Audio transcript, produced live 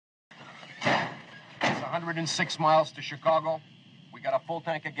106 miles to Chicago. We got a full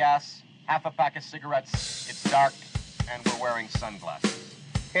tank of gas, half a pack of cigarettes. It's dark, and we're wearing sunglasses.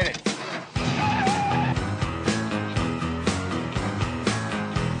 Hit it.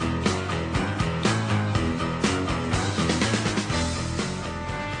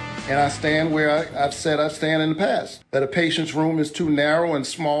 And I stand where I've said I stand in the past, that a patient's room is too narrow and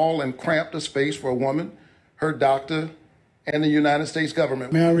small and cramped a space for a woman, her doctor, and the United States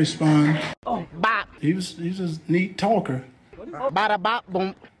government. May I respond? Oh, bop. He was a neat talker. Bada bop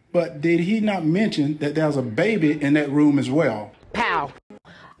boom. But did he not mention that there was a baby in that room as well? Pow.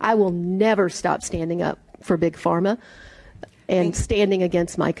 I will never stop standing up for Big Pharma and standing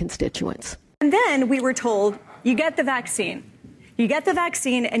against my constituents. And then we were told, you get the vaccine. You get the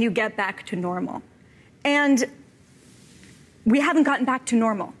vaccine and you get back to normal. And we haven't gotten back to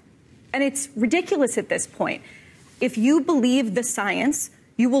normal. And it's ridiculous at this point. If you believe the science,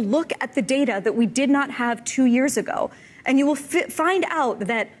 you will look at the data that we did not have 2 years ago, and you will find out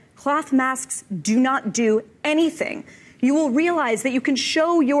that cloth masks do not do anything. You will realize that you can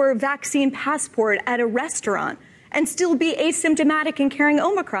show your vaccine passport at a restaurant and still be asymptomatic and carrying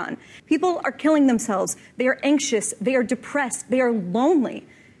Omicron. People are killing themselves. They are anxious. They are depressed. They are lonely.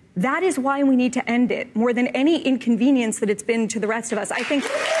 That is why we need to end it, more than any inconvenience that it's been to the rest of us. I think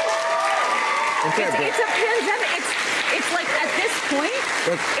it's a pandemic. It's like, at this point,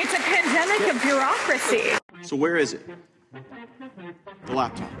 it's a pandemic of bureaucracy. So where is it? The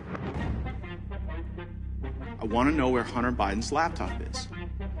laptop. I want to know where Hunter Biden's laptop is.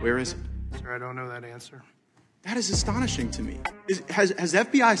 Where is it? Sir, I don't know that answer. That is astonishing to me. Has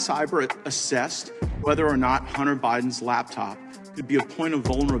FBI Cyber assessed whether or not Hunter Biden's laptop could be a point of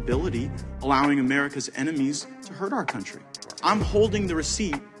vulnerability, allowing America's enemies to hurt our country? I'm holding the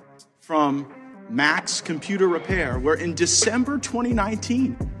receipt from Max Computer Repair, where in December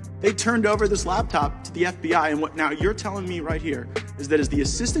 2019, they turned over this laptop to the FBI. And what now you're telling me right here is that as the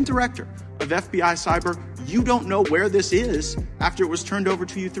assistant director of FBI Cyber, you don't know where this is after it was turned over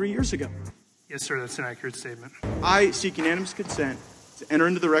to you 3 years ago. Yes, sir, that's an accurate statement. I seek unanimous consent to enter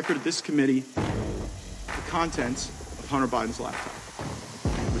into the record of this committee the contents of Hunter Biden's laptop,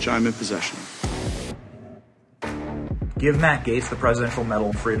 which I'm in possession of. Give Matt Gaetz the Presidential Medal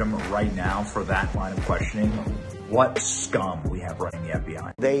of Freedom right now for that line of questioning. What scum we have running the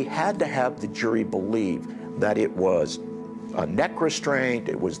FBI. They had to have the jury believe that it was a neck restraint,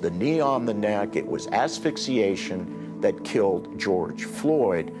 it was the knee on the neck, it was asphyxiation that killed George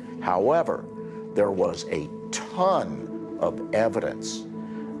Floyd. However, there was a ton of evidence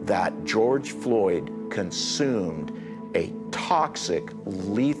that George Floyd consumed a toxic,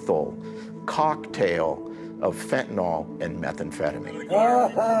 lethal cocktail of fentanyl and methamphetamine.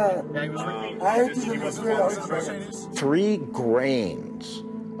 3 grains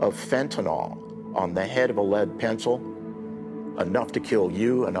of fentanyl on the head of a lead pencil, enough to kill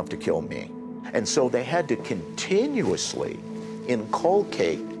you, enough to kill me. And so they had to continuously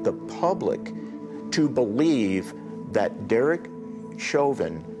inculcate the public to believe that Derek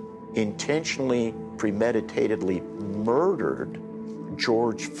Chauvin intentionally, premeditatedly murdered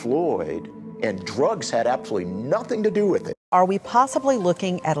George Floyd, and drugs had absolutely nothing to do with it. Are we possibly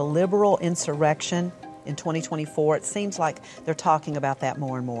looking at a liberal insurrection in 2024? It seems like they're talking about that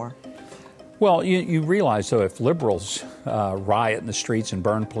more and more. Well, you realize, though, if liberals riot in the streets and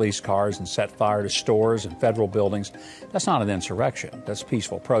burn police cars and set fire to stores and federal buildings, that's not an insurrection. That's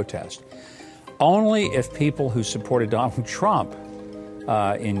peaceful protest. Only if people who supported Donald Trump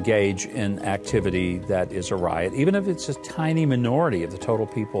engage in activity that is a riot, even if it's a tiny minority of the total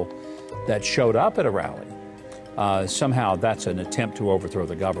people that showed up at a rally, somehow that's an attempt to overthrow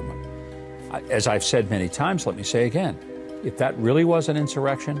the government. As I've said many times, let me say again, if that really was an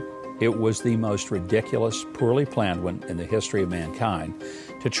insurrection, it was the most ridiculous, poorly planned one in the history of mankind.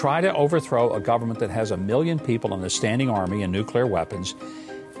 To try to overthrow a government that has 1 million people and a standing army and nuclear weapons,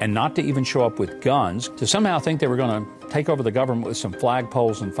 and not to even show up with guns, to somehow think they were going to take over the government with some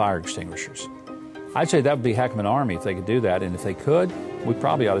flagpoles and fire extinguishers. I'd say that would be a heck of an army if they could do that, and if they could, we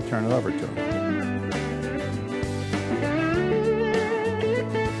probably ought to turn it over to them.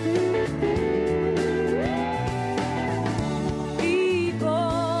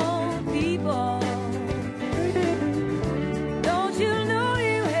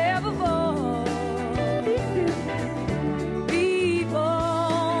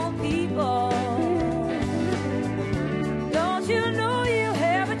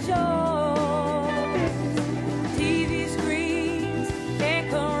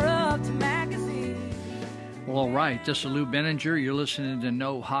 This is Lou Benninger. You're listening to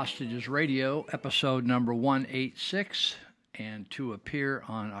No Hostages Radio, episode number 186. And to appear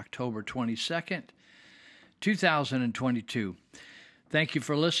on October 22nd, 2022. Thank you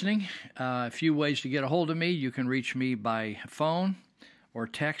for listening. A few ways to get a hold of me. You can reach me by phone or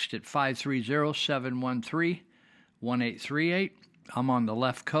text at 530-713-1838. I'm on the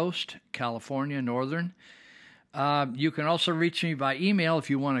left coast, California, northern. You can also reach me by email if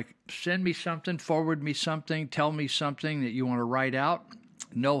you want to send me something, forward me something, tell me something that you want to write out.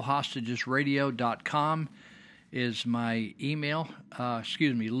 NoHostagesRadio.com is my email.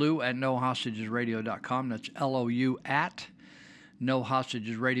 Lou at NoHostagesRadio.com. That's LOU at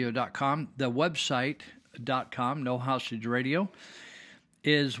NoHostagesRadio.com. The website.com, No Hostage Radio,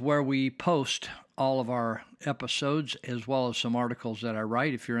 is where we post all of our episodes as well as some articles that I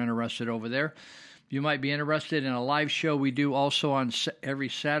write if you're interested over there. You might be interested in a live show we do also on every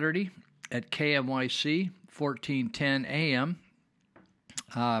Saturday at KMYC, 1410 AM.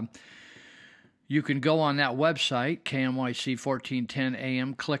 You can go on that website, KMYC 1410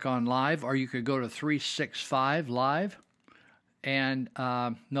 AM, click on live, or you could go to 365 Live. And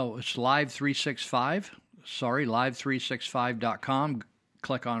it's Live 365. Sorry, live365.com.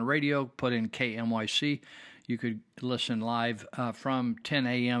 Click on radio, put in KMYC. You could listen live from 10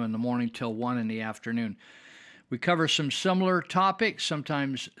 a.m. in the morning till 1 in the afternoon. We cover some similar topics,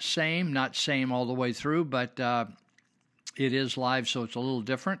 sometimes same, not same all the way through, but it is live, so it's a little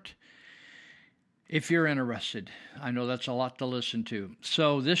different. If you're interested, I know that's a lot to listen to.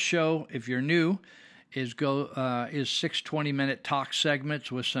 So this show, if you're new, is 6 20-minute talk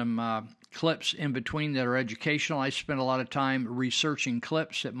segments with some clips in between that are educational. I spend a lot of time researching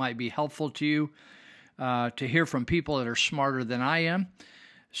clips that might be helpful to you to hear from people that are smarter than I am.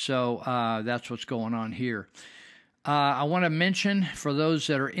 So that's what's going on here. I want to mention for those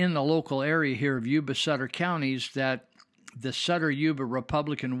that are in the local area here of Yuba Sutter counties that the Sutter Yuba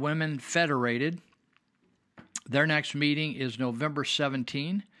Republican Women Federated, their next meeting is November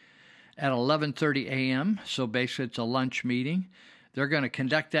 17 at 11:30 a.m. So basically it's a lunch meeting. They're going to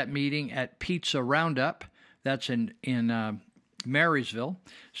conduct that meeting at Pizza Roundup. That's in Marysville.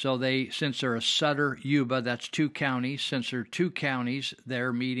 So since they're a Sutter Yuba, that's two counties. Since they're two counties,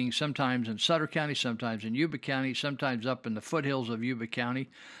 they're meeting sometimes in Sutter County, sometimes in Yuba County, sometimes up in the foothills of Yuba County.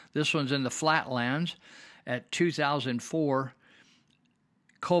 This one's in the Flatlands at 2004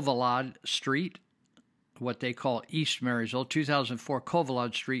 Covalad Street, what they call East Marysville, 2004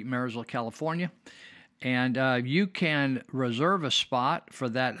 Covalad Street, Marysville, California. And you can reserve a spot for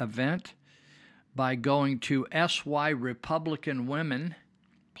that event by going to syrepublicanwomen,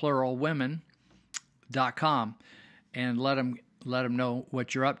 plural women.com, and let them know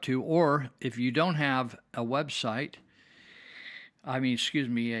what you're up to. Or if you don't have a website, a way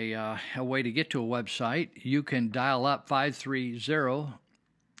to get to a website, you can dial up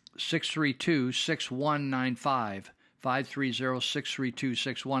 530-632-6195,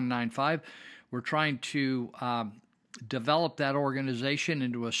 530-632-6195. We're trying to develop that organization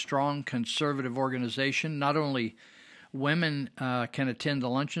into a strong conservative organization. Not only women can attend the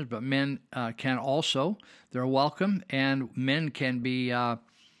luncheons, but men can also. They're welcome, and men can be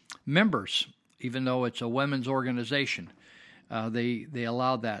members, even though it's a women's organization. They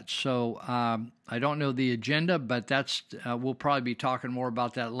allow that. So I don't know the agenda, but that's we'll probably be talking more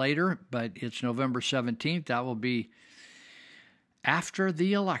about that later. But it's November 17th. That will be after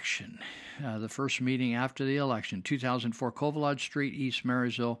the election, the first meeting after the election, 2004 Covalad Street, East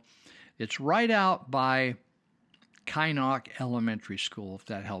Marysville. It's right out by Kynoch Elementary School, if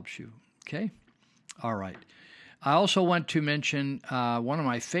that helps you. Okay? All right. I also want to mention one of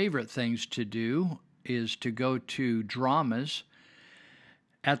my favorite things to do is to go to dramas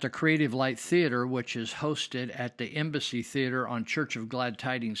at the Creative Light Theater, which is hosted at the Embassy Theater on Church of Glad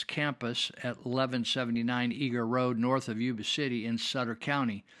Tidings campus at 1179 Eager Road, north of Yuba City in Sutter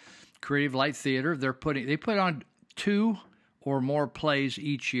County. Creative Light Theater, they put on 2 or more plays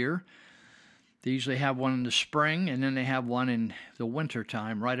each year. They usually have one in the spring, and then they have one in the winter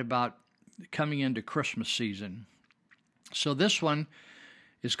time, right about coming into Christmas season. So this one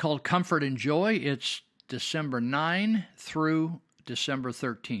is called Comfort and Joy. It's December 9 through December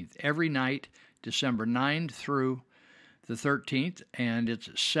 13th. Every night, December 9 through the 13th, and it's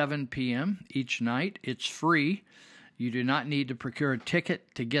 7 p.m. each night. It's free. You do not need to procure a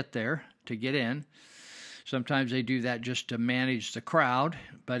ticket to get there, to get in. Sometimes they do that just to manage the crowd,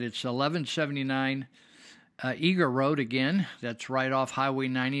 but it's 1179 Eager Road again. That's right off Highway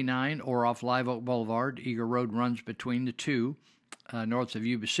 99 or off Live Oak Boulevard. Eager Road runs between the two, north of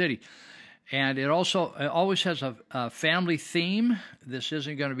Yuba City. And it always has a family theme. This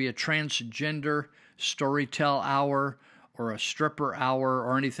isn't going to be a transgender storytell hour or a stripper hour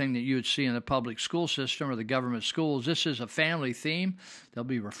or anything that you would see in the public school system or the government schools. This is a family theme. There'll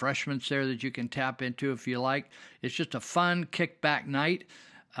be refreshments there that you can tap into if you like. It's just a fun kickback night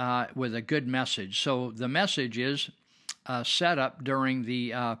with a good message. So the message is set up during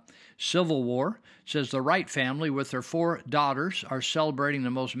the Civil War. It says the Wright family with their 4 daughters are celebrating the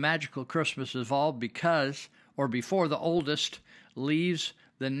most magical Christmas of all because, or before the oldest leaves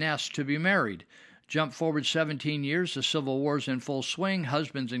the nest to be married. Jump forward 17 years, the Civil War's in full swing.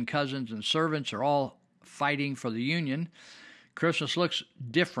 Husbands and cousins and servants are all fighting for the Union. Christmas looks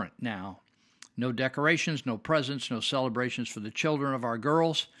different now. No decorations, no presents, no celebrations for the children of our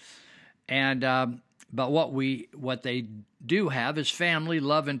girls. And but what they do have is family,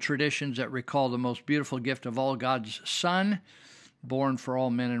 love, and traditions that recall the most beautiful gift of all, God's Son, born for all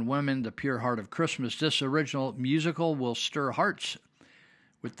men and women, the pure heart of Christmas. This original musical will stir hearts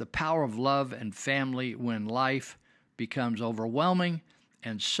with the power of love and family when life becomes overwhelming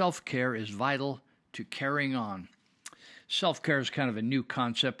and self-care is vital to carrying on. Self-care is kind of a new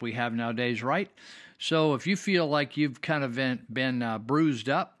concept we have nowadays, right? So if you feel like you've kind of been bruised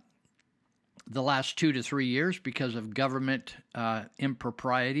up the last 2 to 3 years because of government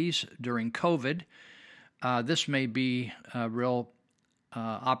improprieties during COVID, this may be a real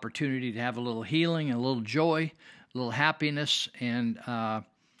opportunity to have a little healing, a little joy, a little happiness, and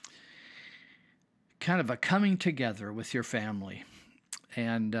kind of a coming together with your family.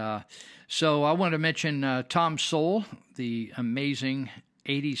 And so I want to mention Tom Sowell, the amazing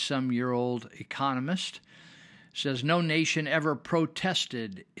 80-some-year-old economist, says no nation ever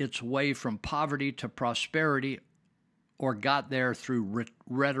protested its way from poverty to prosperity or got there through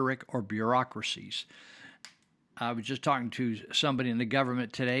rhetoric or bureaucracies. I was just talking to somebody in the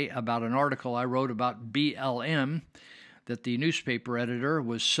government today about an article I wrote about BLM, that the newspaper editor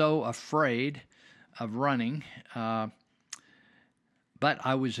was so afraid of running. But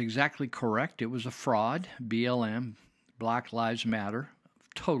I was exactly correct. It was a fraud. BLM, Black Lives Matter,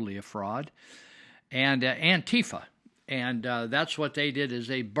 totally a fraud. And Antifa. And that's what they did, is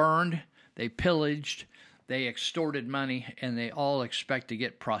they burned, they pillaged, they extorted money, and they all expect to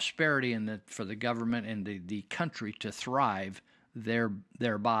get prosperity and for the government and the country to thrive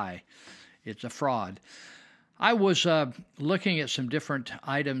thereby. It's a fraud. I was looking at some different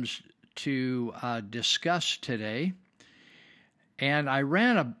items to discuss today, and I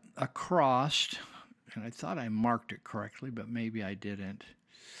ran across, and I thought I marked it correctly, but maybe I didn't.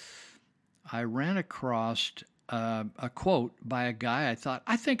 I ran across a quote by a guy.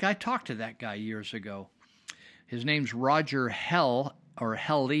 I think I talked to that guy years ago. His name's Roger Hell, or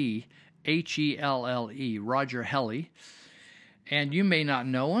Helle, H-E-L-L-E, Roger Helle. And you may not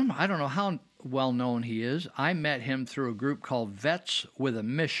know him. I don't know how well known he is. I met him through a group called Vets with a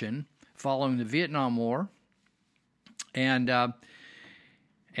Mission following the Vietnam War. And I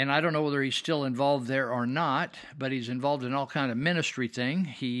don't know whether he's still involved there or not, but he's involved in all kind of ministry thing.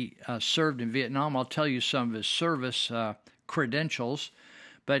 He served in Vietnam. I'll tell you some of his service credentials.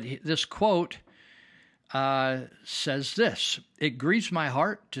 But this quote says this: "It grieves my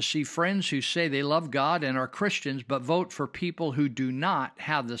heart to see friends who say they love God and are Christians, but vote for people who do not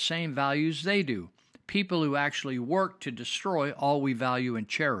have the same values they do. People who actually work to destroy all we value and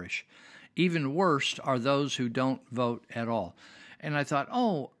cherish. Even worse are those who don't vote at all." And I thought,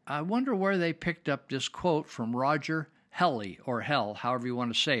 I wonder where they picked up this quote from Roger Helle, or Hell, however you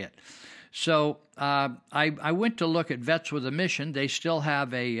want to say it. So I went to look at Vets with a Mission. They still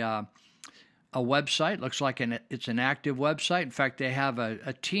have a website. Looks like it's an active website. In fact, they have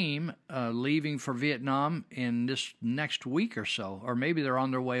a team leaving for Vietnam in this next week or so, or maybe they're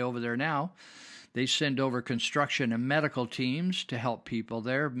on their way over there now. They send over construction and medical teams to help people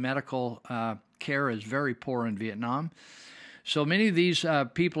there. Medical care is very poor in Vietnam. So many of these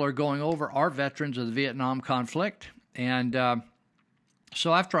people are going over are veterans of the Vietnam conflict. And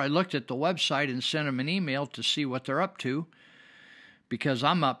so after I looked at the website and sent them an email to see what they're up to, because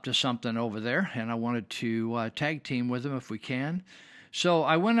I'm up to something over there, and I wanted to tag team with them if we can. So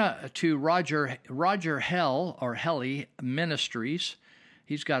I went to Roger Hell, or Helle Ministries.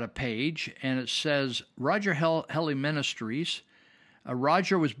 He's got a page, and it says, Roger Helle Ministries.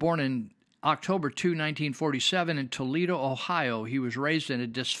 Roger was born in October 2, 1947, in Toledo, Ohio. He was raised in a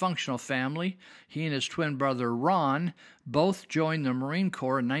dysfunctional family. He and his twin brother, Ron, both joined the Marine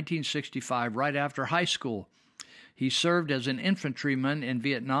Corps in 1965, right after high school. He served as an infantryman in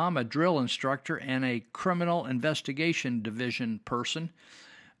Vietnam, a drill instructor, and a criminal investigation division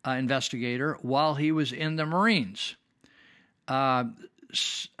investigator while he was in the Marines.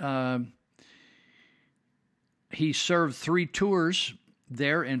 He served 3 tours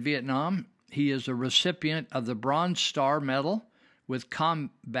there in Vietnam, He is a recipient of the Bronze Star Medal with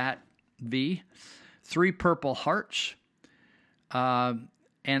Combat V, 3 Purple Hearts,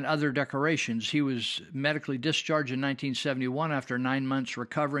 and other decorations. He was medically discharged in 1971 after 9 months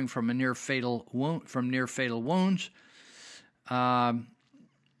recovering from near fatal wounds.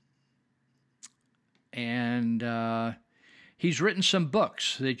 He's written some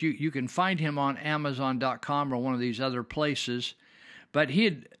books that you can find him on Amazon.com or one of these other places. But he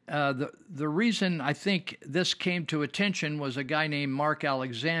had the reason I think this came to attention was a guy named Mark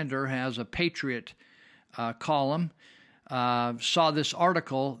Alexander has a Patriot column. Saw this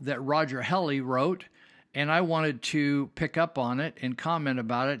article that Roger Helly wrote, and I wanted to pick up on it and comment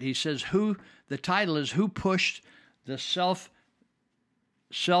about it. He says, the title is Who Pushed the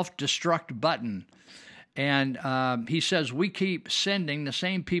Self-Destruct Button? And he says, we keep sending the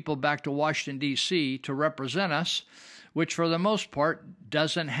same people back to Washington, D.C. to represent us, which for the most part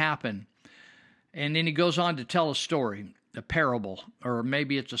doesn't happen. And then he goes on to tell a story, a parable, or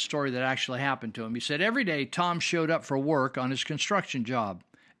maybe it's a story that actually happened to him. He said, every day Tom showed up for work on his construction job.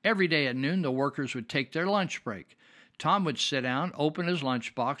 Every day at noon, the workers would take their lunch break. Tom would sit down, open his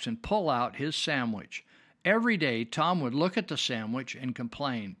lunchbox, and pull out his sandwich. Every day, Tom would look at the sandwich and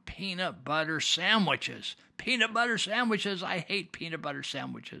complain, peanut butter sandwiches, I hate peanut butter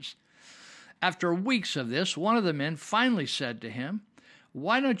sandwiches. After weeks of this, one of the men finally said to him,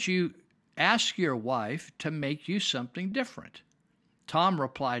 why don't you ask your wife to make you something different? Tom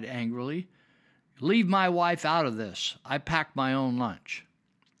replied angrily, leave my wife out of this. I pack my own lunch.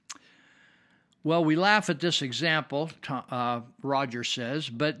 Well, we laugh at this example, Roger says,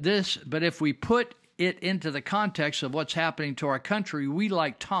 but if we put it into the context of what's happening to our country, we,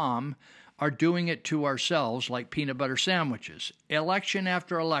 like Tom, are doing it to ourselves like peanut butter sandwiches. Election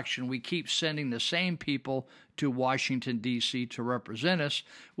after election, we keep sending the same people to Washington, D.C. to represent us,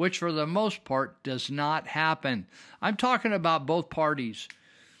 which for the most part does not happen. I'm talking about both parties.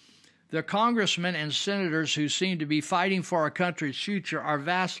 The congressmen and senators who seem to be fighting for our country's future are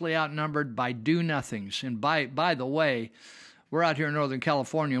vastly outnumbered by do-nothings. And by the way, we're out here in Northern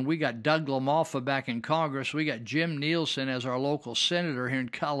California, and we got Doug LaMalfa back in Congress. We got Jim Nielsen as our local senator here in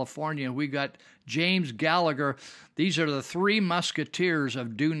California. We got James Gallagher. These are the 3 musketeers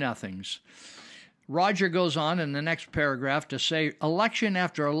of do-nothings. Roger goes on in the next paragraph to say, election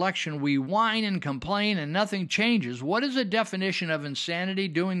after election, we whine and complain and nothing changes. What is the definition of insanity?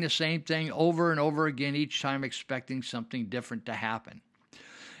 Doing the same thing over and over again, each time expecting something different to happen.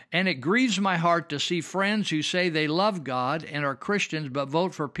 And it grieves my heart to see friends who say they love God and are Christians but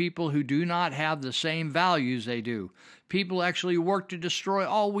vote for people who do not have the same values they do. People actually work to destroy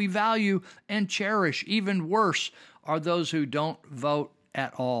all we value and cherish. Even worse are those who don't vote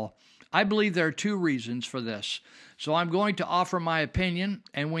at all. I believe there are 2 reasons for this. So I'm going to offer my opinion,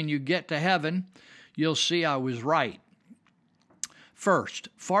 and when you get to heaven, you'll see I was right. First,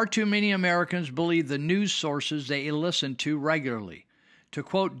 far too many Americans believe the news sources they listen to regularly. To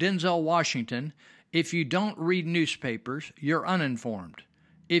quote Denzel Washington, if you don't read newspapers, you're uninformed.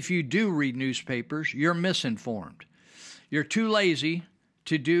 If you do read newspapers, you're misinformed. We're too lazy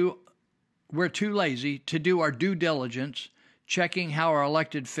to do our due diligence, checking how our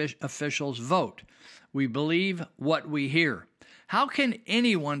elected officials vote. We believe what we hear. How can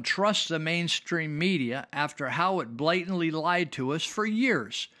anyone trust the mainstream media after how it blatantly lied to us for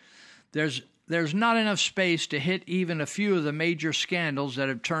years? There's not enough space to hit even a few of the major scandals that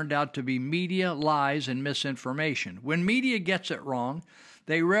have turned out to be media lies and misinformation. When media gets it wrong,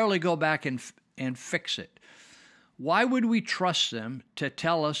 they rarely go back and fix it. Why would we trust them to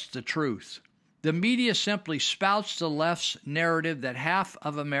tell us the truth? The media simply spouts the left's narrative that half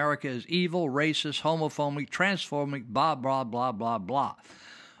of America is evil, racist, homophobic, transphobic, blah, blah, blah, blah, blah.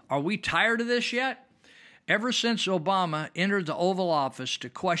 Are we tired of this yet? Ever since Obama entered the Oval Office, to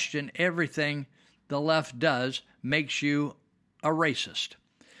question everything the left does makes you a racist.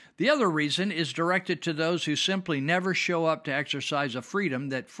 The other reason is directed to those who simply never show up to exercise a freedom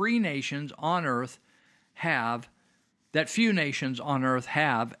that few nations on earth have,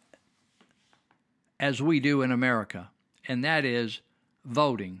 as we do in America, and that is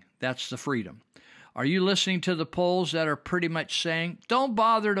voting. That's the freedom. Are you listening to the polls that are pretty much saying, don't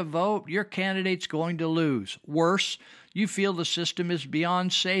bother to vote, your candidate's going to lose? Worse, you feel the system is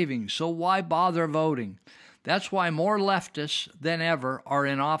beyond saving, so why bother voting? That's why more leftists than ever are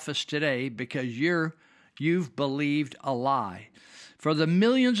in office today, because you've believed a lie. For the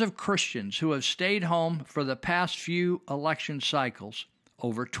millions of Christians who have stayed home for the past few election cycles,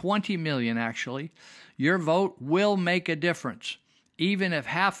 over 20 million actually, your vote will make a difference. Even if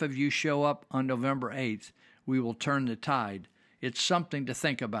half of you show up on November 8th, we will turn the tide. It's something to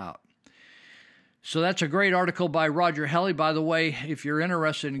think about. So that's a great article by Roger Helly. By the way, if you're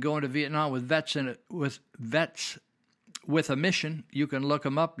interested in going to Vietnam with vets with a mission, you can look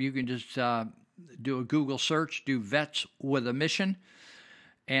them up. You can just do a Google search, do Vets with a Mission.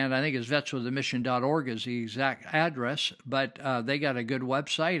 And I think it's vetswithamission.org is the exact address. But they got a good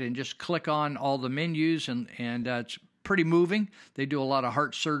website, and just click on all the menus, and it's pretty moving. They do a lot of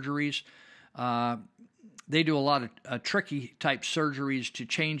heart surgeries. They do a lot of tricky type surgeries to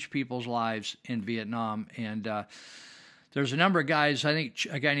change people's lives in Vietnam. And there's a number of guys. I think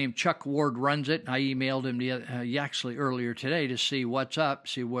a guy named Chuck Ward runs it. I emailed him actually earlier today to see what's up,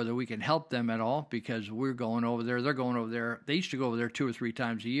 see whether we can help them at all, because we're going over there. They're going over there. They used to go over there 2 or 3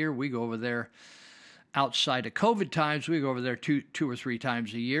 times a year. We go over there outside of COVID times. We go over there two or three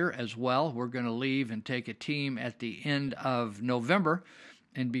times a year as well. We're going to leave and take a team at the end of November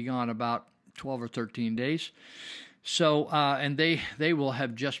and be gone about 12 or 13 days. So, and they will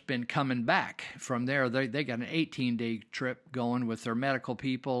have just been coming back from there. They got an 18-day trip going with their medical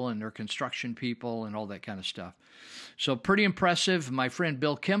people and their construction people and all that kind of stuff. So pretty impressive. My friend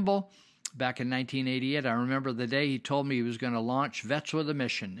Bill Kimball, back in 1988, I remember the day he told me he was going to launch Vets with a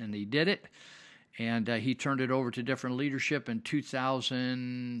Mission, and he did it. And he turned it over to different leadership in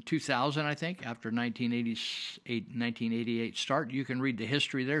 2000, I think, after 1988 start. You can read the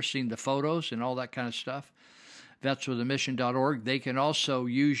history there, seen the photos and all that kind of stuff. Vetswithamission.org. They can also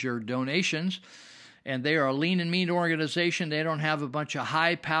use your donations, and they are a lean and mean organization. They don't have a bunch of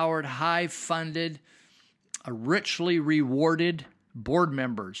high-powered, high-funded, richly rewarded board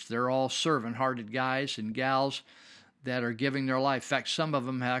members. They're all servant-hearted guys and gals that are giving their life. In fact, some of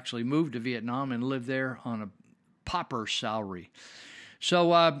them actually moved to Vietnam and live there on a pauper salary.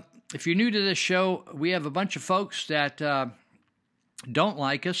 So if you're new to this show, we have a bunch of folks that don't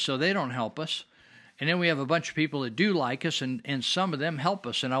like us, so they don't help us. And then we have a bunch of people that do like us, and some of them help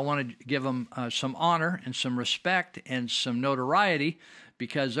us. And I want to give them some honor and some respect and some notoriety,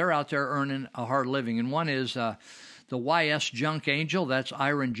 because they're out there earning a hard living. And one is the YS Junk Angel. That's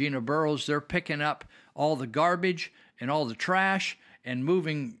Ira and Gina Burrows. They're picking up all the garbage and all the trash and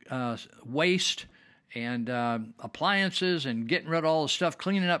moving waste and appliances and getting rid of all the stuff,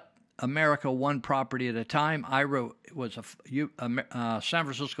 cleaning up America one property at a time. Ira was a San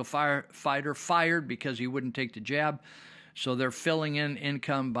Francisco firefighter, fired because he wouldn't take the jab. So they're filling in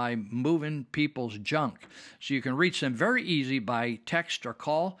income by moving people's junk. So you can reach them very easy by text or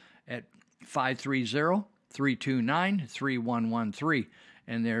call at 530-329-3113.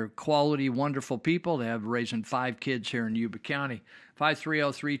 And they're quality, wonderful people. They have raising 5 kids here in Yuba County.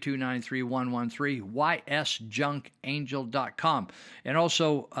 530-329-3113, ysjunkangel.com. And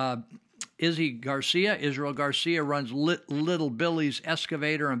also Israel Garcia runs Little Billy's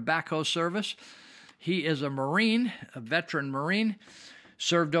Excavator and Backhoe Service. He is a Marine, a veteran Marine,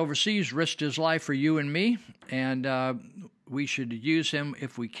 served overseas, risked his life for you and me, and we should use him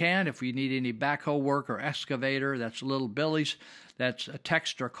if we can. If we need any backhoe work or excavator, that's Little Billy's. That's a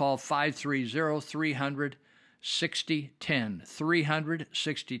text or call 530-300-6010.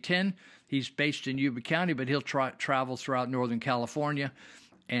 300-6010. He's based in Yuba County, but he'll travel throughout Northern California,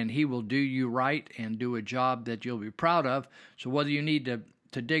 and he will do you right and do a job that you'll be proud of. So whether you need to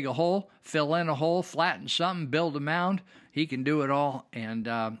dig a hole, fill in a hole, flatten something, build a mound, he can do it all, and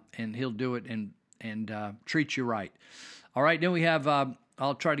he'll do it and treat you right. All right, then we have,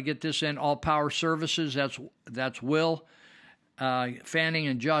 I'll try to get this in, All Power Services. That's Will Fanning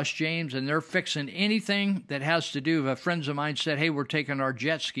and Josh James, and they're fixing anything that has to do. Friends of mine said, hey, we're taking our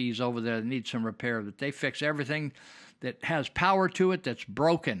jet skis over there that need some repair. That they fix everything that has power to it that's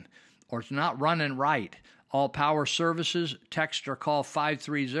broken or it's not running right. All Power Services, text or call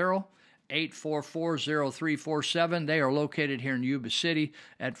 530-844-0347. They are located here in Yuba City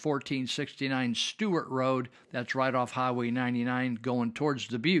at 1469 Stewart Road. That's right off Highway 99 going towards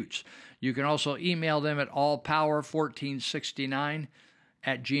the Buttes. You can also email them at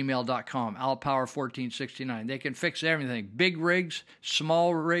allpower1469@gmail.com, allpower1469. They can fix everything, big rigs,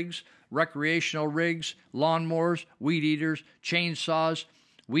 small rigs, recreational rigs, lawnmowers, weed eaters, chainsaws,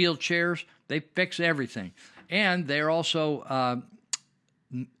 wheelchairs. They fix everything. And they're also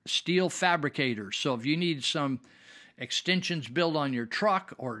steel fabricators. So if you need some extensions built on your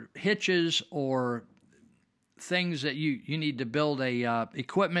truck or hitches or things that you need to build a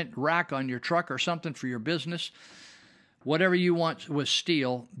equipment rack on your truck or something for your business, whatever you want with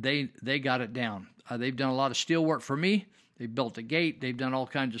steel, they got it down. They've done a lot of steel work for me. They built a gate. They've done all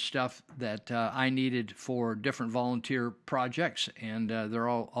kinds of stuff that I needed for different volunteer projects, and they're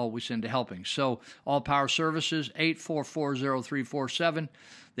always into helping. So All Power Services, 844-0347.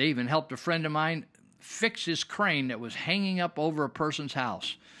 They even helped a friend of mine fix his crane that was hanging up over a person's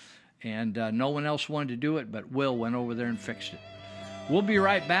house. And no one else wanted to do it, but Will went over there and fixed it. We'll be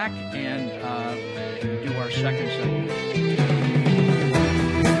right back and do our second segment.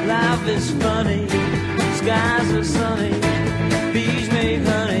 Life is funny, skies are sunny, bees make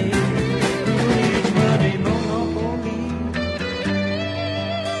honey. Who needs money? No, not for me.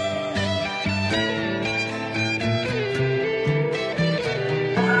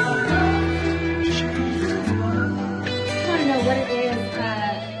 I want to know what it is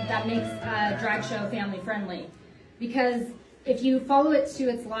that makes a drag show family friendly, because if you follow it to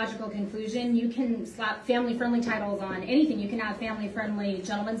its logical conclusion, you can slap family-friendly titles on anything. You can have family-friendly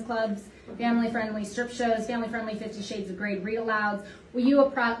gentlemen's clubs, family-friendly strip shows, family-friendly 50 Shades of Grey read-alouds. Will you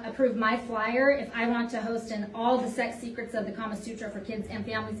approve my flyer if I want to host an All the Sex Secrets of the Kama Sutra for Kids and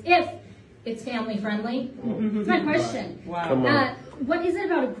Families if it's family-friendly? That's my question. Wow. What is it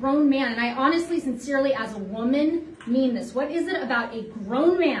about a grown man, and I honestly, sincerely, as a woman, mean this, what is it about a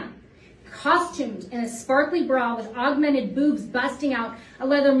grown man costumed in a sparkly bra with augmented boobs busting out, a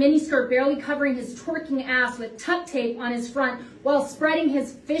leather miniskirt barely covering his twerking ass with tuck tape on his front while spreading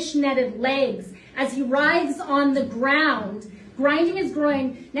his fish-netted legs as he writhes on the ground, grinding his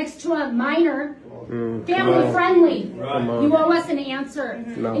groin next to a minor, family-friendly? You owe us an answer.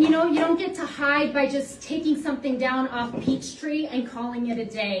 No. And you know, you don't get to hide by just taking something down off Peachtree and calling it a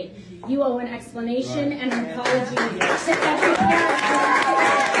day. You owe an explanation and an apology to every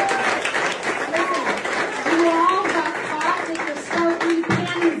parent. You all got caught with your sparkly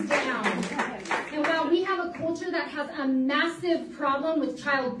panties down. And while we have a culture that has a massive problem with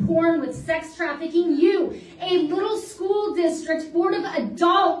child porn, with sex trafficking, you, a little school district board of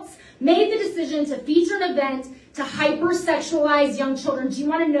adults, made the decision to feature an event to hypersexualize young children. Do you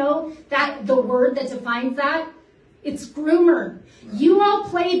want to know that the word that defines that? It's groomer. You all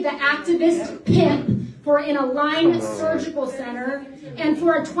played the activist pimp for an Align Surgical Center and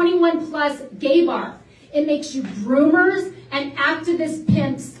for a 21-plus gay bar. It makes you groomers and activist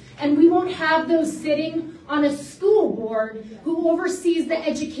pimps, and we won't have those sitting on a school board who oversees the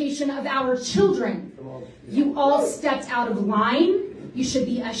education of our children. You all stepped out of line. You should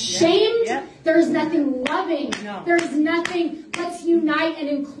be ashamed. There is nothing loving. There is nothing, let's unite and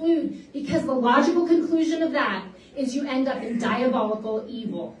include, because the logical conclusion of that is you end up in diabolical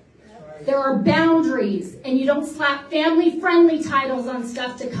evil. There are boundaries, and you don't slap family-friendly titles on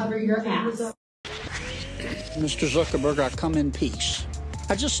stuff to cover your ass. Mr. Zuckerberg, I come in peace.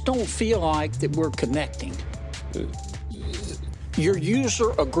 I just don't feel like that we're connecting. Your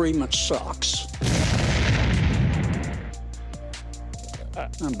user agreement sucks.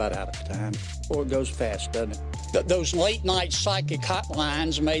 I'm about out of time. Boy, it goes fast, doesn't it? Those late-night psychic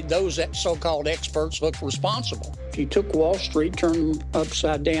hotlines made those so-called experts look responsible. If you took Wall Street, turned them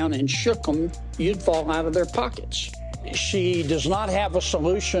upside down, and shook them, you'd fall out of their pockets. She does not have a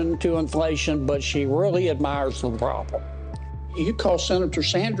solution to inflation, but she really admires the problem. You call Senator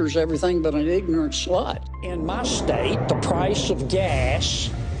Sanders everything but an ignorant slut. In my state, the price of gas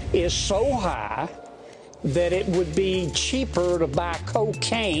is so high that it would be cheaper to buy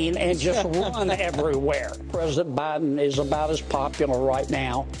cocaine and just run everywhere. President Biden is about as popular right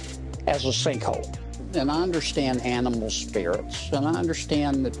now as a sinkhole. And I understand animal spirits, and I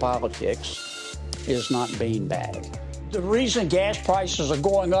understand that politics is not beanbag. The reason gas prices are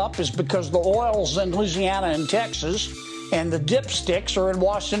going up is because the oil's in Louisiana and Texas, and the dipsticks are in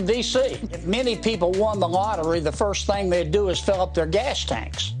Washington, D.C. If many people won the lottery, the first thing they'd do is fill up their gas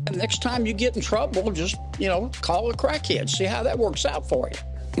tanks. And next time you get in trouble, just, call a crackhead. See how that works out for you.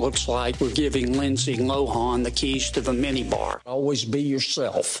 Looks like we're giving Lindsay Lohan the keys to the minibar. Always be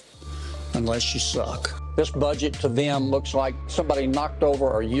yourself, unless you suck. This budget to them looks like somebody knocked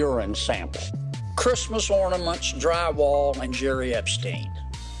over a urine sample. Christmas ornaments, drywall, and Jerry Epstein.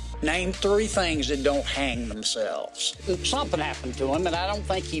 Name 3 things that don't hang themselves. Something happened to him, and I don't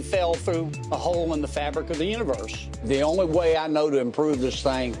think he fell through a hole in the fabric of the universe. The only way I know to improve this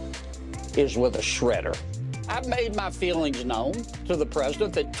thing is with a shredder. I've made my feelings known to the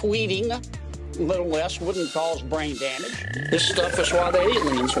president that tweeting a little less wouldn't cause brain damage. This stuff is why the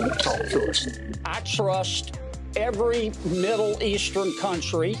aliens won't talk to us. I trust every Middle Eastern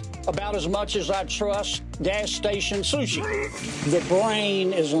country about as much as I trust gas station sushi. The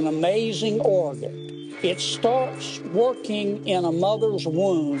brain is an amazing organ. It starts working in a mother's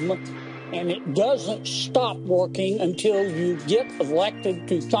womb, and it doesn't stop working until you get elected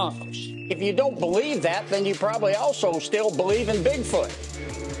to Congress. If you don't believe that, then you probably also still believe in Bigfoot.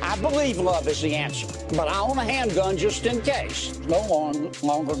 I believe love is the answer, but I own a handgun just in case. No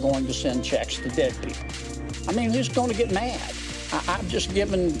longer going to send checks to dead people. I mean, who's going to get mad? I've just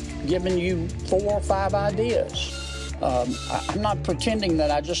given you 4 or 5 ideas. I'm not pretending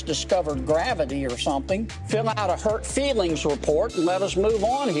that I just discovered gravity or something. Fill out a hurt feelings report and let us move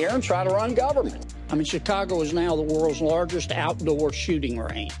on here and try to run government. I mean, Chicago is now the world's largest outdoor shooting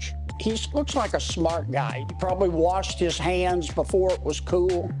range. He looks like a smart guy. He probably washed his hands before it was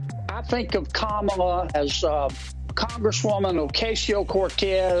cool. I think of Kamala as Congresswoman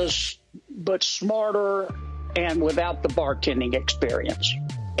Ocasio-Cortez, but smarter and without the bartending experience.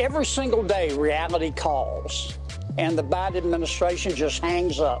 Every single day, reality calls, and the Biden administration just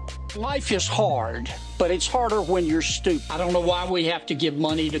hangs up. Life is hard, but it's harder when you're stupid. I don't know why we have to give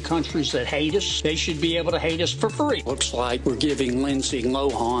money to countries that hate us. They should be able to hate us for free. Looks like we're giving Lindsay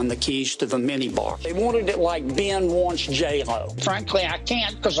Lohan the keys to the minibar. They wanted it like Ben wants J-Lo. Frankly, I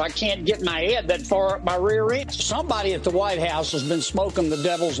can't because I can't get my head that far up my rear end. Somebody at the White House has been smoking the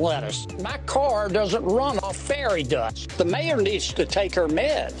devil's lettuce. My car doesn't run off fairy dust. The mayor needs to take her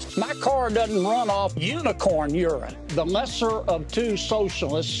meds. My car doesn't run off unicorn urine. The lesser of two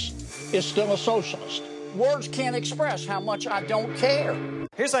socialists is still a socialist. Words can't express how much I don't care.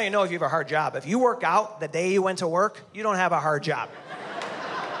 Here's how you know if you have a hard job. If you work out the day you went to work, you don't have a hard job.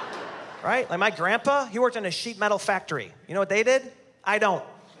 Right? Like my grandpa, he worked in a sheet metal factory. You know what they did? I don't.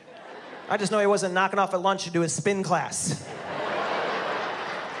 I just know he wasn't knocking off at lunch to do his spin class.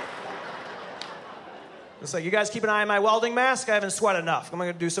 It's like, you guys keep an eye on my welding mask? I haven't sweat enough. I'm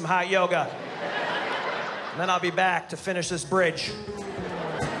gonna do some hot yoga. And then I'll be back to finish this bridge.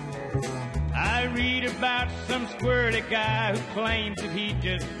 I read about some squirrely guy who claims that he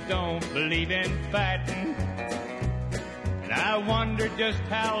just don't believe in fighting. And I wonder just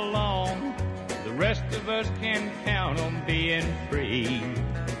how long the rest of us can count on being free.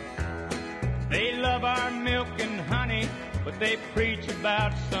 They love our milk and honey, but they preach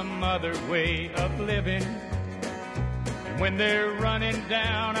about some other way of living. And when they're running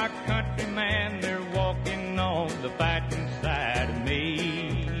down our country, man, they're walking on the fighting side of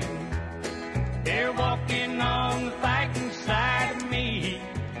me. They're walking on the fighting side of me.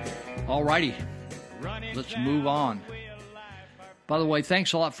 All righty. Let's move on. By the way,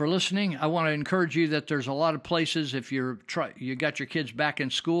 thanks a lot for listening. I want to encourage you that there's a lot of places if you got your kids back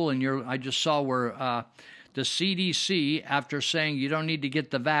in school and I just saw where the CDC, after saying you don't need to get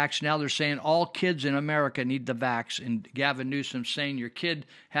the vax, now they're saying all kids in America need the vax. And Gavin Newsom saying your kid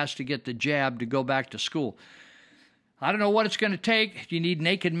has to get the jab to go back to school. I don't know what it's going to take. You need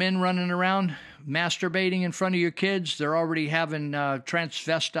naked men running around masturbating in front of your kids. They're already having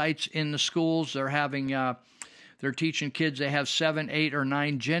transvestites in the schools. They're teaching kids they have 7, 8, or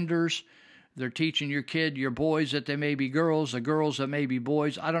 9 genders. They're teaching your boys that they may be girls, the girls that may be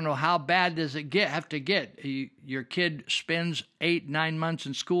boys. I don't know how bad does it have to get. Your kid spends 8, 9 months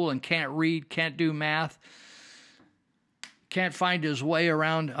in school and can't read, can't do math, can't find his way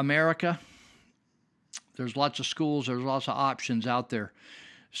around America. There's lots of schools. There's lots of options out there.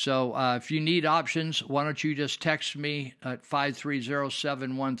 So if you need options, why don't you just text me at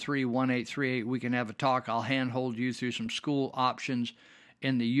 530-713-1838. We can have a talk. I'll handhold you through some school options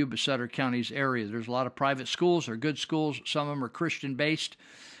in the Yuba Sutter counties area. There's a lot of private schools. They're good schools. Some of them are Christian-based,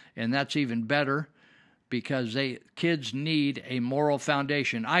 and that's even better because kids need a moral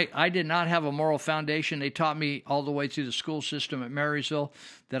foundation. I did not have a moral foundation. They taught me all the way through the school system at Marysville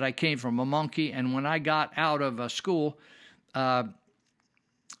that I came from a monkey, and when I got out of school,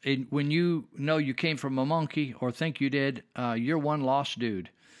 when you know you came from a monkey or think you did, you're one lost dude.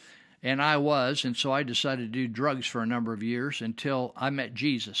 And I was, and so I decided to do drugs for a number of years until I met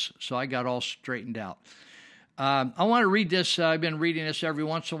Jesus. So I got all straightened out. I want to read this. I've been reading this every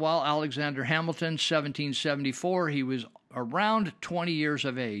once in a while. Alexander Hamilton, 1774. He was around 20 years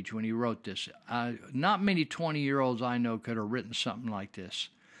of age when he wrote this. Not many 20-year-olds I know could have written something like this.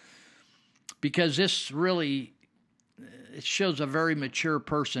 Because this really, it shows a very mature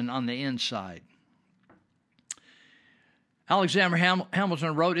person on the inside. Alexander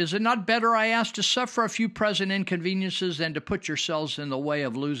Hamilton wrote, "Is it not better, I ask, to suffer a few present inconveniences than to put yourselves in the way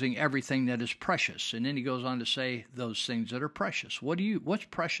of losing everything that is precious?" And then he goes on to say those things that are precious. What's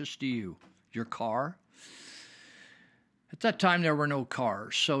precious to you? Your car? At that time, there were no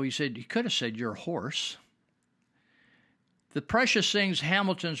cars. So he could have said your horse. The precious things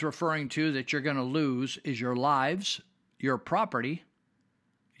Hamilton's referring to that you're going to lose is your lives, your property,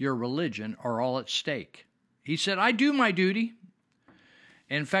 your religion are all at stake. He said, I do my duty.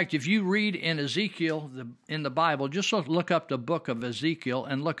 In fact, if you read in Ezekiel, in the Bible, just look up the book of Ezekiel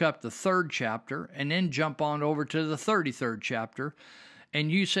and look up the 3rd chapter and then jump on over to the 33rd chapter.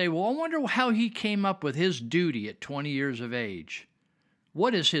 And you say, well, I wonder how he came up with his duty at 20 years of age.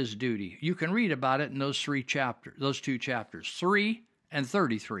 What is his duty? You can read about it in those 2 chapters, 3 and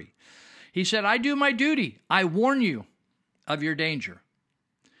 33. He said, I do my duty. I warn you. of your danger.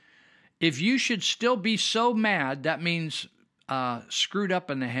 If you should still be so mad, that means screwed up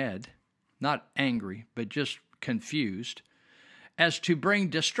in the head, not angry, but just confused, as to bring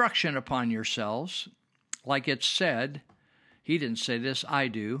destruction upon yourselves, like it's said, he didn't say this, I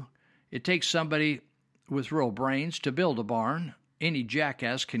do, it takes somebody with real brains to build a barn. Any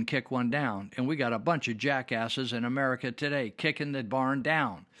jackass can kick one down, and we got a bunch of jackasses in America today kicking the barn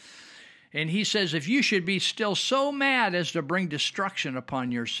down. And he says, if you should be still so mad as to bring destruction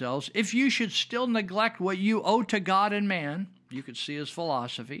upon yourselves, if you should still neglect what you owe to God and man, you could see his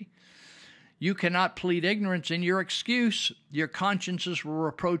philosophy, you cannot plead ignorance in your excuse. Your consciences will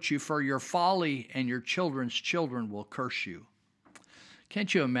reproach you for your folly, and your children's children will curse you.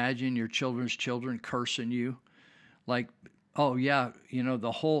 Can't you imagine your children's children cursing you? Like, oh yeah,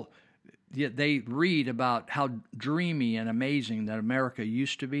 they read about how dreamy and amazing that America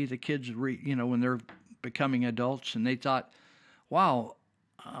used to be. The kids read, when they're becoming adults, and they thought, wow,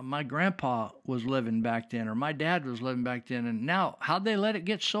 my grandpa was living back then, or my dad was living back then, and now how'd they let it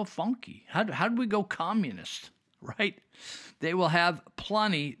get so funky? How'd we go communist, right? They will have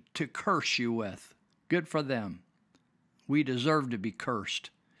plenty to curse you with. Good for them. We deserve to be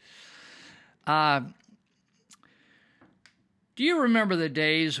cursed. Do you remember the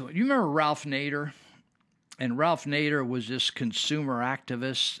days? You remember Ralph Nader? And Ralph Nader was this consumer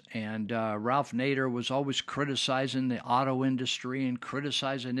activist, and Ralph Nader was always criticizing the auto industry and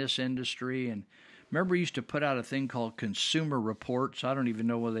criticizing this industry. And remember, he used to put out a thing called Consumer Reports. I don't even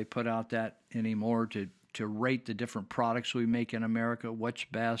know whether they put out that anymore to rate the different products we make in America, what's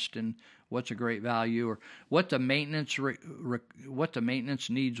best and what's a great value, or what the maintenance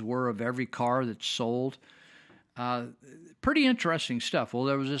needs were of every car that's sold. Pretty interesting stuff. Well,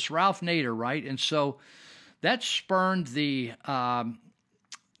 there was this Ralph Nader, right? And so that spurned the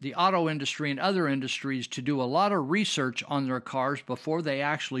auto industry and other industries to do a lot of research on their cars before they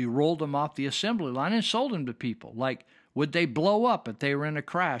actually rolled them off the assembly line and sold them to people. Like, would they blow up if they were in a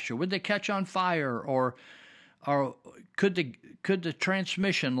crash, or would they catch on fire, or could the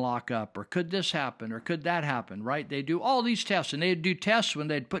transmission lock up, or could this happen, or could that happen, right? They do all these tests, and they'd do tests when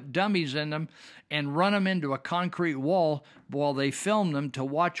they'd put dummies in them and run them into a concrete wall while they filmed them to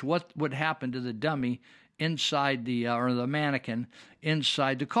watch what would happen to the dummy inside or the mannequin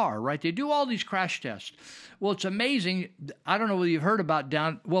inside the car, right? They do all these crash tests. Well, it's amazing. I don't know whether you've heard about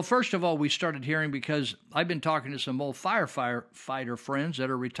well, first of all, we started hearing, because I've been talking to some old firefighter friends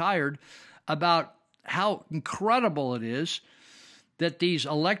that are retired about how incredible it is that these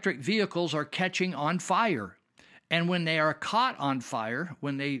electric vehicles are catching on fire. And when they are caught on fire,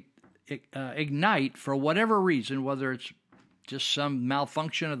 when they ignite for whatever reason, whether it's just some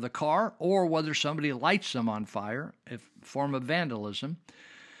malfunction of the car or whether somebody lights them on fire, a form of vandalism,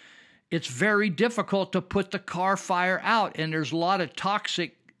 it's very difficult to put the car fire out, and there's a lot of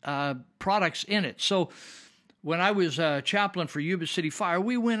toxic products in it. So when I was a chaplain for Yuba City Fire,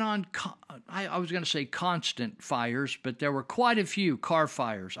 we went on, I was going to say constant fires, but there were quite a few car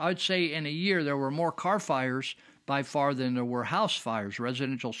fires. I would say in a year there were more car fires by far than there were house fires,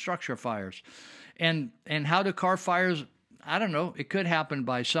 residential structure fires. And how do car fires, I don't know, it could happen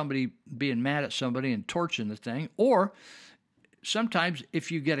by somebody being mad at somebody and torching the thing, or sometimes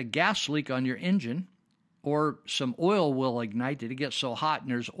if you get a gas leak on your engine, or some oil will ignite it gets so hot and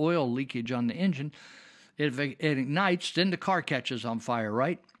there's oil leakage on the engine, if it ignites, then the car catches on fire,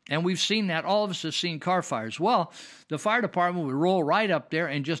 right? And we've seen that. All of us have seen car fires. Well, the fire department would roll right up there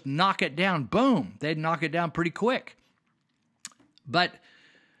and just knock it down. Boom. They'd knock it down pretty quick. But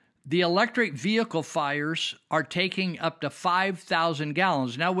the electric vehicle fires are taking up to 5,000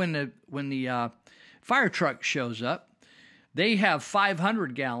 gallons. Now, when the fire truck shows up, they have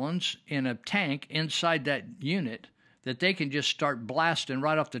 500 gallons in a tank inside that unit that they can just start blasting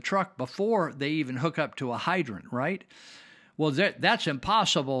right off the truck before they even hook up to a hydrant, right? Well, that's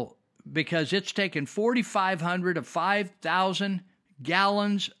impossible, because it's taken 4,500 to 5,000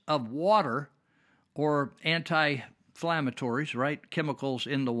 gallons of water, or anti-inflammatories, right? Chemicals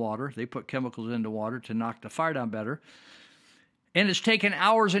in the water. They put chemicals in the water to knock the fire down better. And it's taken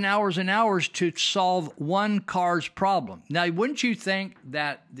hours and hours and hours to solve one car's problem. Now, wouldn't you think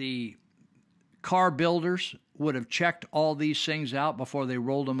that the car builders would have checked all these things out before they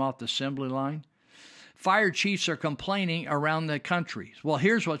rolled them off the assembly line? Fire chiefs are complaining around the country. Well,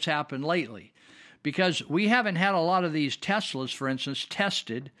 here's what's happened lately. Because we haven't had a lot of these Teslas, for instance,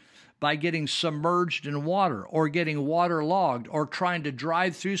 tested by getting submerged in water, or getting waterlogged, or trying to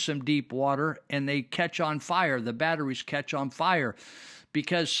drive through some deep water and they catch on fire. The batteries catch on fire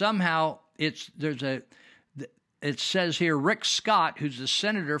because somehow it says here, Rick Scott, who's the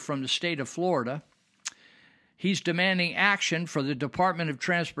senator from the state of Florida, He's demanding action for the Department of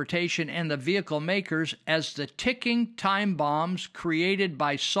Transportation and the vehicle makers as the ticking time bombs created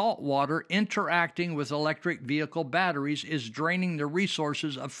by salt water interacting with electric vehicle batteries is draining the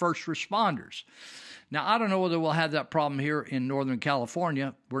resources of first responders. Now, I don't know whether we'll have that problem here in Northern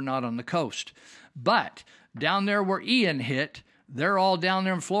California. We're not on the coast. But down there where Ian hit, they're all down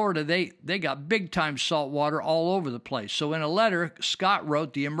there in Florida. They got big-time salt water all over the place. So in a letter, Scott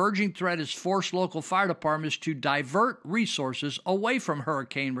wrote, the emerging threat has forced local fire departments to divert resources away from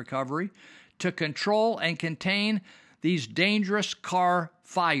hurricane recovery to control and contain these dangerous car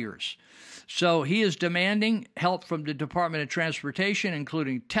fires. So he is demanding help from the Department of Transportation,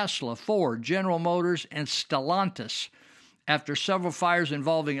 including Tesla, Ford, General Motors, and Stellantis, after several fires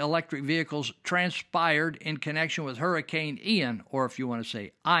involving electric vehicles transpired in connection with Hurricane Ian, or if you want to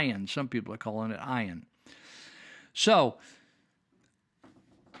say Ian, some people are calling it Ian. So,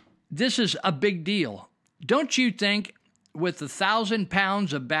 this is a big deal. Don't you think with 1,000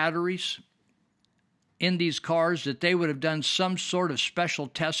 pounds of batteries in these cars that they would have done some sort of special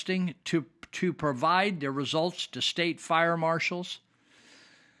testing to provide their results to state fire marshals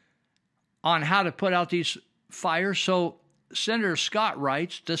on how to put out these fires? So, Senator Scott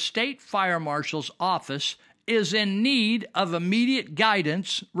writes, the state fire marshal's office is in need of immediate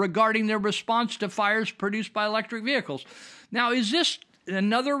guidance regarding their response to fires produced by electric vehicles. Now, is this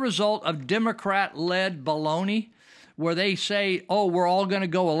another result of Democrat-led baloney where they say, oh, we're all going to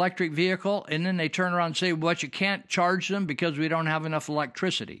go electric vehicle, and then they turn around and say, but you can't charge them because we don't have enough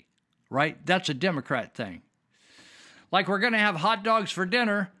electricity, right? That's a Democrat thing. Like we're going to have hot dogs for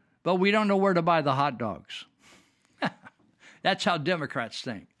dinner, but we don't know where to buy the hot dogs. That's how Democrats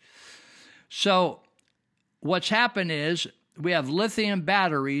think. So what's happened is we have lithium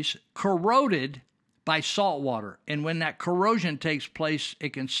batteries corroded by salt water. And when that corrosion takes place,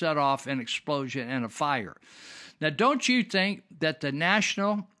 it can set off an explosion and a fire. Now, don't you think that the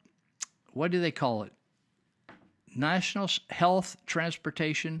National, what do they call it? National Health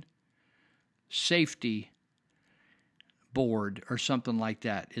Transportation Safety Board or something like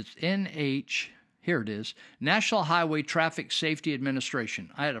that. It's here it is, National Highway Traffic Safety Administration.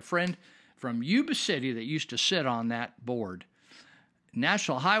 I had a friend from Yuba City that used to sit on that board.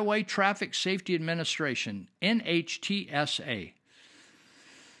 National Highway Traffic Safety Administration, NHTSA.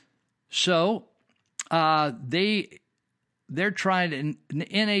 So they're trying to,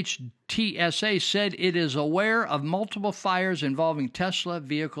 NHTSA said it is aware of multiple fires involving Tesla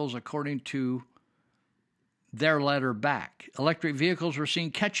vehicles according to their letter back. Electric vehicles were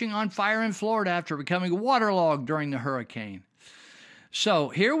seen catching on fire in Florida after becoming waterlogged during the hurricane. So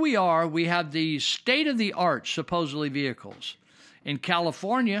here we are. We have these state-of-the-art, supposedly, vehicles. In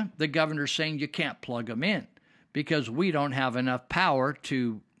California, the governor's saying you can't plug them in because we don't have enough power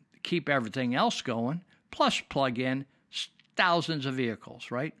to keep everything else going, plus plug in thousands of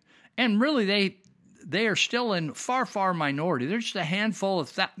vehicles, right? And really, they are still in far minority. There's just a handful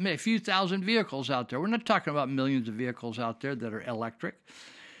of a few thousand vehicles out there. We're not talking about millions of vehicles out there that are electric.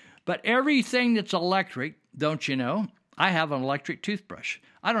 But everything that's electric, don't you know, I have an electric toothbrush.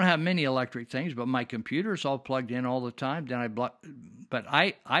 I don't have many electric things, but my computer's all plugged in all the time. But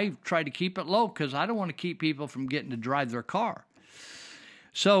I try to keep it low because I don't want to keep people from getting to drive their car.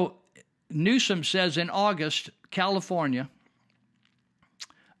 So Newsom says in August, California,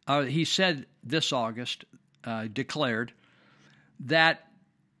 he said this August, declared that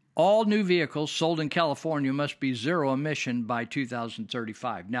all new vehicles sold in California must be zero emission by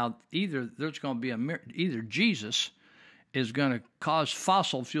 2035. Now, either Jesus is going to cause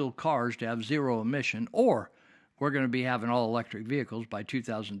fossil fuel cars to have zero emission, or we're going to be having all electric vehicles by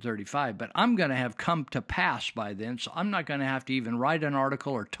 2035. But I'm going to have come to pass by then, so I'm not going to have to even write an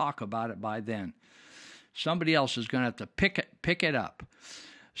article or talk about it by then. Somebody else is going to have to pick it up.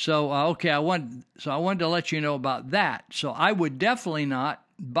 So, I wanted to let you know about that. So I would definitely not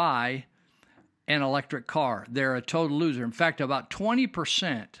buy an electric car. They're a total loser. In fact, about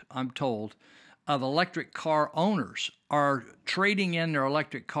 20%, I'm told, of electric car owners are trading in their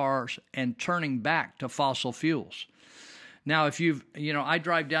electric cars and turning back to fossil fuels. Now, if I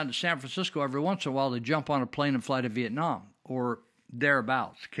drive down to San Francisco every once in a while to jump on a plane and fly to Vietnam or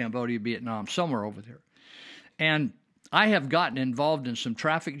thereabouts, Cambodia, Vietnam, somewhere over there. And I have gotten involved in some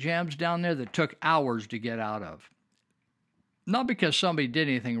traffic jams down there that took hours to get out of. Not because somebody did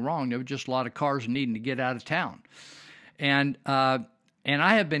anything wrong. There were just a lot of cars needing to get out of town. And I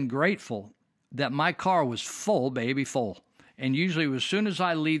have been grateful that my car was full, baby full. And usually as soon as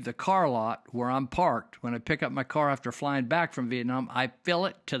I leave the car lot where I'm parked, when I pick up my car after flying back from Vietnam, I fill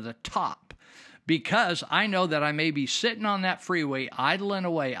it to the top because I know that I may be sitting on that freeway, idling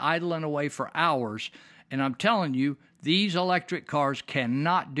away for hours. And I'm telling you, these electric cars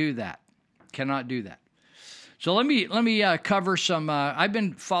cannot do that. Cannot do that. So let me cover some. I've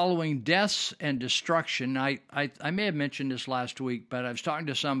been following deaths and destruction. I may have mentioned this last week, but I was talking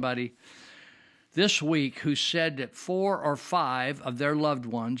to somebody this week who said that 4 or 5 of their loved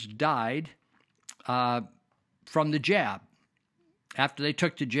ones died from the jab, after they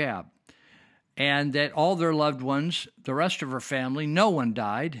took the jab, and that all their loved ones, the rest of her family, no one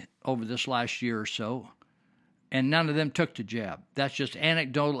died over this last year or so, and none of them took the jab. That's just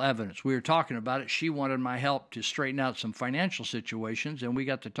anecdotal evidence. We were talking about it. She wanted my help to straighten out some financial situations, and we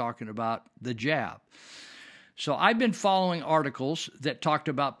got to talking about the jab. So I've been following articles that talked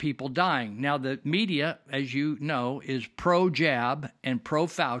about people dying. Now, the media, as you know, is pro-jab and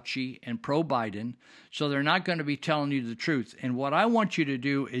pro-Fauci and pro-Biden, so they're not going to be telling you the truth. And what I want you to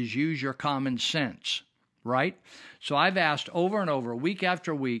do is use your common sense, right? So I've asked over and over, week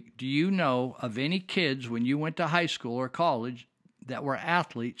after week, do you know of any kids when you went to high school or college that were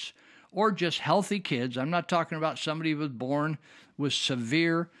athletes or just healthy kids? I'm not talking about somebody who was born with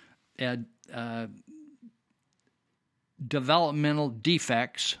severe developmental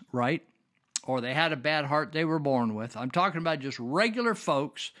defects, right? Or they had a bad heart they were born with. I'm talking about just regular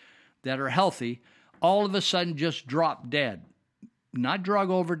folks that are healthy, all of a sudden just drop dead. Not drug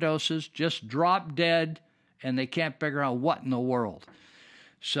overdoses, just drop dead, and they can't figure out what in the world.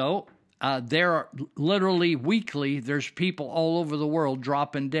 So there are literally weekly, there's people all over the world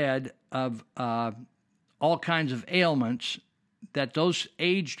dropping dead of all kinds of ailments that those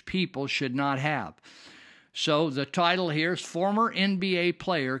aged people should not have. So the title here is former NBA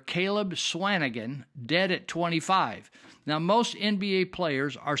player Caleb Swanigan, dead at 25. Now, most NBA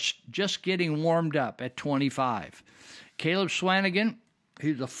players are just getting warmed up at 25. Caleb Swanigan,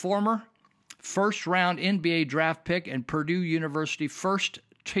 he's a former first-round NBA draft pick and Purdue University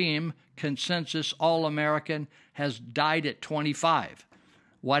first-team consensus All-American, has died at 25.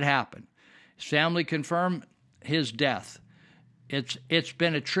 What happened? His family confirmed his death. It's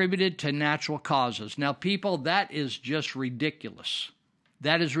been attributed to natural causes. Now, people, that is just ridiculous.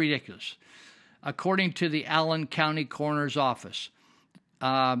 That is ridiculous. According to the Allen County Coroner's Office,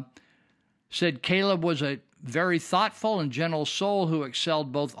 said Caleb was a very thoughtful and gentle soul who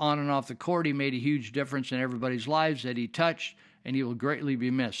excelled both on and off the court. He made a huge difference in everybody's lives that he touched, and he will greatly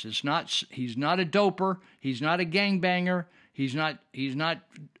be missed. He's not a doper. He's not a gangbanger. He's not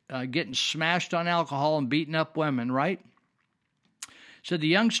getting smashed on alcohol and beating up women, right? So the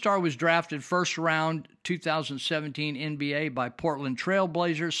young star was drafted first round 2017 NBA by Portland Trail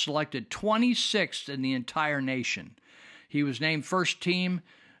Blazers, selected 26th in the entire nation. He was named first team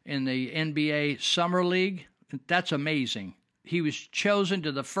in the NBA Summer League. That's amazing. He was chosen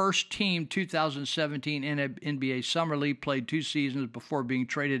to the first team 2017 NBA Summer League, played 2 seasons before being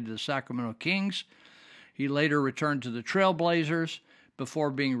traded to the Sacramento Kings. He later returned to the Trail Blazers before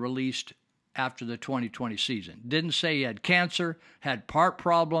being released after the 2020 season. Didn't say he had cancer, had heart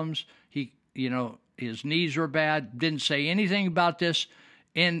problems, his knees were bad. Didn't say anything about this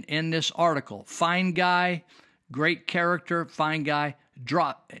in this article. Fine guy, great character, fine guy,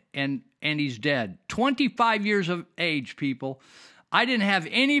 and he's dead. 25 years of age, people. I didn't have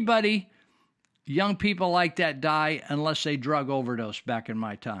anybody, young people like that, die unless they drug overdose back in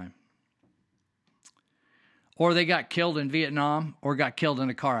my time. Or they got killed in Vietnam, or got killed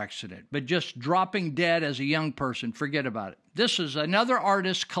in a car accident. But just dropping dead as a young person, forget about it. This is another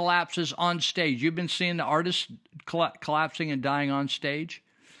artist collapses on stage. You've been seeing the artists collapsing and dying on stage.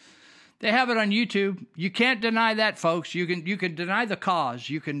 They have it on YouTube. You can't deny that, folks. You can deny the cause.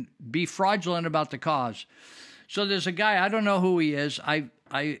 You can be fraudulent about the cause. So there's a guy, I don't know who he is.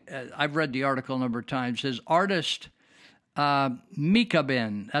 I've read the article a number of times. His artist,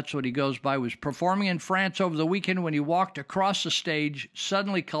 Mikabin, that's what he goes by, was performing in France over the weekend when he walked across the stage,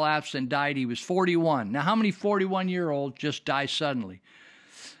 suddenly collapsed and died. He was 41. Now, how many 41-year-olds just die suddenly?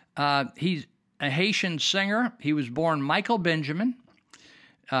 He's a Haitian singer. He was born Michael Benjamin,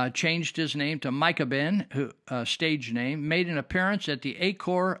 changed his name to Mikabin, stage name, made an appearance at the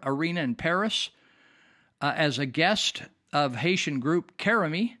Accor Arena in Paris as a guest of Haitian group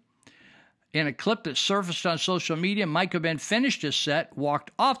Karami. In a clip that surfaced on social media, Mikabin finished his set,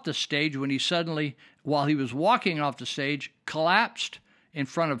 walked off the stage when he suddenly, while he was walking off the stage, collapsed in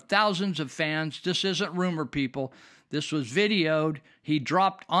front of thousands of fans. This isn't rumor, people. This was videoed. He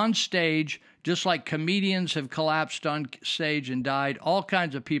dropped on stage, just like comedians have collapsed on stage and died. All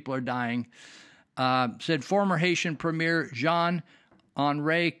kinds of people are dying. Said former Haitian Premier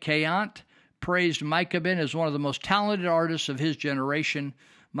Jean-Henri Cayant praised Mikabin as one of the most talented artists of his generation.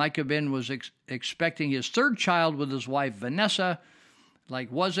 Micah Ben was expecting his third child with his wife, Vanessa.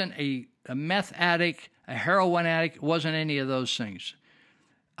 Like, wasn't a meth addict, a heroin addict, wasn't any of those things.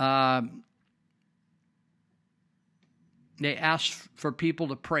 They asked for people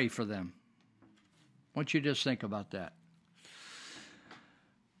to pray for them. I want you to just think about that.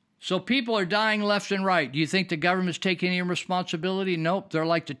 So people are dying left and right. Do you think the government's taking any responsibility? Nope. They're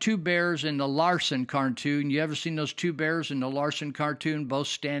like the two bears in the Larson cartoon. You ever seen those two bears in the Larson cartoon, both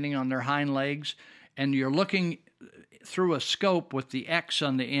standing on their hind legs? And you're looking through a scope with the X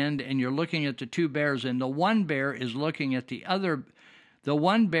on the end, and you're looking at the two bears, and the one bear is looking at the other. The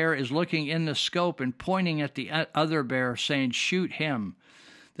one bear is looking in the scope and pointing at the other bear, saying, shoot him.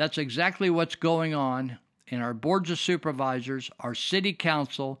 That's exactly what's going on in our boards of supervisors, our city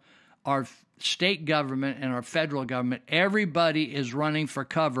council, our state government, and our federal government. Everybody is running for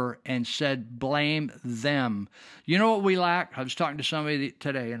cover and said, blame them. You know what we lack? I was talking to somebody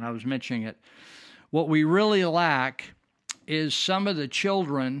today, and I was mentioning it. What we really lack is some of the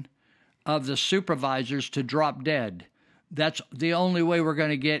children of the supervisors to drop dead. That's the only way we're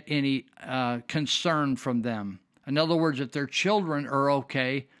going to get any concern from them. In other words, if their children are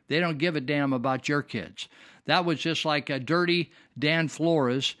okay, they don't give a damn about your kids. That was just like a dirty Dan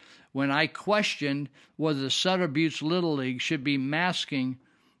Flores when I questioned whether the Sutter Buttes Little League should be masking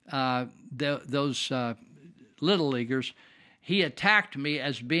those Little Leaguers. He attacked me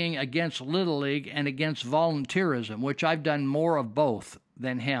as being against Little League and against volunteerism, which I've done more of both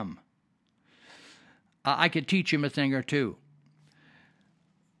than him. I could teach him a thing or two.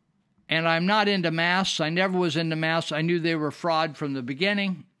 And I'm not into masks. I never was into masks. I knew they were fraud from the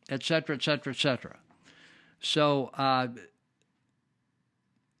beginning, et cetera, et cetera, et cetera. So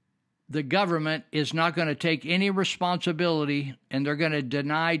the government is not going to take any responsibility, and they're going to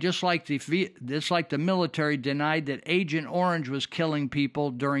deny, just like the military denied that Agent Orange was killing people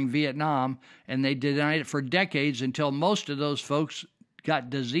during Vietnam, and they denied it for decades until most of those folks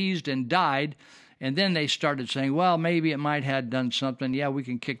got diseased and died. And then they started saying, well, maybe it might have done something. Yeah, we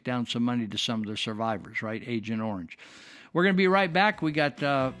can kick down some money to some of the survivors, right? Agent Orange. We're going to be right back. We got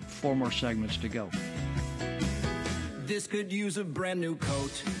 4 more segments to go. This could use a brand new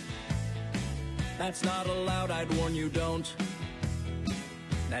coat. That's not allowed, I'd warn you, don't.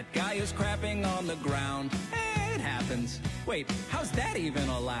 That guy is crapping on the ground. Hey, it happens. Wait, how's that even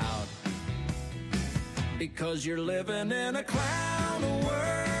allowed? Because you're living in a clown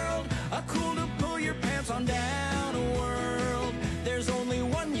world. A cool to pull your pants on down world. There's only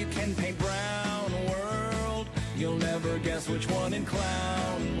one you can paint brown world. You'll never guess which one in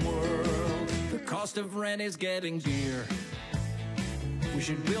clown world. The cost of rent is getting dear. We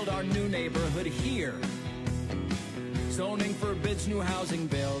should build our new neighborhood here. Zoning forbids new housing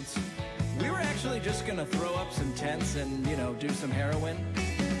builds. We were actually just gonna throw up some tents and, do some heroin.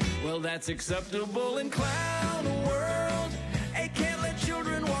 Well, that's acceptable in clown world. Hey, can't let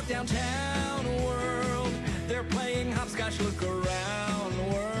children walk downtown world. They're playing hopscotch, look around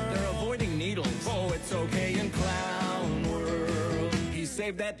world. They're avoiding needles. Oh, it's okay in clown world. He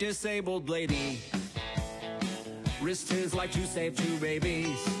saved that disabled lady. Risked his life to save 2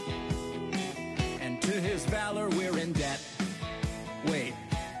 babies. And to his valor, we're in debt. Wait,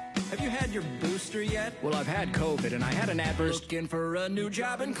 have you had your booster yet? Well, I've had COVID, and I had an adverse. Looking for a new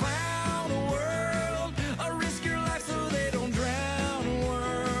job in clown world. Risk your life so they don't drown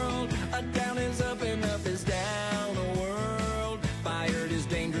world. A down is up and up is down world. Fired is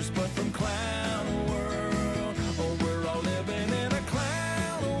dangerous, but from clown world. Oh, we're all living in a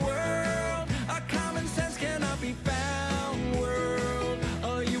clown world. A common sense cannot be found world.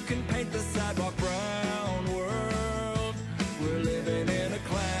 You can paint the sidewalk brown world. We're living in a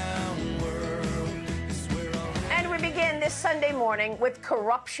clown world. And we begin this Sunday morning with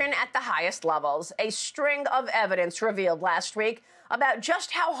corruption at the highest levels. A string of evidence revealed last week about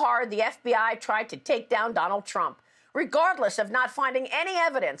just how hard the FBI tried to take down Donald Trump, regardless of not finding any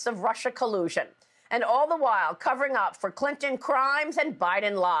evidence of Russia collusion. And all the while covering up for Clinton crimes and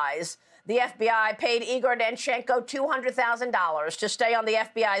Biden lies. The FBI paid Igor Danchenko $200,000 to stay on the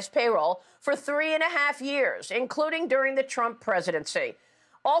FBI's payroll for 3.5 years, including during the Trump presidency.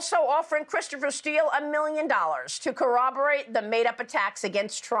 Also offering Christopher Steele $1 million to corroborate the made-up attacks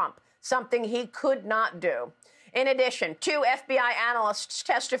against Trump, something he could not do. In addition, 2 FBI analysts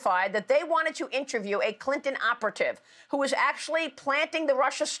testified that they wanted to interview a Clinton operative who was actually planting the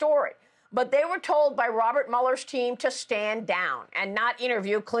Russia story. But they were told by Robert Mueller's team to stand down and not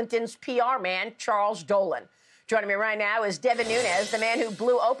interview Clinton's PR man, Charles Dolan. Joining me right now is Devin Nunes, the man who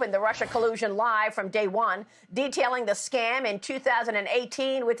blew open the Russia collusion lie from day one, detailing the scam in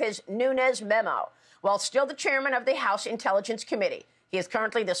 2018 with his Nunes memo, while still the chairman of the House Intelligence Committee. He is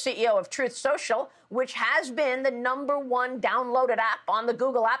currently the CEO of Truth Social, which has been the #1 downloaded app on the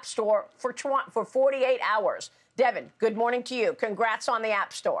Google App Store for 48 hours. Devin, good morning to you. Congrats on the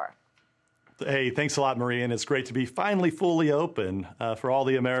App Store. Hey, thanks a lot, Maria, and it's great to be finally fully open for all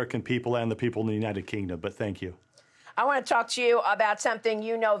the American people and the people in the United Kingdom, but thank you. I want to talk to you about something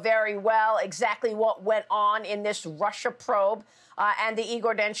you know very well, exactly what went on in this Russia probe and the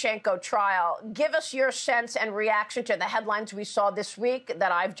Igor Danchenko trial. Give us your sense and reaction to the headlines we saw this week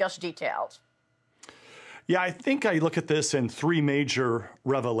that I've just detailed. Yeah, I think I look at this in three major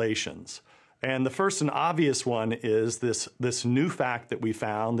revelations. And the first and obvious one is this new fact that we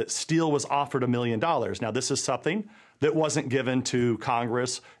found that Steele was offered $1 million. Now, this is something that wasn't given to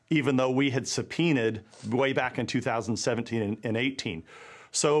Congress, even though we had subpoenaed way back in 2017 and 18.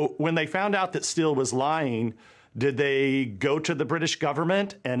 So when they found out that Steele was lying, did they go to the British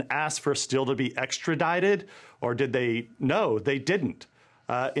government and ask for Steele to be extradited? Or did they? No, they didn't.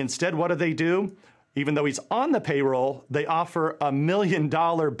 Instead, what did they do? Even though he's on the payroll, they offer $1 million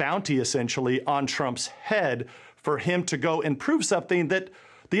bounty, essentially, on Trump's head for him to go and prove something that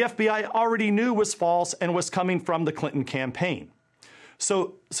the FBI already knew was false and was coming from the Clinton campaign.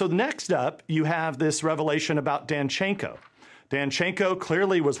 So next up, you have this revelation about Danchenko. Danchenko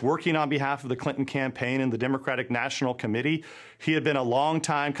clearly was working on behalf of the Clinton campaign and the Democratic National Committee. He had been a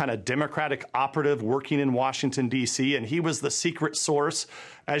long-time kind of Democratic operative working in Washington, D.C., and he was the secret source,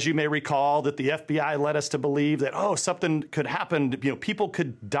 as you may recall, that the FBI led us to believe that, oh, something could happen, people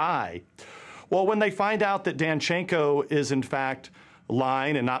could die. Well, when they find out that Danchenko is, in fact,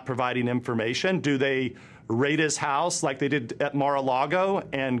 lying and not providing information, do they raid his house like they did at Mar-a-Lago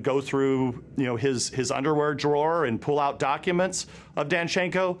and go through, his underwear drawer and pull out documents of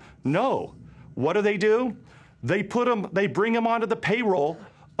Danchenko? No. What do? They bring him onto the payroll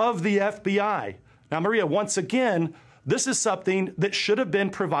of the FBI. Now, Maria, once again, this is something that should have been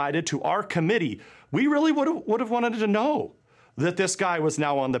provided to our committee. We really would have wanted to know that this guy was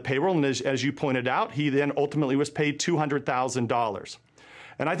now on the payroll. And as you pointed out, he then ultimately was paid $200,000.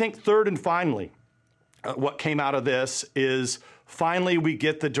 And I think third and finally, what came out of this is finally we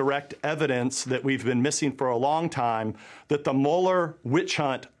get the direct evidence that we've been missing for a long time, that the Mueller witch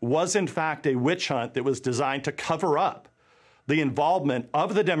hunt was in fact a witch hunt that was designed to cover up the involvement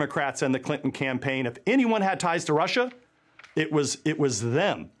of the Democrats and the Clinton campaign. If anyone had ties to Russia, it was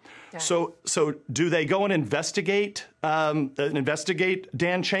them. Yeah. So do they go and investigate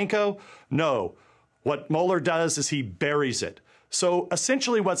Danchenko? No. What Mueller does is he buries it. So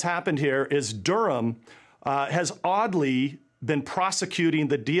essentially what's happened here is Durham has oddly been prosecuting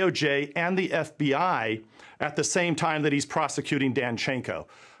the DOJ and the FBI at the same time that he's prosecuting Danchenko.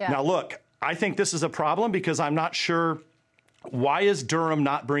 Yeah. Now, look, I think this is a problem because I'm not sure why is Durham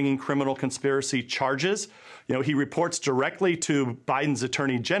not bringing criminal conspiracy charges. He reports directly to Biden's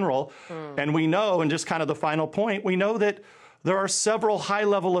attorney general. And we know, and just kind of the final point, we know that there are several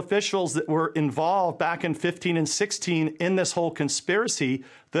high-level officials that were involved back in 15 and 16 in this whole conspiracy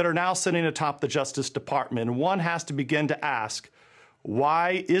that are now sitting atop the Justice Department. And one has to begin to ask,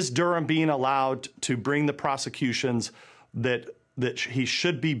 why is Durham being allowed to bring the prosecutions that he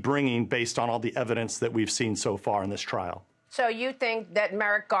should be bringing based on all the evidence that we've seen so far in this trial? So you think that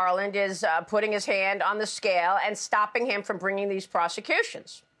Merrick Garland is putting his hand on the scale and stopping him from bringing these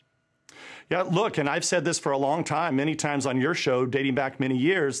prosecutions? Yeah, look, and I've said this for a long time, many times on your show, dating back many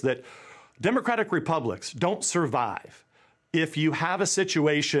years, that democratic republics don't survive if you have a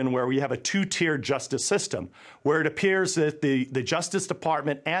situation where we have a two-tiered justice system, where it appears that the Justice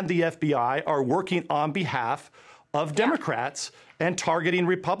Department and the FBI are working on behalf of Democrats and targeting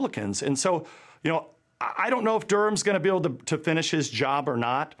Republicans. And so, I don't know if Durham's going to be able to finish his job or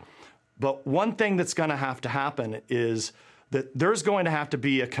not, but one thing that's going to happen is that there's going to have to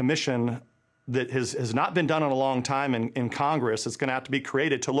be a commission that has not been done in a long time in Congress. It's going to have to be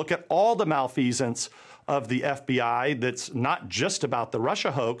created to look at all the malfeasance of the FBI that's not just about the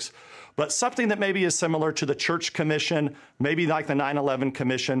Russia hoax, but something that maybe is similar to the Church Commission, maybe like the 9/11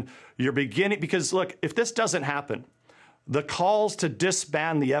 Commission. You're beginning, because look, if this doesn't happen, the calls to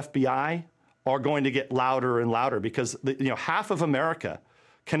disband the FBI are going to get louder and louder because half of America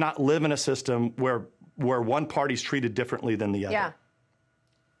cannot live in a system where one party's treated differently than the other. Yeah.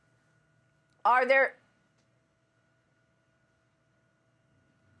 Are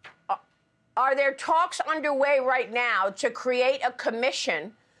there talks underway right now to create a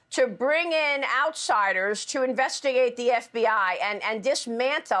commission to bring in outsiders to investigate the FBI and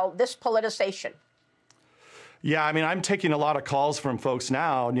dismantle this politicization? Yeah, I mean, I'm taking a lot of calls from folks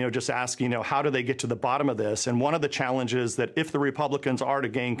now, just asking, how do they get to the bottom of this? And one of the challenges that if the Republicans are to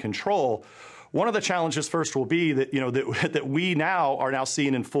gain control, one of the challenges first will be that, that we now are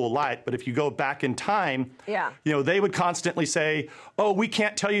seeing in full light. But if you go back in time, they would constantly say, oh, we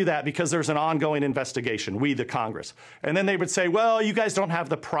can't tell you that because there's an ongoing investigation, we, the Congress. And then they would say, well, you guys don't have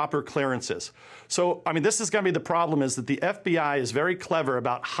the proper clearances. So, I mean, this is going to be the problem, is that the FBI is very clever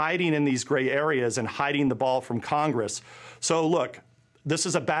about hiding in these gray areas and hiding the ball from Congress. So, look, this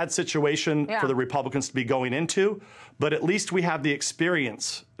is a bad situation for the Republicans to be going into, but at least we have the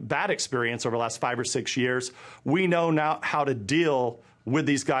bad experience over the last 5 or 6 years. We know now how to deal with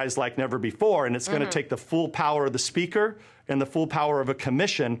these guys like never before, and it's going to take the full power of the Speaker and the full power of a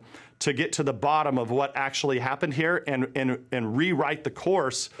commission to get to the bottom of what actually happened here and rewrite the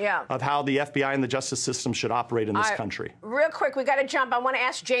course of how the FBI and the justice system should operate in this country. Real quick, we got to jump. I want to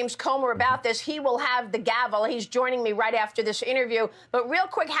ask James Comer about this. He will have the gavel. He's joining me right after this interview. But real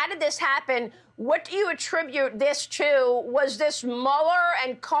quick, how did this happen? What do you attribute this to? Was this Mueller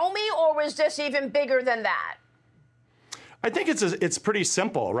and Comey, or was this even bigger than that? I think it's pretty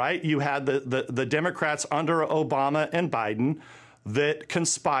simple, right? You had the Democrats under Obama and Biden that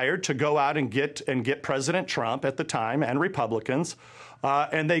conspired to go out and get President Trump at the time, and Republicans,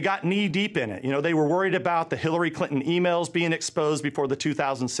 and they got knee deep in it. They were worried about the Hillary Clinton emails being exposed before the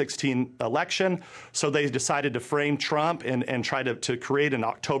 2016 election, so they decided to frame Trump and try to create an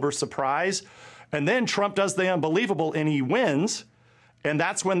October surprise. And then Trump does the unbelievable and he wins. And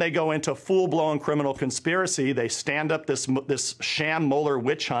that's when they go into full-blown criminal conspiracy. They stand up this sham Mueller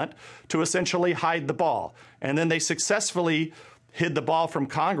witch hunt to essentially hide the ball. And then they successfully hid the ball from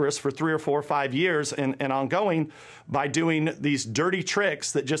Congress for 3 or 4 or 5 years and ongoing by doing these dirty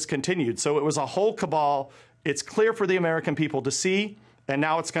tricks that just continued. So it was a whole cabal. It's clear for the American people to see, and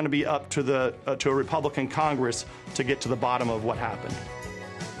now it's going to be up to a Republican Congress to get to the bottom of what happened.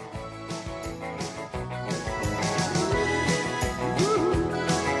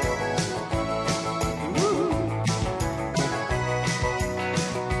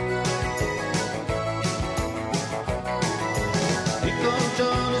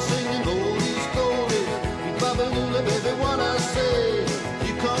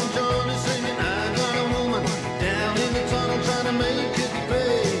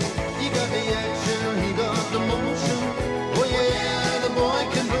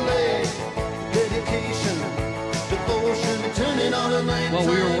 Well,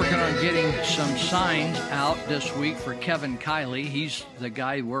 we were working on getting some signs out this week for Kevin Kiley. He's the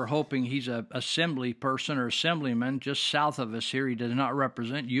guy we're hoping he's a assembly person or assemblyman just south of us here. He does not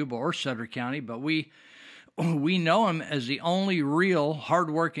represent Yuba or Sutter County, but we know him as the only real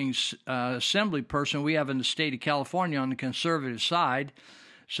hardworking assembly person we have in the state of California on the conservative side.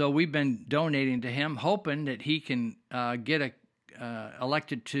 So we've been donating to him, hoping that he can get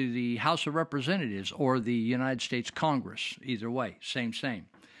elected to the House of Representatives or the United States Congress. Either way, same.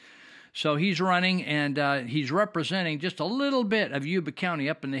 So he's running, and he's representing just a little bit of Yuba County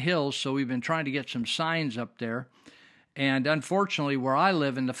up in the hills, so we've been trying to get some signs up there. And unfortunately, where I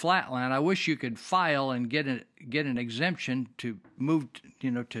live in the flatland, I wish you could file and get an exemption to move,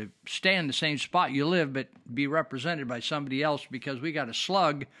 to stay in the same spot you live, but be represented by somebody else, because we got a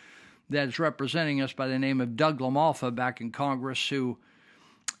slug that's representing us by the name of Doug LaMalfa back in Congress, who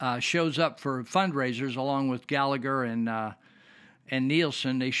shows up for fundraisers along with Gallagher and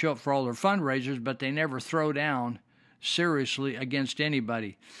Nielsen. They show up for all their fundraisers, but they never throw down seriously against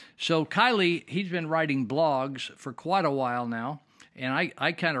anybody. So Kiley, he's been writing blogs for quite a while now, and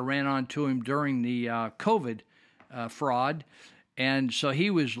I kind of ran onto him during the COVID fraud, and so he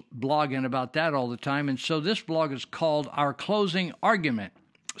was blogging about that all the time. And so this blog is called Our Closing Argument.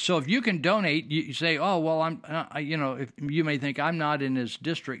 So if you can donate, you say, oh, well, if you may think I'm not in his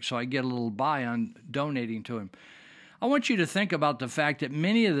district, so I get a little buy on donating to him. I want you to think about the fact that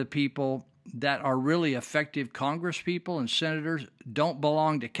many of the people that are really effective Congress people and senators don't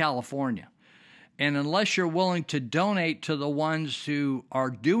belong to California. And unless you're willing to donate to the ones who are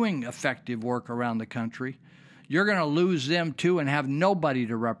doing effective work around the country, you're going to lose them too and have nobody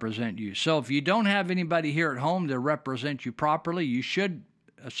to represent you. So if you don't have anybody here at home to represent you properly, you should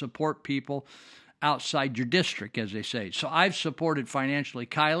support people outside your district, as they say. So I've supported financially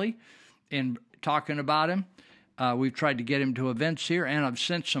Kiley in talking about him. We've tried to get him to events here, and I've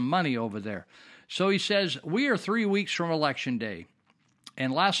sent some money over there. So he says, we are 3 weeks from Election Day.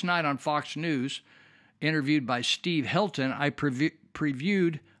 And last night on Fox News, interviewed by Steve Hilton, I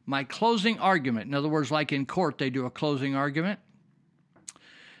previewed my closing argument. In other words, like in court, they do a closing argument.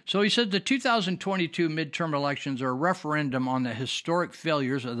 So he said the 2022 midterm elections are a referendum on the historic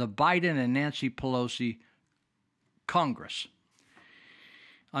failures of the Biden and Nancy Pelosi Congress.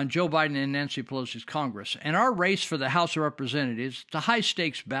 on Joe Biden and Nancy Pelosi's Congress. And our race for the House of Representatives, the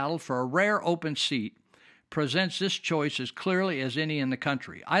high-stakes battle for a rare open seat, presents this choice as clearly as any in the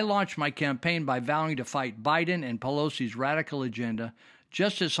country. I launched my campaign by vowing to fight Biden and Pelosi's radical agenda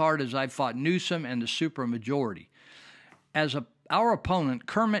just as hard as I fought Newsom and the supermajority. As our opponent,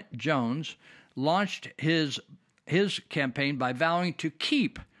 Kermit Jones, launched his campaign by vowing to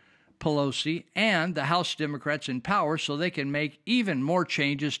keep Pelosi and the House Democrats in power so they can make even more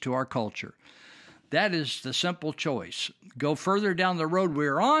changes to our culture. That is the simple choice. Go further down the road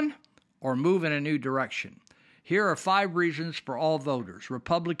we're on or move in a new direction. Here are 5 reasons for all voters,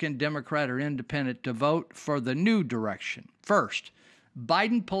 Republican, Democrat, or Independent, to vote for the new direction. First,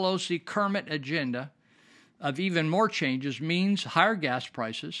 Biden-Pelosi Kermit agenda of even more changes means higher gas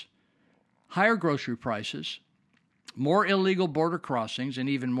prices, higher grocery prices, more illegal border crossings, and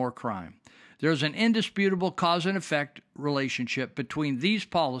even more crime. There's an indisputable cause and effect relationship between these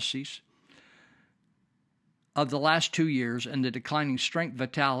policies of the last 2 years and the declining strength,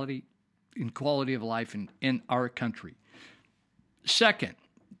 vitality, and quality of life in our country. Second,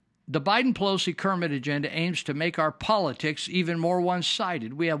 the Biden-Pelosi Kermit agenda aims to make our politics even more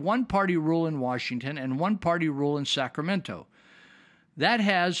one-sided. We have one-party rule in Washington and one-party rule in Sacramento. What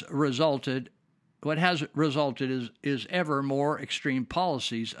has resulted is ever more extreme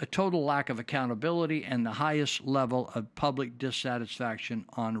policies, a total lack of accountability, and the highest level of public dissatisfaction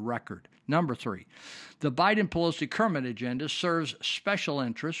on record. Number 3, the Biden-Pelosi Kermit agenda serves special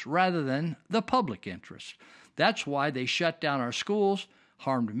interests rather than the public interest. That's why they shut down our schools,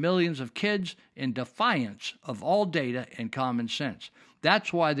 harmed millions of kids in defiance of all data and common sense.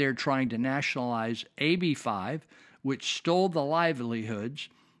 That's why they're trying to nationalize AB 5, which stole the livelihoods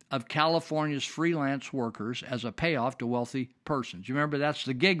of California's freelance workers as a payoff to wealthy persons. You remember that's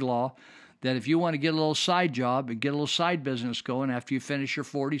the gig law, that if you want to get a little side job and get a little side business going after you finish your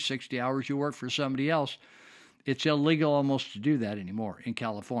 40, 60 hours you work for somebody else, it's illegal almost to do that anymore in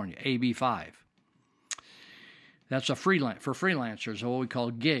California, AB 5. That's for freelancers, what we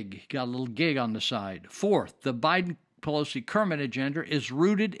call gig. You got a little gig on the side. Fourth, the Biden-Pelosi Kermit agenda is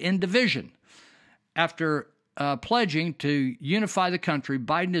rooted in division. After pledging to unify the country,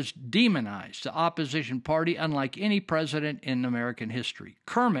 Biden has demonized the opposition party unlike any president in American history.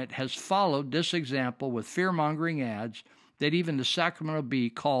 Kermit has followed this example with fear-mongering ads that even the Sacramento Bee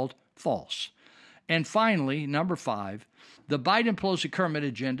called false. And finally, number 5, the Biden-Pelosi Kermit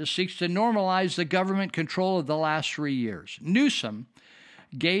agenda seeks to normalize the government control of the last 3 years. Newsom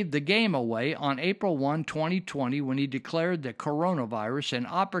gave the game away on April 1, 2020, when he declared the coronavirus an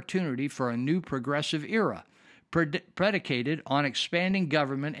opportunity for a new progressive era, predicated on expanding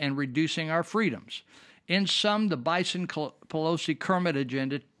government and reducing our freedoms. In sum, the Biden-Pelosi Kermit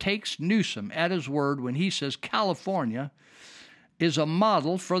agenda takes Newsom at his word when he says California is a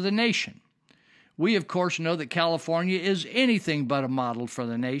model for the nation. We, of course, know that California is anything but a model for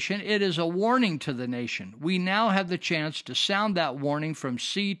the nation. It is a warning to the nation. We now have the chance to sound that warning from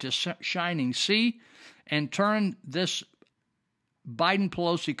sea to shining sea and turn this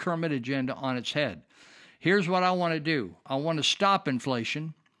Biden-Pelosi Kermit agenda on its head. Here's what I want to do. I want to stop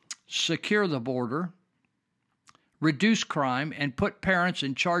inflation, secure the border, reduce crime, and put parents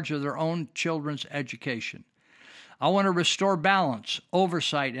in charge of their own children's education. I want to restore balance,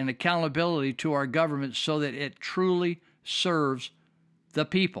 oversight, and accountability to our government so that it truly serves the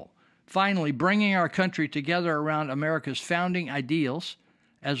people. Finally, bringing our country together around America's founding ideals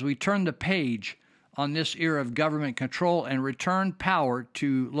as we turn the page on this era of government control and return power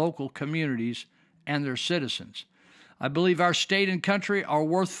to local communities and their citizens. I believe our state and country are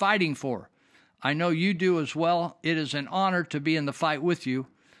worth fighting for. I know you do as well. It is an honor to be in the fight with you.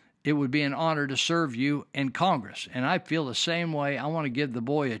 It would be an honor to serve you in Congress. And I feel the same way. I want to give the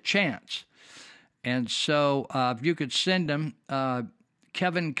boy a chance. And so if you could send him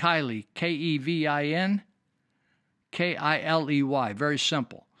Kevin Kiley, Kevin Kiley, very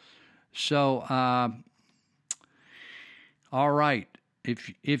simple. So, all right.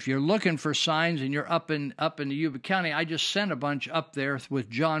 If you're looking for signs and you're up in the Yuba County, I just sent a bunch up there with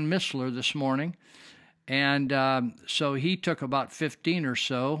John Missler this morning. And so he took about 15 or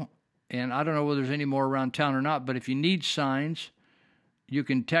so, and I don't know whether there's any more around town or not, but if you need signs, you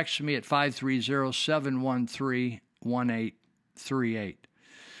can text me at 530-713-1838.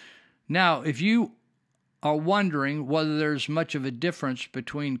 Now, if you are wondering whether there's much of a difference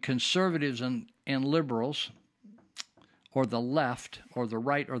between conservatives and liberals, or the left, or the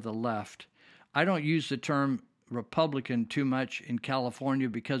right or the left, I don't use the term Republican too much in California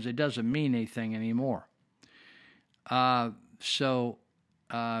because it doesn't mean anything anymore.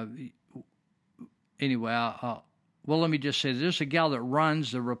 Anyway, well, let me just say, there's a gal that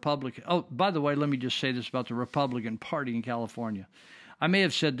runs the Republican. Oh, by the way, let me just say this about the Republican Party in California. I may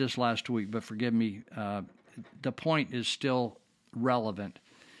have said this last week, but forgive me. The point is still relevant.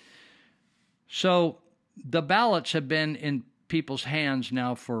 So the ballots have been in people's hands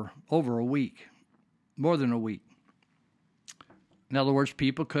now for over a week, more than a week. In other words,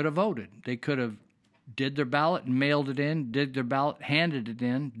 people could have voted. They could have did their ballot and mailed it in, did their ballot, handed it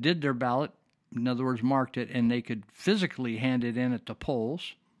in, did their ballot, in other words, marked it, and they could physically hand it in at the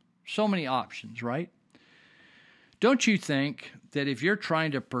polls. So many options, right? Don't you think that if you're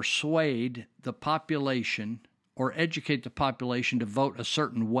trying to persuade the population or educate the population to vote a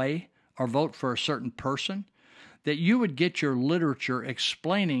certain way or vote for a certain person, that you would get your literature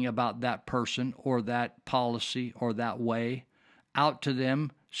explaining about that person or that policy or that way out to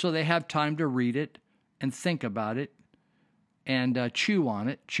them so they have time to read it and think about it and chew on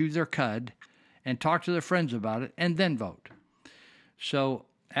it, chew their cud, and talk to their friends about it, and then vote. So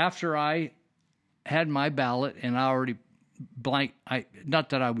after I had my ballot and I already not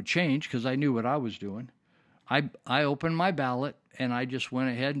that I would change because I knew what I was doing, I opened my ballot and I just went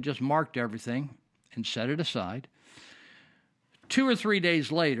ahead and just marked everything and set it aside. 2 or 3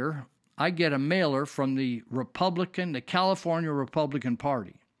 days later, I get a mailer from the California Republican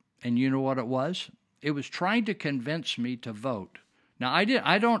Party. And you know what it was? It was trying to convince me to vote. Now, I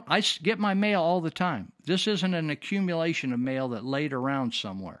get my mail all the time. This isn't an accumulation of mail that laid around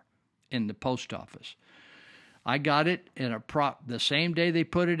somewhere in the post office. I got it in the same day they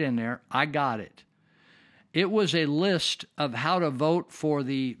put it in there. I got it. It was a list of how to vote for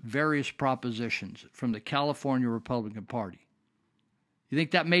the various propositions from the California Republican Party. You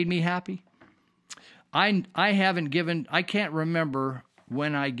think that made me happy? I can't remember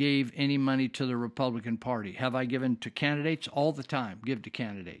when I gave any money to the Republican Party. Have I given to candidates? All the time, give to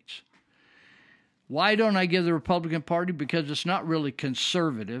candidates. Why don't I give the Republican Party? Because it's not really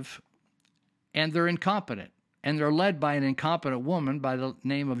conservative, and they're incompetent. And they're led by an incompetent woman by the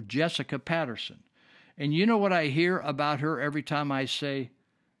name of Jessica Patterson. And you know what I hear about her every time I say,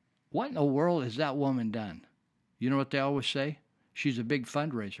 what in the world has that woman done? You know what they always say? She's a big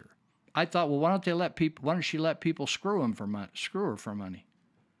fundraiser. I thought, well, why don't she let people screw her for money?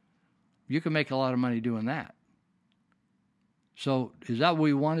 You can make a lot of money doing that. So is that what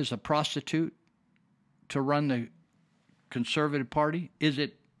we want, is a prostitute to run the conservative party? Is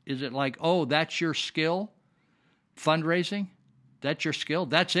it like, oh, that's your skill? Fundraising? That's your skill?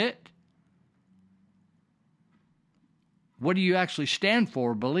 That's it? What do you actually stand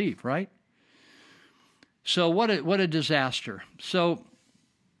for or believe, right? So what a disaster. So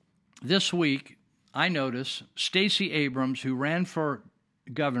this week, I noticed Stacey Abrams, who ran for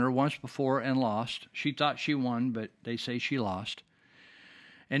governor once before and lost. She thought she won, but they say she lost.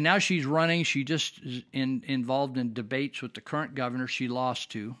 And now she's running. She just is involved in debates with the current governor she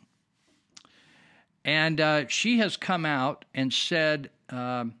lost to. And she has come out and said,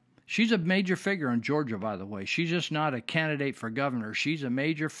 she's a major figure in Georgia, by the way. She's just not a candidate for governor. She's a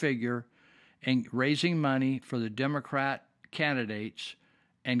major figure in raising money for the Democrat candidates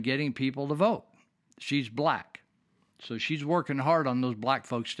and getting people to vote. She's black. So she's working hard on those black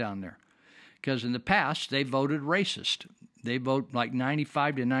folks down there. Because in the past, they voted racist. They vote like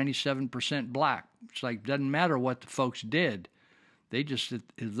 95 to 97% black. It's like, doesn't matter what the folks did. They just, if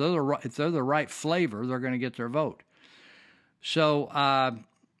they're the right flavor, they're going to get their vote. So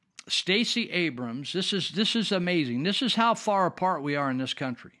Stacey Abrams, this is amazing. This is how far apart we are in this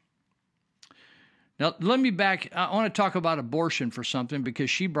country. Now, let me back. I want to talk about abortion for something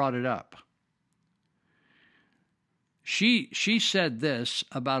because she brought it up. She said this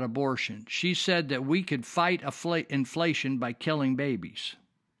about abortion. She said that we could fight inflation by killing babies.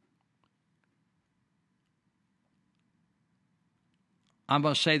 I'm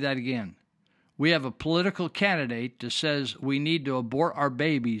going to say that again. We have a political candidate that says we need to abort our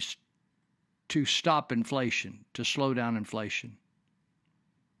babies to stop inflation, to slow down inflation.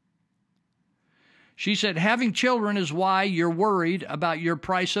 She said, having children is why you're worried about your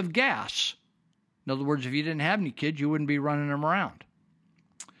price of gas. In other words, if you didn't have any kids, you wouldn't be running them around.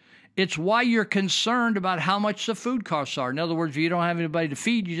 It's why you're concerned about how much the food costs are. In other words, if you don't have anybody to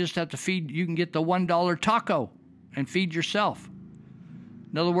feed, you just have to feed. You can get the $1 taco and feed yourself.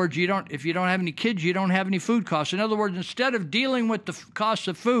 In other words, if you don't have any kids, you don't have any food costs. In other words, instead of dealing with the cost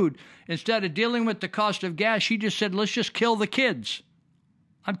of food, instead of dealing with the cost of gas, she just said, let's just kill the kids.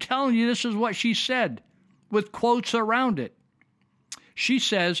 I'm telling you, this is what she said with quotes around it. She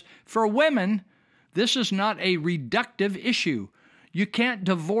says, for women, this is not a reductive issue. You can't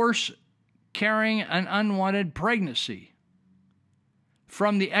divorce carrying an unwanted pregnancy.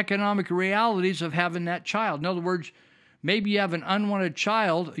 from the economic realities of having that child. In other words, maybe you have an unwanted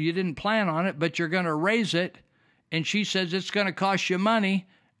child, you didn't plan on it, but you're going to raise it, and she says it's going to cost you money,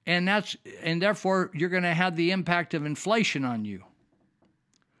 and therefore you're going to have the impact of inflation on you.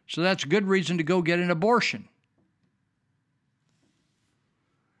 So that's a good reason to go get an abortion.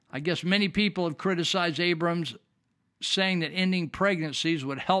 I guess many people have criticized Abrams, saying that ending pregnancies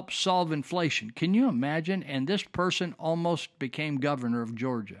would help solve inflation. Can you imagine? And this person almost became governor of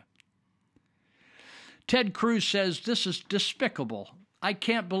Georgia. Ted Cruz says, this is despicable. I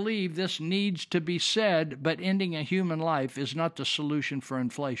can't believe this needs to be said, but ending a human life is not the solution for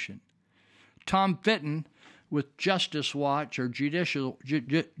inflation. Tom Fitton with Justice Watch or Judicial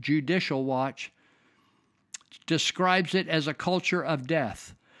Watch describes it as a culture of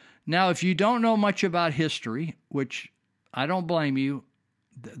death. Now, if you don't know much about history, which I don't blame you,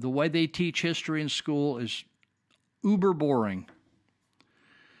 the way they teach history in school is uber boring.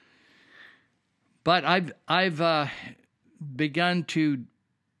 But I've begun to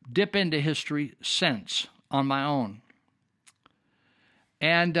dip into history since on my own.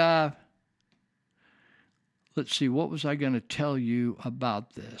 And let's see, what was I going to tell you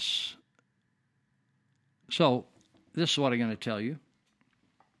about this? So this is what I'm going to tell you.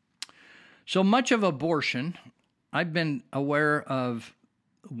 So much of abortion, I've been aware of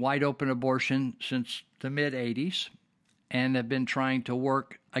wide open abortion since the mid-'80s and have been trying to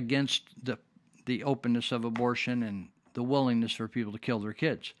work against the openness of abortion and the willingness for people to kill their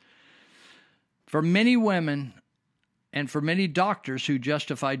kids. For many women and for many doctors who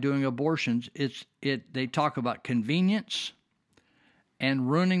justify doing abortions, they talk about convenience and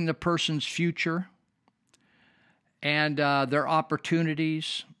ruining the person's future and their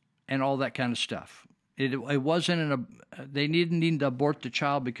opportunities and all that kind of stuff. It wasn't they didn't need to abort the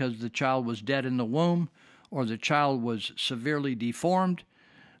child because the child was dead in the womb or the child was severely deformed.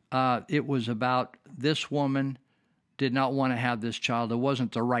 It was about this woman did not want to have this child. It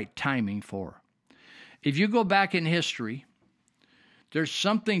wasn't the right timing for her. If you go back in history, there's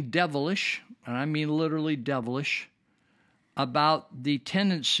something devilish, and I mean literally devilish, about the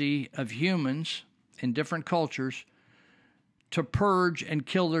tendency of humans in different cultures to purge and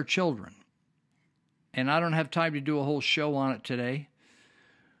kill their children. And I don't have time to do a whole show on it today,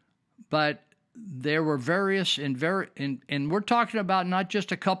 but there were various, and we're talking about not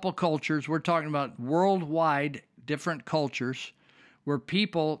just a couple cultures, we're talking about worldwide different cultures where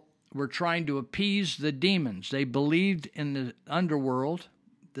people were trying to appease the demons. They believed in the underworld,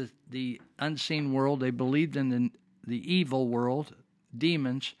 the unseen world. They believed in the evil world,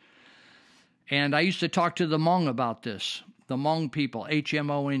 demons. And I used to talk to the Hmong about this, the Hmong people,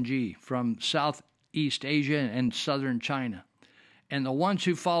 H-M-O-N-G, from Southeast Asia and southern China. And the ones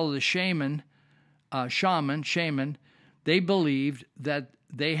who follow the shaman, they believed that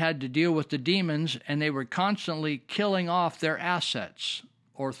they had to deal with the demons, and they were constantly killing off their assets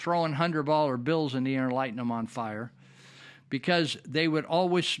or throwing $100 bills in the air and lighting them on fire, because they would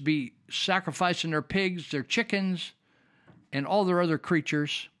always be sacrificing their pigs, their chickens, and all their other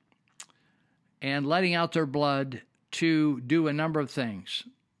creatures, and letting out their blood to do a number of things.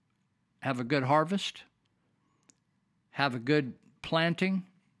 Have a good harvest, have a good planting,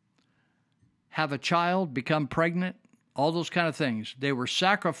 have a child, become pregnant, all those kind of things. They were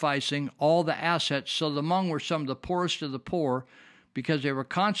sacrificing all the assets, so the Hmong were some of the poorest of the poor because they were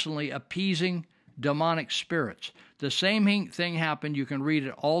constantly appeasing demonic spirits. The same thing happened. You can read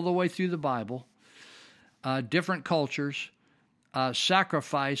it all the way through the Bible. Different cultures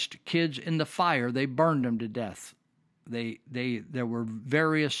sacrificed kids in the fire. They burned them to death. There were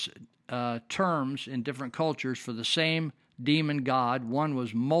various terms in different cultures for the same demon god. One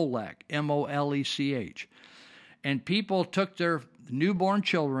was Molech, M-O-L-E-C-H. And people took their newborn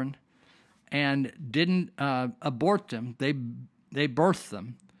children and didn't abort them. They birthed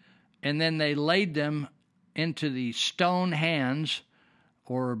them, and then they laid them into the stone hands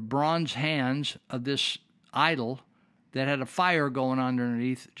or bronze hands of this idol that had a fire going on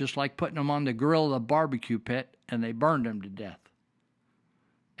underneath, just like putting them on the grill of the barbecue pit, and they burned them to death.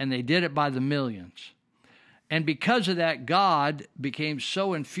 And they did it by the millions. And because of that, God became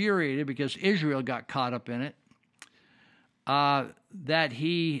so infuriated because Israel got caught up in it, that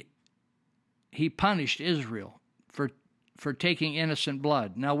he punished Israel for taking innocent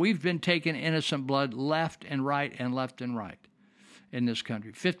blood. Now, we've been taking innocent blood left and right in this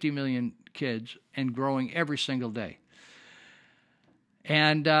country. 50 million kids, and growing every single day.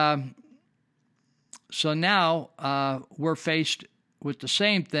 And so now we're faced with the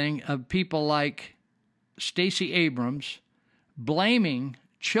same thing of people like Stacey Abrams blaming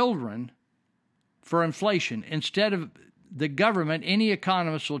children for inflation. Instead of the government, any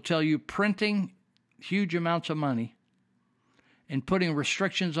economist will tell you, printing huge amounts of money and putting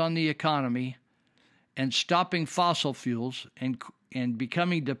restrictions on the economy and stopping fossil fuels and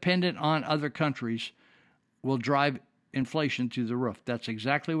becoming dependent on other countries will drive inflation through the roof. That's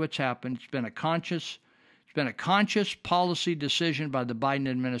exactly what's happened. It's been a conscious policy decision by the Biden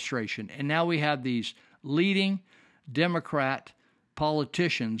administration. And now we have these leading Democrat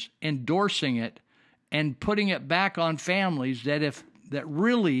politicians endorsing it and putting it back on families that if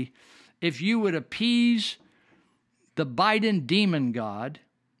you would appease the Biden demon god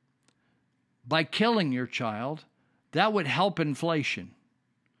by killing your child, that would help inflation.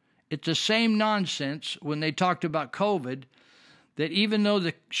 It's the same nonsense when they talked about COVID, that even though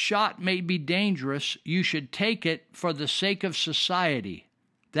the shot may be dangerous, you should take it for the sake of society.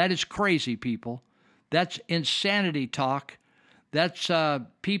 That is crazy, people. That's insanity talk. That's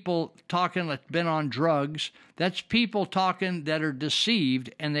people talking that's been on drugs. That's people talking that are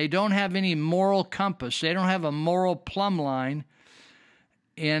deceived and they don't have any moral compass. They don't have a moral plumb line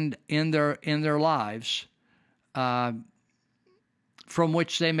in their lives from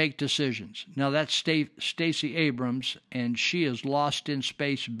which they make decisions. Now that's Stacey Abrams, and she is lost in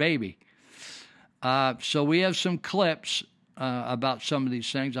space, baby. So we have some clips about some of these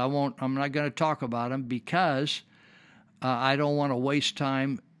things. I'm not going to talk about them because I don't want to waste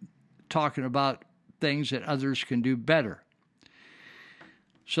time talking about things that others can do better.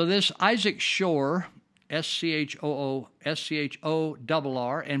 So this Isaac Shorr, SCHOOR,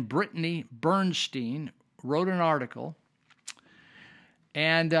 and Brittany Bernstein wrote an article.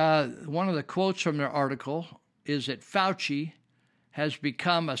 And one of the quotes from their article is that Fauci has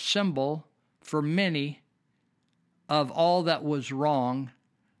become a symbol for many of all that was wrong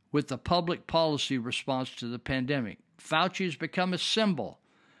with the public policy response to the pandemic. Fauci has become a symbol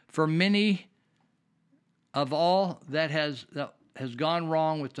for many of all that has gone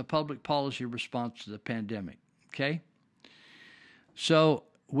wrong with the public policy response to the pandemic. Okay? So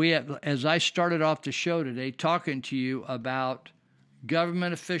we have, as I started off the show today, talking to you about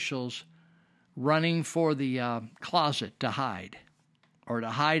government officials running for the closet to hide, or to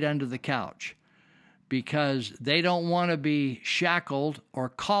hide under the couch, because they don't want to be shackled or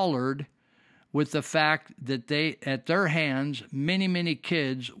collared with the fact that at their hands, many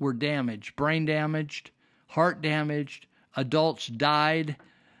kids were damaged, brain damaged, heart damaged, adults died,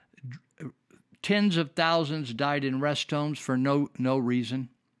 tens of thousands died in rest homes for no reason,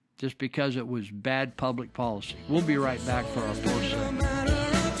 just because it was bad public policy. We'll be right back for our fourth segment.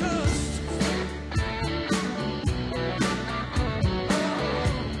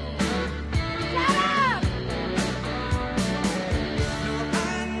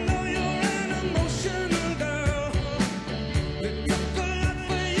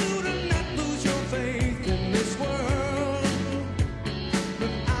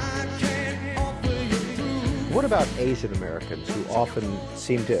 What about Asian Americans who often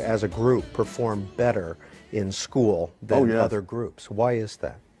seem to, as a group, perform better in school than other groups? Why is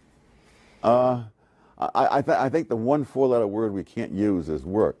that? I think the one four-letter word we can't use is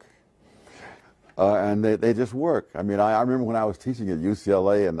work. And they just work. I mean, I remember when I was teaching at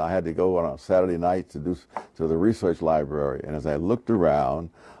UCLA and I had to go on a Saturday night to the research library. And as I looked around,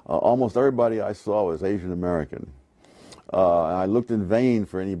 almost everybody I saw was Asian American. I looked in vain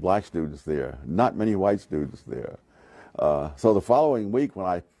for any black students there, not many white students there. So the following week when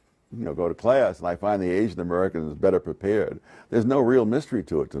I go to class and I find the Asian Americans better prepared, there's no real mystery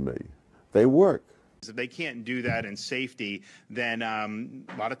to it to me. They work. If they can't do that in safety, then a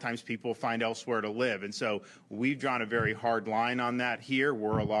lot of times people find elsewhere to live. And so we've drawn a very hard line on that here.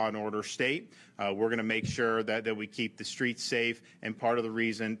 We're a law and order state. We're going to make sure that we keep the streets safe. And part of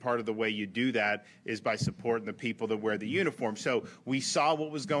the way you do that is by supporting the people that wear the uniform. So we saw what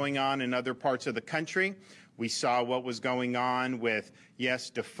was going on in other parts of the country. We saw what was going on with, yes,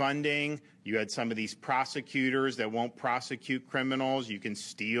 defunding. You had some of these prosecutors that won't prosecute criminals. You can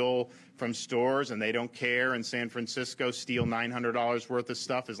steal from stores and they don't care. In San Francisco, steal $900 worth of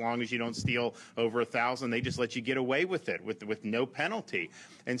stuff as long as you don't steal over $1,000. They just let you get away with it with no penalty.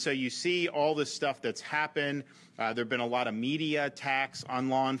 And so you see all this stuff that's happened. There have been a lot of media attacks on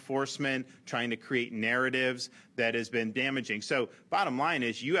law enforcement, trying to create narratives that has been damaging. So bottom line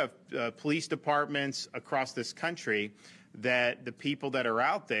is you have police departments across this country that the people that are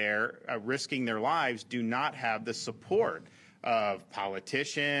out there risking their lives do not have the support of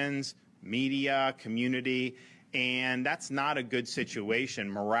politicians, media, community. And that's not a good situation.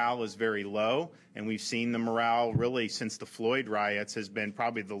 Morale is very low, and we've seen the morale really since the Floyd riots has been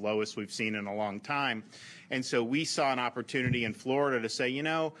probably the lowest we've seen in a long time. And so we saw an opportunity in Florida to say,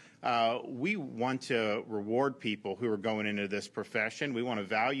 we want to reward people who are going into this profession. We want to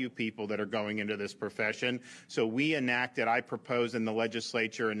value people that are going into this profession. So I proposed, and the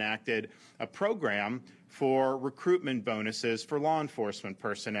legislature enacted a program for recruitment bonuses for law enforcement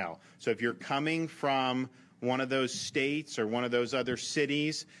personnel. So if you're coming from one of those states or one of those other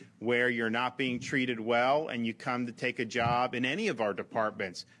cities where you're not being treated well and you come to take a job in any of our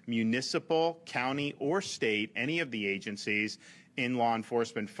departments, municipal, county, or state, any of the agencies in law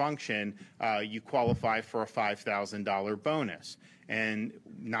enforcement function, you qualify for a $5,000 bonus. And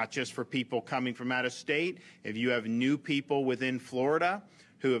not just for people coming from out of state. If you have new people within Florida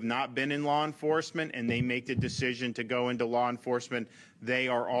who have not been in law enforcement and they make the decision to go into law enforcement, they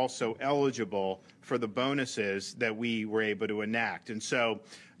are also eligible for the bonuses that we were able to enact. And so,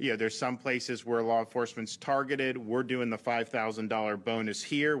 there's some places where law enforcement's targeted. We're doing the $5,000 bonus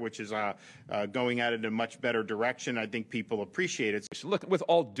here, which is going at it in a much better direction. I think people appreciate it. Look, with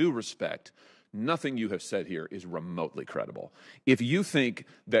all due respect, nothing you have said here is remotely credible. If you think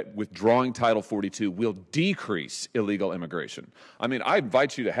that withdrawing Title 42 will decrease illegal immigration, I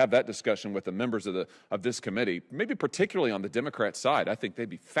invite you to have that discussion with the members of this committee, maybe particularly on the Democrat side. I think they'd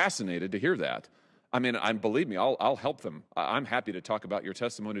be fascinated to hear that. Believe me, I'll help them. I'm happy to talk about your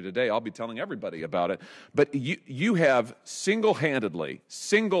testimony today. I'll be telling everybody about it. But you have single-handedly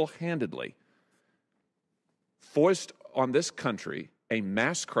foisted on this country a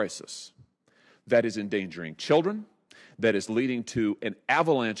mass crisis that is endangering children, that is leading to an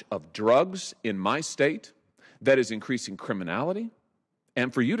avalanche of drugs in my state, that is increasing criminality.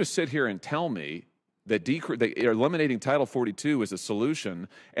 And for you to sit here and tell me that eliminating Title 42 is a solution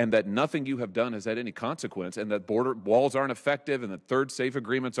and that nothing you have done has had any consequence and that border walls aren't effective and that third safe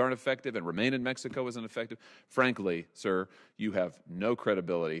agreements aren't effective and Remain in Mexico isn't effective, frankly, sir, you have no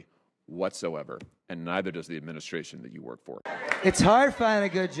credibility whatsoever, and neither does the administration that you work for. It's hard finding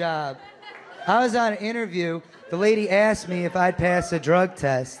a good job. I was on an interview. The lady asked me if I'd pass a drug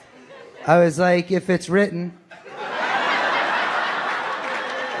test. I was like, if it's written.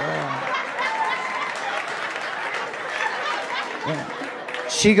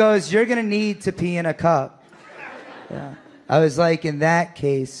 She goes, you're going to need to pee in a cup. Yeah. I was like, in that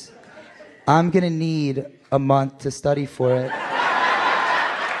case, I'm going to need a month to study for it.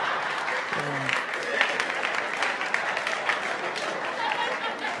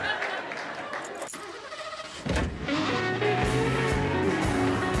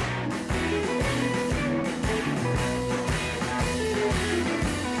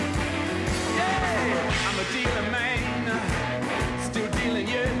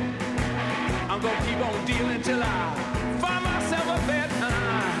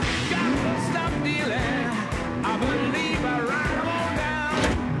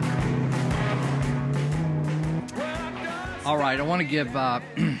 All right, I want to give a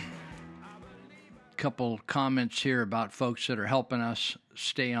couple comments here about folks that are helping us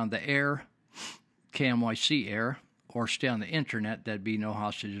stay on the air, KMYC air, or stay on the internet. That'd be No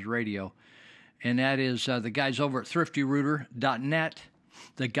Hostages Radio. And that is the guys over at ThriftyRooter.net,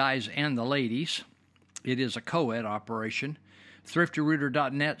 the guys and the ladies. It is a co-ed operation.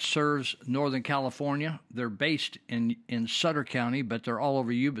 ThriftyRooter.net serves Northern California. They're based in Sutter County, but they're all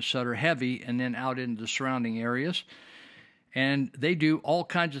over Yuba Sutter heavy and then out into the surrounding areas. And they do all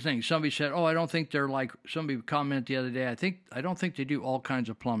kinds of things. Somebody said, I don't think they're like, somebody commented the other day, I don't think they do all kinds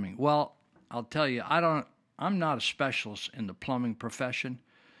of plumbing. Well, I'll tell you, I'm not a specialist in the plumbing profession,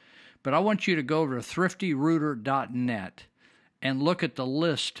 but I want you to go over to ThriftyRooter.net and look at the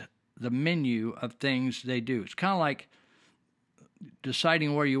list, the menu of things they do. It's kind of like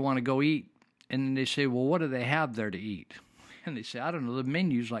deciding where you want to go eat, and then they say, well, what do they have there to eat? And they say, I don't know, the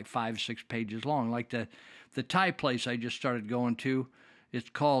menu's like 5-6 pages long, like the Thai place I just started going to. It's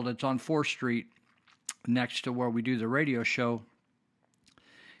on 4th Street next to where we do the radio show.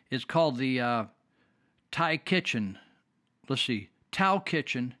 It's called the Thai Kitchen. Let's see, Tao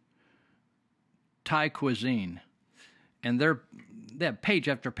Kitchen, Thai Cuisine. And they have page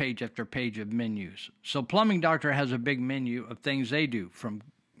after page after page of menus. So Plumbing Doctor has a big menu of things they do, from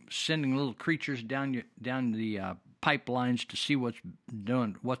sending little creatures down the pipelines to see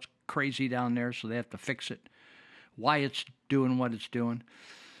what's crazy down there, so they have to fix it, why it's doing what it's doing.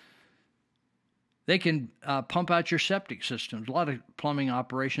 They can pump out your septic systems. A lot of plumbing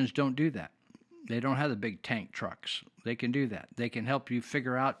operations don't do that. They don't have the big tank trucks. They can do that. They can help you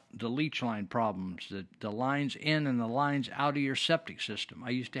figure out the leach line problems, the lines in and the lines out of your septic system.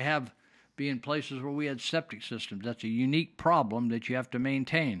 I used to have be in places where we had septic systems. That's a unique problem that you have to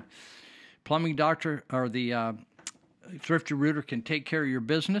maintain. Plumbing doctor or the Thrifty Rooter can take care of your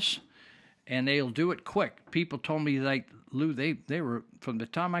business, and they'll do it quick. People told me, like, Lou, they were, from the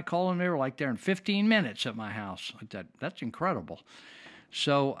time I called them, they were like there in 15 minutes at my house. That's incredible.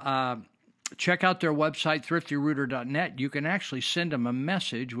 So check out their website, thriftyrooter.net. You can actually send them a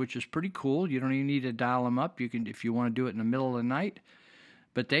message, which is pretty cool. You don't even need to dial them up. You can, if you want to do it in the middle of the night.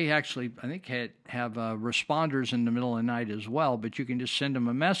 But they actually, I think, have responders in the middle of the night as well. But you can just send them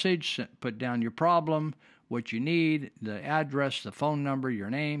a message, put down your problem, what you need, the address, the phone number, your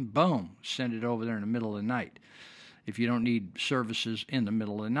name, boom, send it over there in the middle of the night if you don't need services in the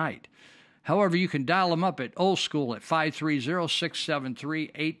middle of the night. However, you can dial them up at old school at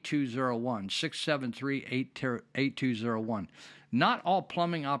 530-673-8201, 673-8201. Not all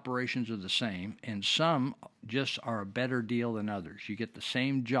plumbing operations are the same, and some just are a better deal than others. You get the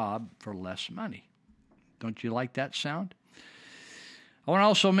same job for less money. Don't you like that sound? I want to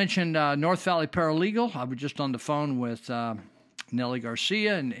also mention North Valley Paralegal. I was just on the phone with Nellie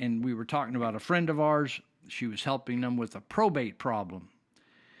Garcia, and we were talking about a friend of ours. She was helping them with a probate problem.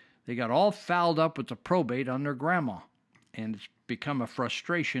 They got all fouled up with the probate on their grandma, and it's become a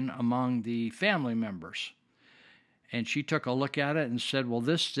frustration among the family members. And she took a look at it and said, well,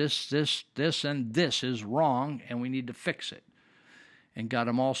 this, and this is wrong, and we need to fix it. And got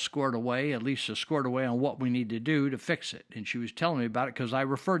them all squared away, at least squared away on what we need to do to fix it. And she was telling me about it because I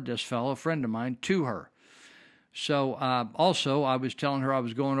referred this fellow, a friend of mine, to her. So also, I was telling her I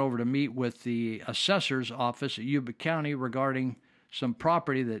was going over to meet with the assessor's office at Yuba County regarding some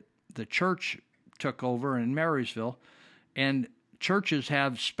property that the church took over in Marysville. And churches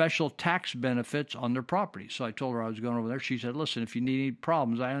have special tax benefits on their property. So I told her I was going over there. She said, listen, if you need any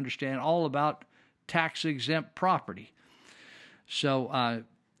problems, I understand all about tax-exempt property. So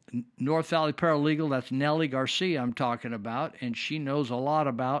North Valley Paralegal, that's Nellie Garcia I'm talking about, and she knows a lot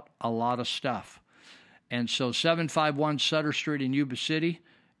about a lot of stuff. And so 751 Sutter Street in Yuba City,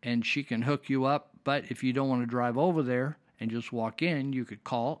 and she can hook you up. But if you don't want to drive over there and just walk in, you could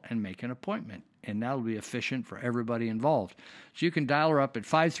call and make an appointment. And that'll be efficient for everybody involved. So you can dial her up at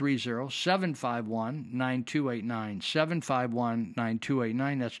 530-751-9289,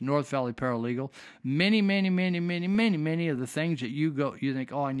 751-9289. That's North Valley Paralegal. Many of the things that you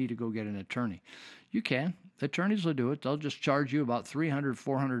think, oh, I need to go get an attorney. You can. The attorneys will do it. They'll just charge you about $300,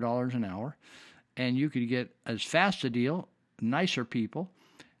 $400 an hour. And you could get as fast a deal, nicer people,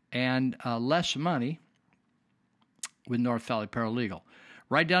 and less money with North Valley Paralegal.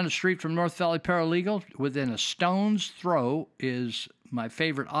 Right down the street from North Valley Paralegal, within a stone's throw, is my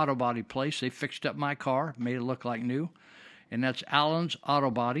favorite auto body place. They fixed up my car, made it look like new, and that's Allen's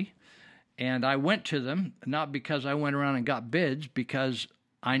Auto Body. And I went to them, not because I went around and got bids, because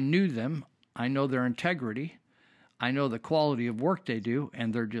I knew them, I know their integrity, I know the quality of work they do,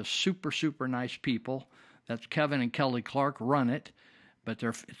 and they're just super, super nice people. That's Kevin and Kelly Clark run it, but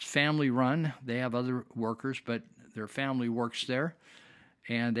it's family run. They have other workers, but their family works there.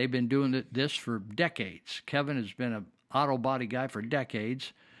 And they've been doing this for decades. Kevin has been an auto body guy for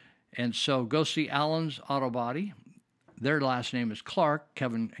decades. And so go see Allen's Auto Body. Their last name is Clark,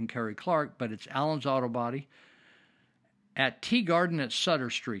 Kevin and Carrie Clark, but it's Allen's Auto Body at Tea Garden at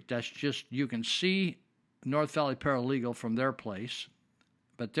Sutter Street. That's just, you can see North Valley Paralegal from their place,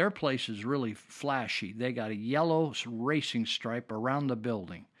 but their place is really flashy. They got a yellow racing stripe around the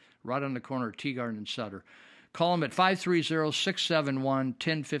building, right on the corner of Tea Garden and Sutter. Call them at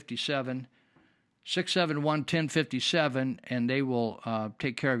 530-671-1057, 671-1057, and they will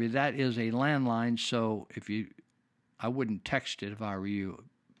take care of you. That is a landline, so I wouldn't text it if I were you.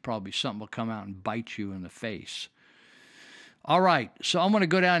 Probably something will come out and bite you in the face. All right, so I'm going to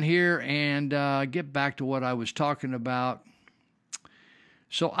go down here and get back to what I was talking about.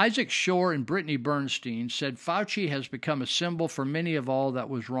 So Isaac Shore and Brittany Bernstein said Fauci has become a symbol for many of all that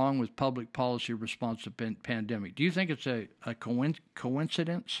was wrong with public policy response to pandemic. Do you think it's a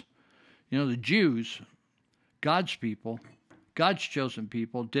coincidence? You know, the Jews, God's people, God's chosen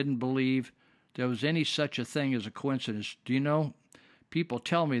people, didn't believe there was any such a thing as a coincidence. Do you know, people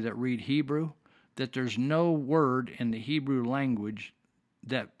tell me that read Hebrew, that there's no word in the Hebrew language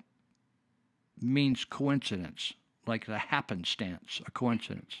that means coincidence. Like a happenstance, a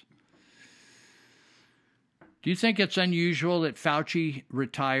coincidence. Do you think it's unusual that Fauci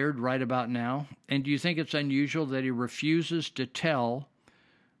retired right about now? And do you think it's unusual that he refuses to tell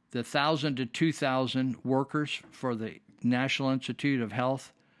the 1,000 to 2,000 workers for the National Institute of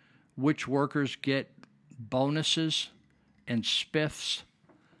Health which workers get bonuses and spiffs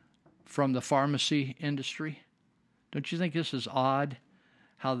from the pharmacy industry? Don't you think this is odd?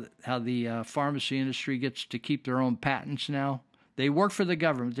 how the pharmacy industry gets to keep their own patents now. They work for the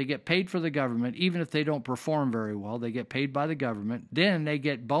government. They get paid for the government. Even if they don't perform very well, they get paid by the government. Then they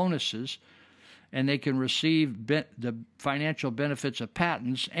get bonuses, and they can receive the financial benefits of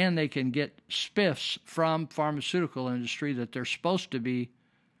patents, and they can get spiffs from pharmaceutical industry that they're supposed to be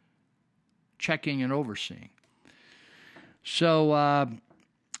checking and overseeing. So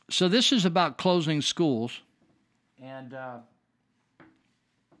this is about closing schools. And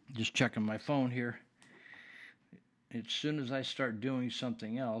just checking my phone here. As soon as I start doing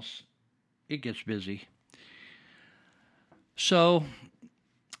something else, it gets busy. So,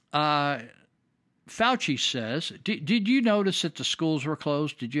 Fauci says, did you notice that the schools were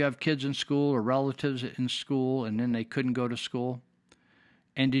closed? Did you have kids in school or relatives in school and then they couldn't go to school?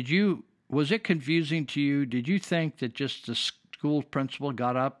 And was it confusing to you? Did you think that just the school principal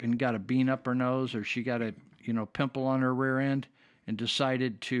got up and got a bean up her nose, or she got a pimple on her rear end and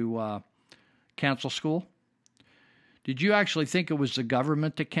decided to cancel school? Did you actually think it was the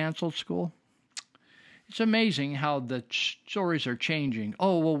government that canceled school? It's amazing how the stories are changing.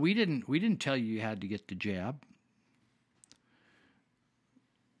 Oh, well, we didn't tell you had to get the jab.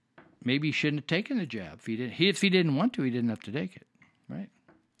 Maybe he shouldn't have taken the jab. If he didn't want to, he didn't have to take it, right?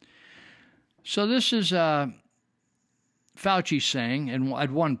 So this is Fauci saying, and at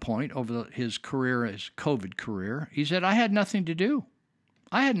one point over his COVID career, he said, I had nothing to do.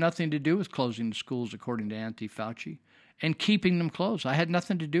 I had nothing to do with closing the schools, according to Anthony Fauci, and keeping them closed. I had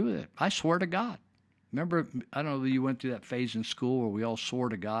nothing to do with it. I swear to God. Remember, I don't know if you went through that phase in school where we all swore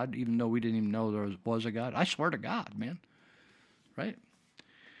to God, even though we didn't even know there was a God. I swear to God, man. Right?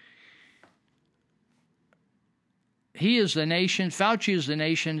 Fauci is the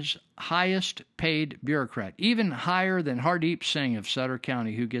nation's highest paid bureaucrat, even higher than Hardeep Singh of Sutter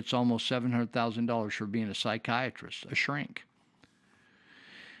County, who gets almost $700,000 for being a psychiatrist, a shrink.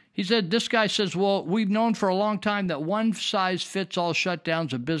 He said, this guy says, well, we've known for a long time that one-size-fits-all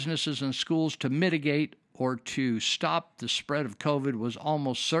shutdowns of businesses and schools to mitigate or to stop the spread of COVID was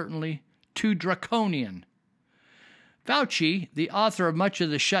almost certainly too draconian. Fauci, the author of much of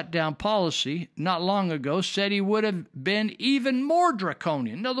the shutdown policy, not long ago said he would have been even more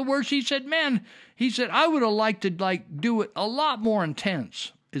draconian. In other words, he said, I would have liked to do it a lot more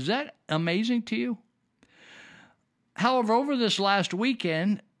intense. Is that amazing to you? However, over this last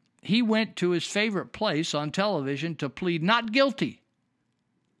weekend, he went to his favorite place on television to plead not guilty,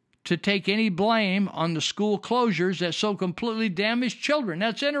 to take any blame on the school closures that so completely damaged children.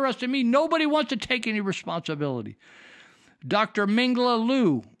 That's interesting to me. Nobody wants to take any responsibility. Dr. Mingla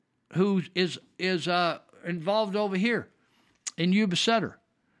Liu, who is involved over here in Yuba Sutter,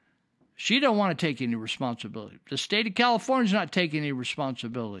 she don't want to take any responsibility. The state of California's not taking any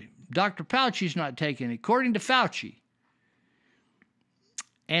responsibility. Dr. Fauci's not taking it. According to Fauci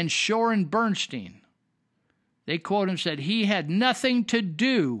and Shoren Bernstein, they quote him, said he had nothing to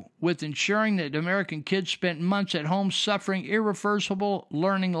do with ensuring that American kids spent months at home suffering irreversible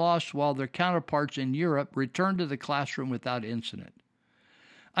learning loss while their counterparts in Europe returned to the classroom without incident.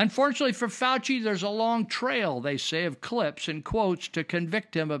 Unfortunately for Fauci, there's a long trail, they say, of clips and quotes to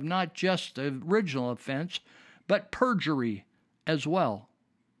convict him of not just the original offense, but perjury as well.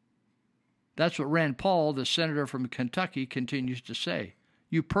 That's what Rand Paul, the senator from Kentucky, continues to say.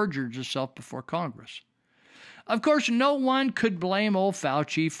 You perjured yourself before Congress. Of course, no one could blame old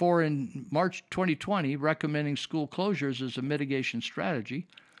Fauci for, in March 2020, recommending school closures as a mitigation strategy.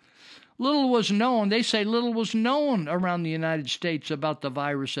 Little was known around the United States about the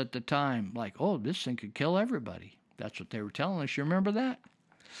virus at the time. Like, oh, this thing could kill everybody. That's what they were telling us. You remember that?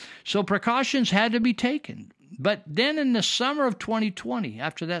 So precautions had to be taken. But then in the summer of 2020,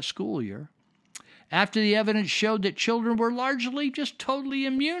 after that school year, after the evidence showed that children were largely just totally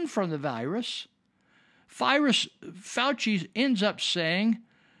immune from the virus, Fauci ends up saying,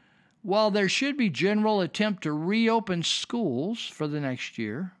 while there should be general attempt to reopen schools for the next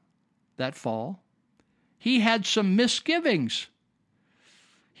year, that fall, he had some misgivings.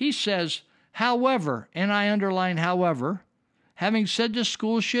 He says, however, and I underline however, having said the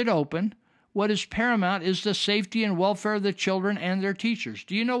schools should open, what is paramount is the safety and welfare of the children and their teachers.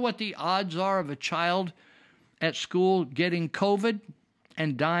 Do you know what the odds are of a child at school getting COVID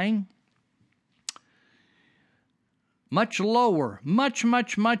and dying? Much lower,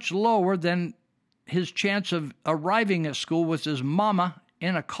 much lower than his chance of arriving at school with his mama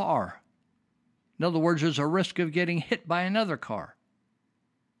in a car. In other words, there's a risk of getting hit by another car.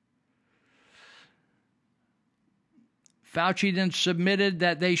 Fauci then submitted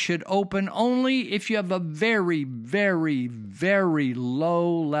that they should open only if you have a very, very, very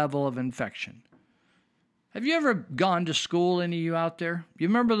low level of infection. Have you ever gone to school, any of you out there? You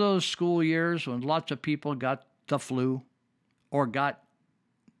remember those school years when lots of people got the flu or got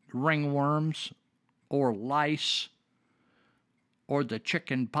ringworms or lice or the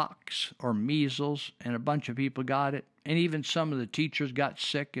chicken pox or measles, and a bunch of people got it? And even some of the teachers got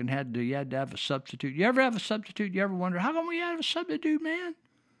sick and you had to have a substitute. You ever have a substitute? You ever wonder, how come we have a substitute, man?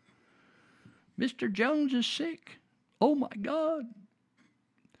 Mr. Jones is sick. Oh, my God.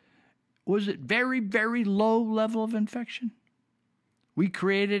 Was it very, very low level of infection? We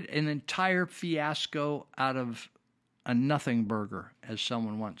created an entire fiasco out of a nothing burger, as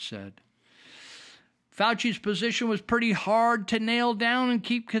someone once said. Fauci's position was pretty hard to nail down and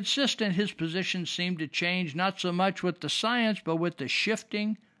keep consistent. His position seemed to change not so much with the science, but with the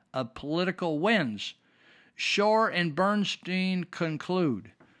shifting of political winds. Shore and Bernstein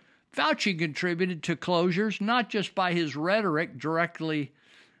conclude. Fauci contributed to closures not just by his rhetoric directly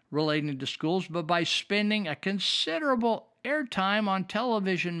relating to schools, but by spending a considerable airtime on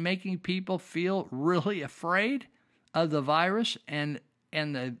television, making people feel really afraid of the virus and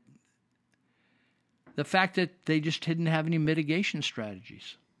the fact that they just didn't have any mitigation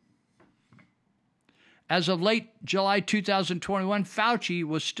strategies. As of late July 2021, Fauci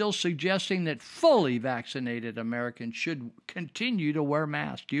was still suggesting that fully vaccinated Americans should continue to wear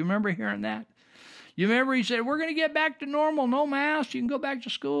masks. Do you remember hearing that? You remember he said, we're going to get back to normal, no masks. You can go back to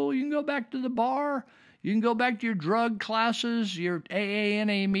school. You can go back to the bar. You can go back to your drug classes, your AA,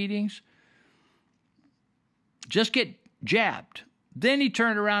 NA meetings. Just get jabbed. Then he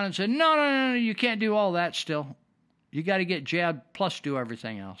turned around and said, no, you can't do all that still. You got to get jabbed plus do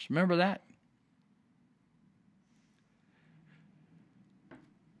everything else. Remember that?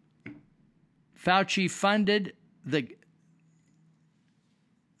 Fauci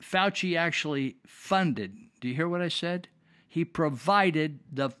actually funded, do you hear what I said? He provided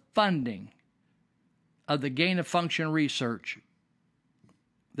the funding of the gain-of-function research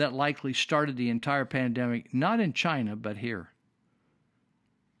that likely started the entire pandemic, not in China, but here.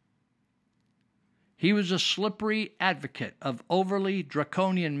 He was a slippery advocate of overly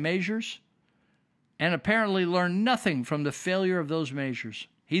draconian measures and apparently learned nothing from the failure of those measures.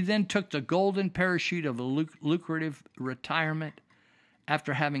 He then took the golden parachute of a lucrative retirement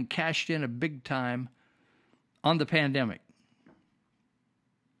after having cashed in a big time on the pandemic.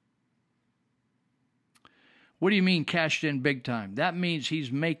 What do you mean cashed in big time? That means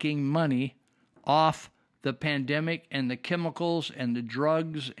he's making money off the pandemic and the chemicals and the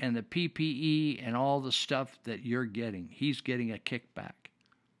drugs and the PPE and all the stuff that you're getting. He's getting a kickback.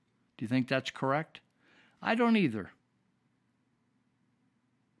 Do you think that's correct? I don't either.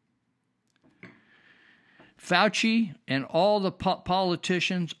 Fauci and all the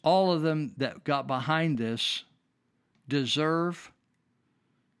politicians, all of them that got behind this, deserve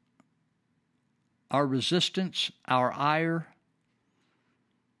our resistance, our ire,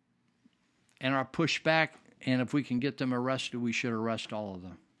 and our pushback. And if we can get them arrested, we should arrest all of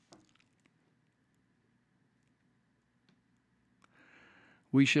them.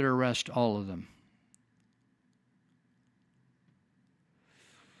 We should arrest all of them.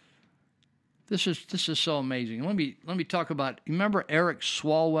 This is so amazing. Let me talk about, you remember Eric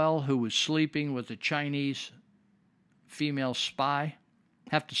Swalwell, who was sleeping with a Chinese female spy?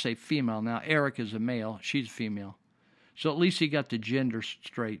 I have to say female now. Eric is a male. She's female. So at least he got the gender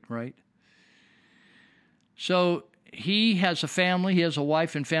straight, right? So he has a family. He has a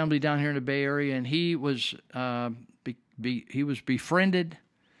wife and family down here in the Bay Area, and he was befriended,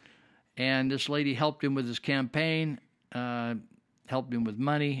 and this lady helped him with his campaign, helped him with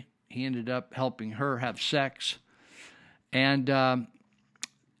money. He ended up helping her have sex. And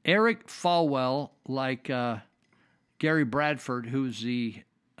Eric Falwell, like Gary Bradford, who's the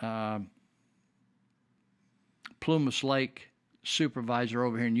Plumas Lake supervisor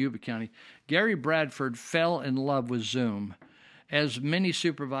over here in Yuba County, Gary Bradford fell in love with Zoom, as many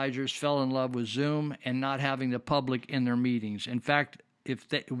supervisors fell in love with Zoom and not having the public in their meetings. In fact,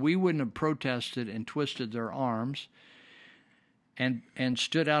 we wouldn't have protested and twisted their arms and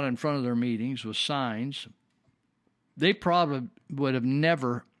stood out in front of their meetings with signs, they probably would have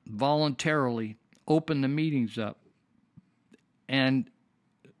never voluntarily opened the meetings up and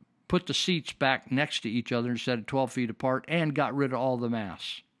put the seats back next to each other instead of 12 feet apart and got rid of all the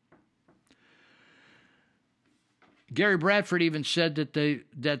masks. Gary Bradford even said that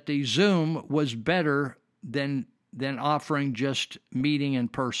the Zoom was better than offering just meeting in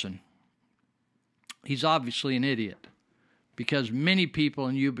person. He's obviously an idiot, because many people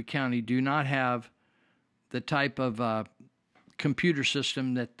in Yuba County do not have the type of computer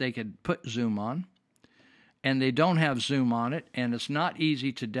system that they could put Zoom on, and they don't have Zoom on it, and it's not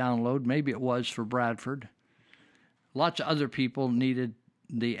easy to download. Maybe it was for Bradford. lots of other people needed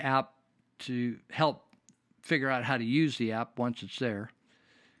the app to help figure out how to use the app once it's there.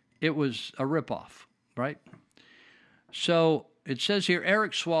 It was a ripoff, right? So it says here,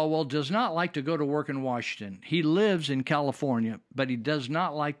 Eric Swalwell does not like to go to work in Washington. He lives in California, but he does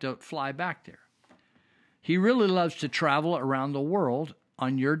not like to fly back there. He really loves to travel around the world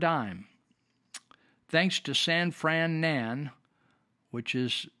on your dime. Thanks to San Fran Nan, which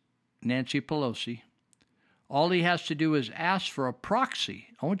is Nancy Pelosi, all he has to do is ask for a proxy.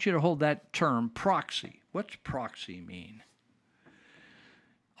 I want you to hold that term, proxy. What's proxy mean?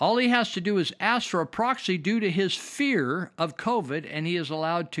 All he has to do is ask for a proxy due to his fear of COVID, and he is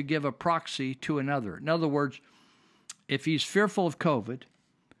allowed to give a proxy to another. In other words, if he's fearful of COVID,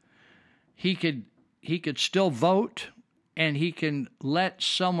 he could still vote, and he can let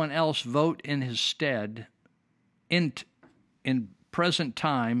someone else vote in his stead in present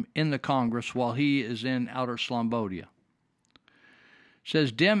time in the Congress while he is in outer Slumbodia. It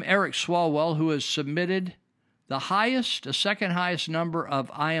says Dem Eric Swalwell, who has submitted the second highest number of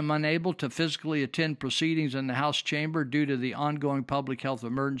I am unable to physically attend proceedings in the House chamber due to the ongoing public health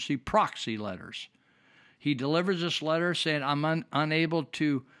emergency proxy letters. He delivers this letter saying, I'm unable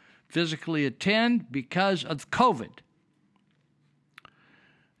to physically attend because of COVID.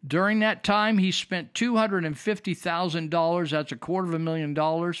 During that time, he spent $250,000, that's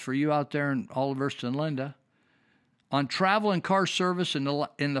 $250,000 for you out there in Olivehurst and Linda, on travel and car service in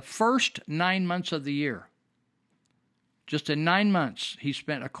the first 9 months of the year. Just in 9 months, he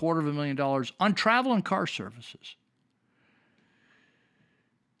spent $250,000 on travel and car services.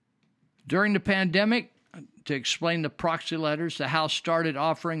 During the pandemic, to explain the proxy letters, the House started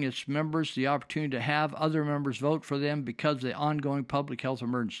offering its members the opportunity to have other members vote for them because of the ongoing public health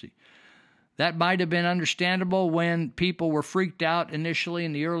emergency. That might have been understandable when people were freaked out initially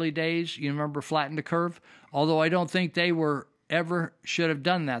in the early days. You remember Flatten the Curve? Although I don't think they ever should have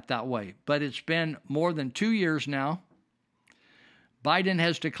done that way. But it's been more than 2 years now. Biden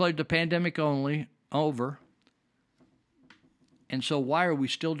has declared the pandemic over. And so why are we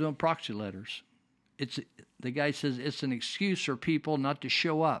still doing proxy letters? The guy says it's an excuse for people not to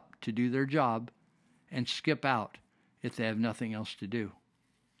show up to do their job and skip out if they have nothing else to do,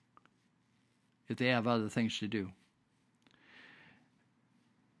 if they have other things to do.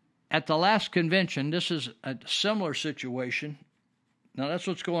 At the last convention, this is a similar situation. Now, that's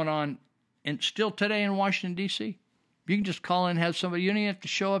what's going on still today in Washington, D.C. You can just call in and have somebody. You don't even have to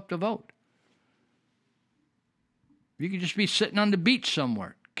show up to vote. You can just be sitting on the beach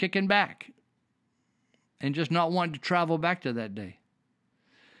somewhere, kicking back, and just not wanting to travel back to that day.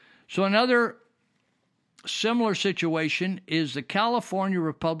 So another similar situation is the California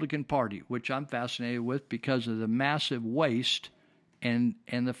Republican Party, which I'm fascinated with because of the massive waste and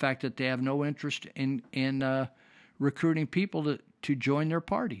the fact that they have no interest in recruiting people to join their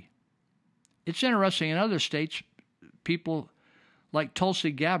party. It's interesting, in other states, people like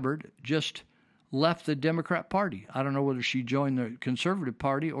Tulsi Gabbard just left the Democrat Party. I don't know whether she joined the Conservative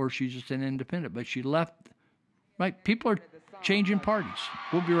Party or she's just an independent, but she left. Right? People are changing parties.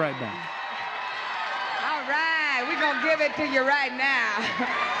 We'll be right back. All right, we're going to give it to you right now.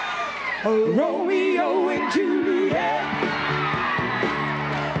 Romeo and Juliet,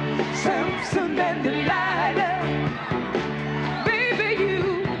 Samson and Delilah. Baby,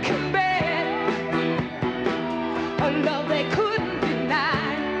 you can bet a love they couldn't deny.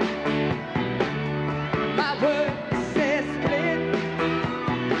 My words say split,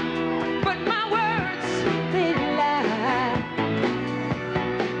 but my words, they lie.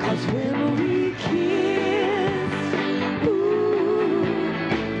 'Cause when we kiss, ooh,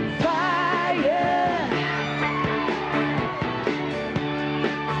 fire.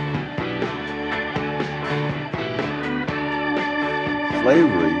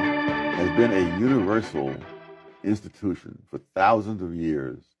 Slavery has been a universal institution for thousands of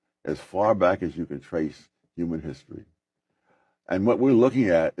years, as far back as you can trace human history. And what we're looking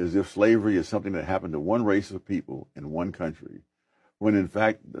at is if slavery is something that happened to one race of people in one country, when in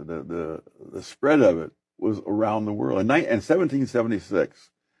fact the spread of it was around the world. In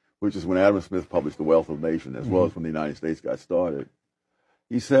 1776, which is when Adam Smith published The Wealth of Nations, as well as when the United States got started,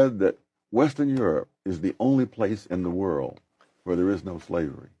 he said that Western Europe is the only place in the world where there is no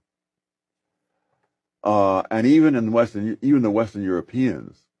slavery. And even the Western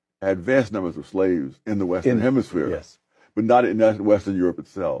Europeans had vast numbers of slaves in the Western Hemisphere, yes, but not in Western Europe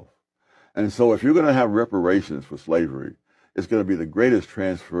itself. And so if you're going to have reparations for slavery, it's going to be the greatest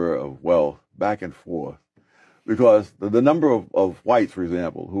transfer of wealth back and forth. Because the number of whites, for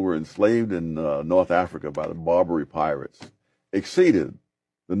example, who were enslaved in North Africa by the Barbary pirates exceeded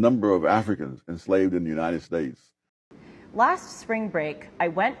the number of Africans enslaved in the United States Last spring break, I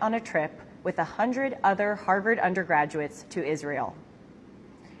went on a trip with 100 other Harvard undergraduates to Israel.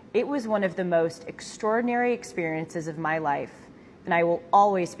 It was one of the most extraordinary experiences of my life, and I will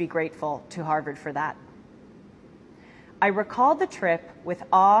always be grateful to Harvard for that. I recalled the trip with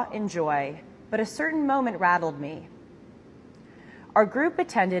awe and joy, but a certain moment rattled me. Our group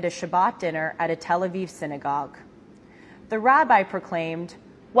attended a Shabbat dinner at a Tel Aviv synagogue. The rabbi proclaimed,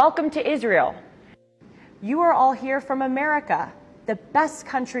 "Welcome to Israel. You are all here from America, the best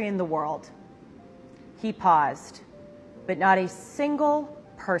country in the world." He paused, but not a single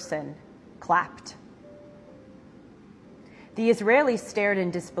person clapped. The Israelis stared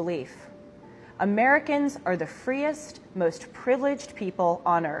in disbelief. Americans are the freest, most privileged people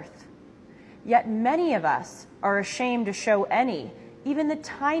on earth. Yet many of us are ashamed to show any, even the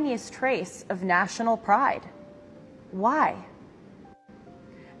tiniest trace of national pride. Why?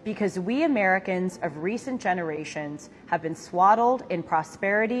 Because we Americans of recent generations have been swaddled in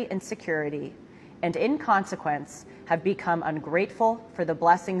prosperity and security, and in consequence have become ungrateful for the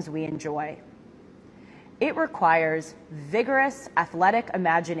blessings we enjoy. It requires vigorous athletic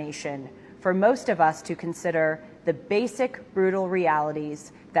imagination for most of us to consider the basic brutal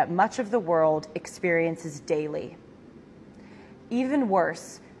realities that much of the world experiences daily. Even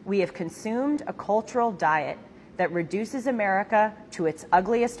worse, we have consumed a cultural diet that reduces America to its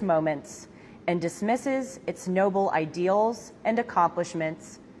ugliest moments and dismisses its noble ideals and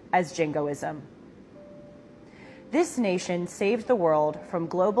accomplishments as jingoism. This nation saved the world from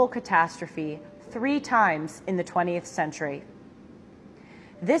global catastrophe 3 times in the 20th century.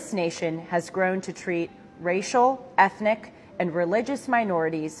 This nation has grown to treat racial, ethnic, and religious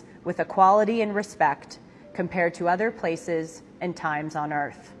minorities with equality and respect compared to other places and times on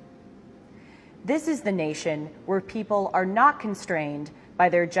earth. This is the nation where people are not constrained by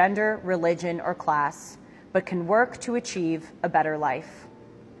their gender, religion, or class, but can work to achieve a better life.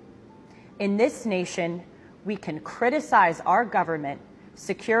 In this nation, we can criticize our government,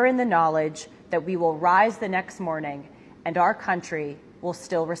 secure in the knowledge that we will rise the next morning and our country will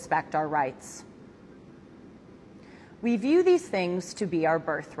still respect our rights. We view these things to be our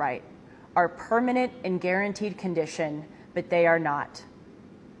birthright, our permanent and guaranteed condition, but they are not.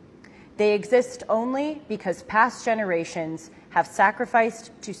 They exist only because past generations have sacrificed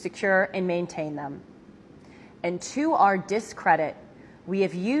to secure and maintain them. And to our discredit, we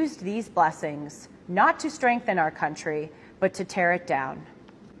have used these blessings not to strengthen our country, but to tear it down.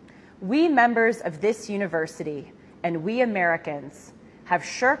 We members of this university and we Americans have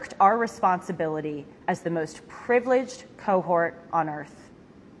shirked our responsibility as the most privileged cohort on earth.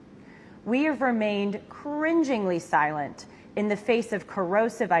 We have remained cringingly silent in the face of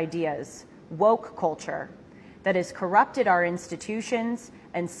corrosive ideas, woke culture, that has corrupted our institutions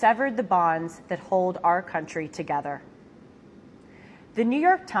and severed the bonds that hold our country together. The New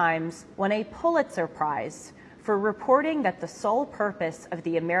York Times won a Pulitzer Prize for reporting that the sole purpose of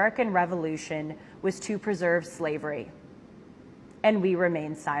the American Revolution was to preserve slavery. And we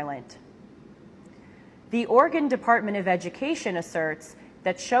remain silent. The Oregon Department of Education asserts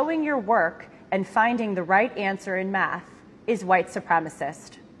that showing your work and finding the right answer in math is white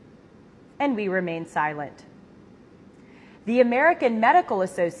supremacist. And we remain silent. The American Medical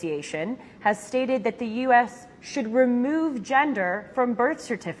Association has stated that the U.S. should remove gender from birth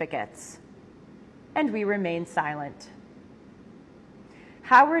certificates. And we remain silent.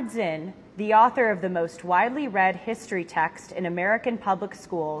 Howard Zinn, the author of the most widely read history text in American public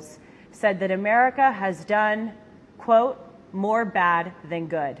schools, said that America has done, quote, more bad than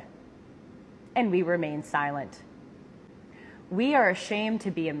good. And we remain silent. We are ashamed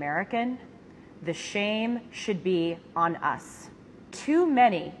to be American. The shame should be on us. Too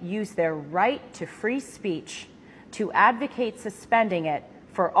many use their right to free speech to advocate suspending it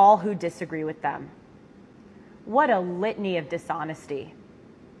for all who disagree with them. What a litany of dishonesty.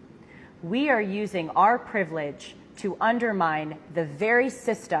 We are using our privilege to undermine the very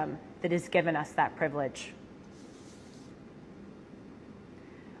system that has given us that privilege.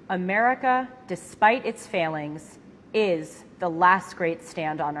 America, despite its failings, is the last great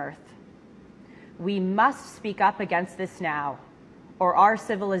stand on earth. We must speak up against this now, or our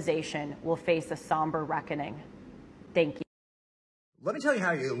civilization will face a somber reckoning. Thank you. Let me tell you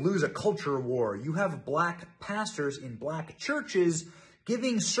how you lose a culture war. You have black pastors in black churches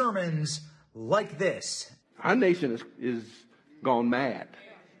giving sermons like this. Our nation is gone mad.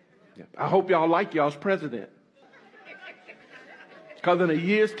 I hope y'all like y'all's president. Because in a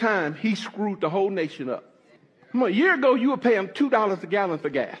year's time, he screwed the whole nation up. A year ago, you were paying $2 a gallon for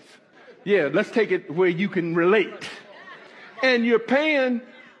gas. Yeah, let's take it where you can relate. And you're paying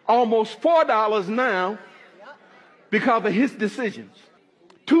almost $4 now because of his decisions.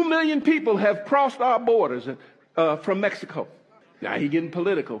 2 million people have crossed our borders from Mexico. Now he getting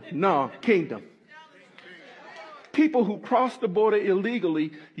political. No, kingdom. People who cross the border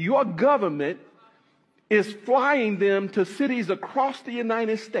illegally, your government is flying them to cities across the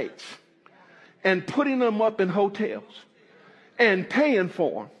United States and putting them up in hotels and paying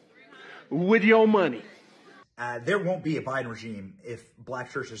for them with your money. There won't be a Biden regime if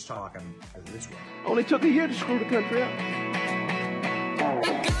black churches talk this way. Only took a year to screw the country up.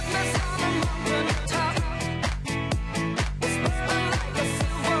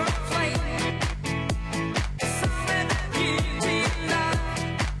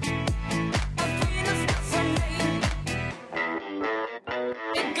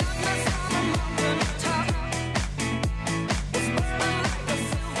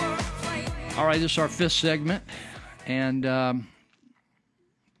 All right, this is our fifth segment, and let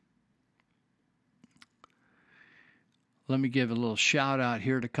me give a little shout out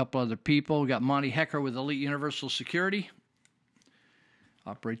here to a couple other people. We got Monty Hecker with Elite Universal Security.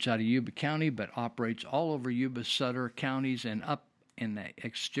 Operates out of Yuba County, but operates all over Yuba, Sutter counties, and up in the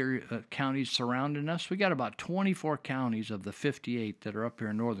exterior counties surrounding us. We got about 24 counties of the 58 that are up here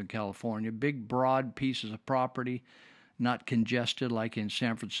in Northern California. Big, broad pieces of property, not congested like in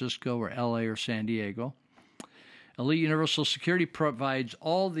San Francisco or LA or San Diego. Elite Universal Security provides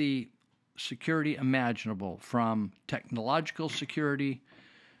all the security imaginable, from technological security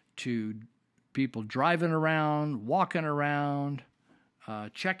to people driving around, walking around,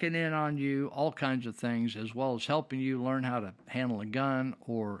 checking in on you, all kinds of things, as well as helping you learn how to handle a gun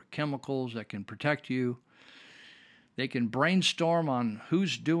or chemicals that can protect you. They can brainstorm on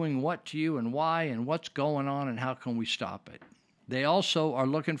who's doing what to you and why and what's going on and how can we stop it. They also are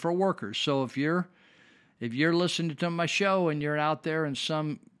looking for workers. So if you're listening to my show and you're out there in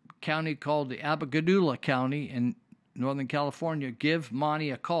some county called the Abigadoula County in Northern California, give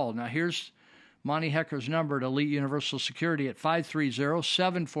Monty a call. Now here's Monty Hecker's number at Elite Universal Security at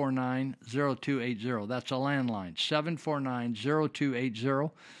 530-749-0280. That's a landline,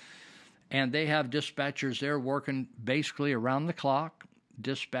 749-0280. And they have dispatchers there working basically around the clock,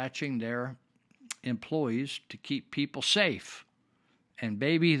 dispatching their employees to keep people safe. And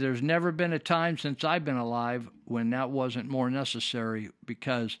baby, there's never been a time since I've been alive when that wasn't more necessary,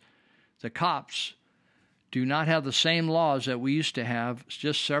 because the cops do not have the same laws that we used to have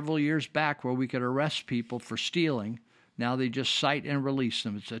just several years back, where we could arrest people for stealing. Now they just cite and release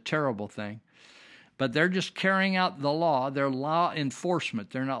them. It's a terrible thing. But they're just carrying out the law. They're law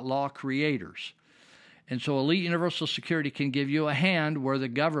enforcement. They're not law creators. And so Elite Universal Security can give you a hand where the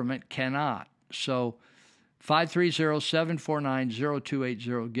government cannot. So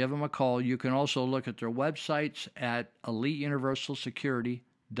 530-749-0280. Give them a call. You can also look at their websites at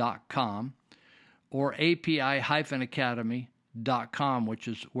eliteuniversalsecurity.com or API-academy.com, which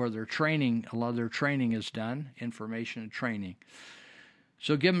is where their training, a lot of their training is done, information and training.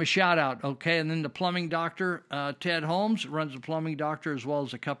 So give him a shout out, okay? And then the plumbing doctor, Ted Holmes, runs the plumbing doctor as well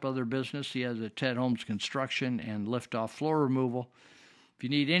as a couple other business. He has a Ted Holmes Construction and Liftoff Floor Removal. If you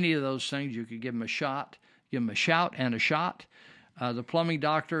need any of those things, you could give him a shot. Give him a shout and a shot. The plumbing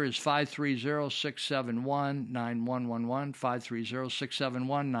doctor is 530-671-9111,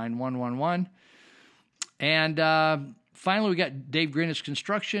 530-671-9111. And finally, we got Dave Greenis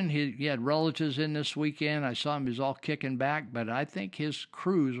Construction. He had relatives in this weekend. I saw him. He was all kicking back, but I think his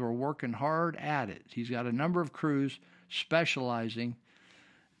crews were working hard at it. He's got a number of crews specializing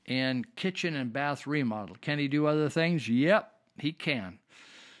in kitchen and bath remodel. Can he do other things? Yep, he can.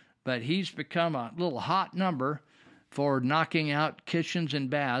 But he's become a little hot number for knocking out kitchens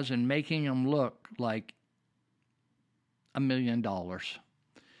and baths and making them look like $1 million.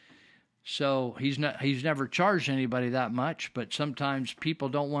 So he's never charged anybody that much, but sometimes people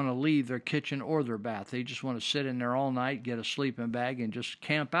don't want to leave their kitchen or their bath. They just want to sit in there all night, get a sleeping bag, and just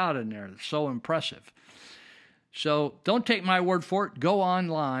camp out in there. It's so impressive. So don't take my word for it. Go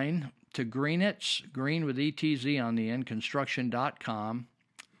online to Greenitz, green with ETZ on the end, construction.com,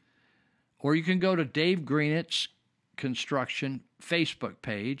 or you can go to Dave Greenitz Construction Facebook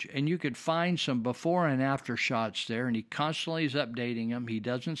page, and you could find some before and after shots there, and he constantly is updating them. He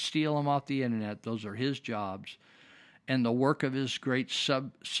doesn't steal them off the internet. Those are his jobs and the work of his great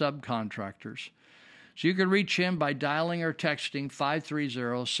subcontractors. So you can reach him by dialing or texting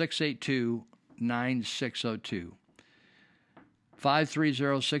 530-682-9602.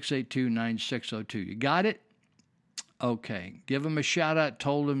 530-682-9602. You got it? Okay. Give him a shout out.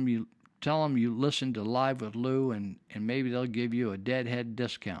 Tell him you listen to Live with Lou, and maybe they'll give you a deadhead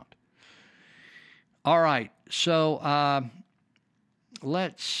discount. All right, so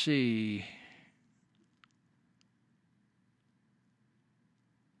let's see.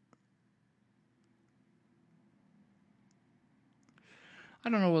 I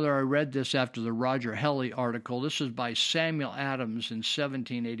don't know whether I read this after the Roger Helly article. This is by Samuel Adams in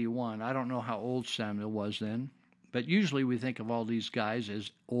 1781. I don't know how old Samuel was then, but usually we think of all these guys as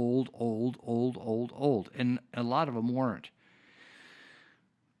old, and a lot of them weren't.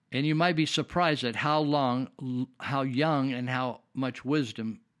 And you might be surprised at how young, and how much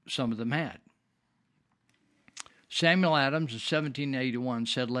wisdom some of them had. Samuel Adams in 1781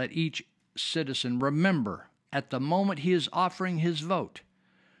 said, "Let each citizen remember at the moment he is offering his vote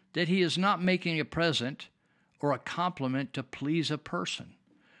that he is not making a present or a compliment to please a person,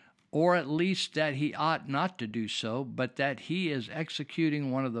 or at least that he ought not to do so, but that he is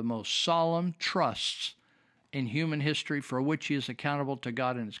executing one of the most solemn trusts in human history for which he is accountable to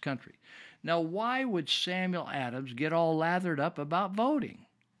God and his country." Now, why would Samuel Adams get all lathered up about voting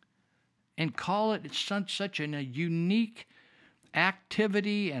and call it such a unique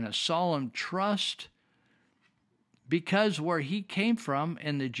activity and a solemn trust? Because where he came from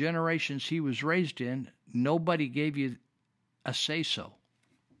and the generations he was raised in, nobody gave you a say-so.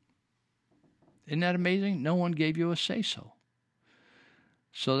 Isn't that amazing? No one gave you a say-so.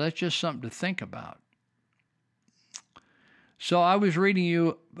 So that's just something to think about. So I was reading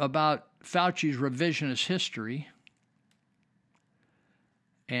you about Fauci's revisionist history,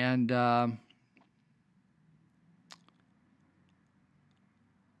 and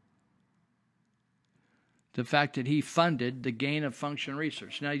the fact that he funded the gain-of-function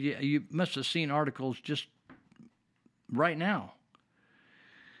research. Now, you must have seen articles just right now.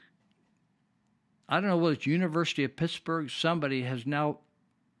 I don't know whether it's University of Pittsburgh. Somebody has now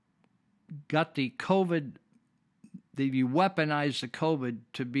got the COVID, they've weaponized the COVID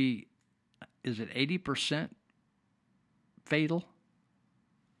to be, is it 80% fatal?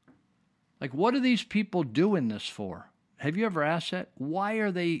 Like, what are these people doing this for? Have you ever asked that? Why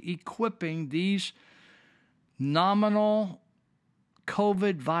are they equipping these nominal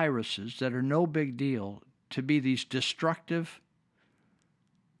COVID viruses that are no big deal to be these destructive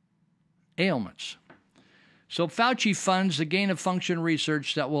ailments? So Fauci funds the gain-of-function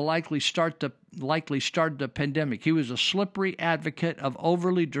research that will likely start the pandemic. He was a slippery advocate of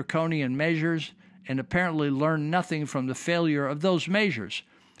overly draconian measures and apparently learned nothing from the failure of those measures.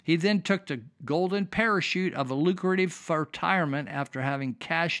 He then took the golden parachute of a lucrative retirement after having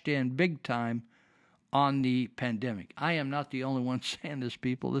cashed in big time on the pandemic. I am not the only one saying this,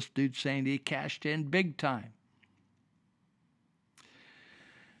 people. This dude's saying he cashed in big time.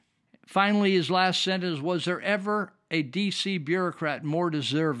 Finally, his last sentence: was there ever a D.C. bureaucrat more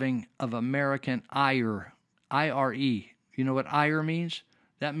deserving of American ire? I-R-E. You know what ire means?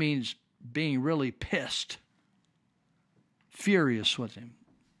 That means being really pissed, furious with him.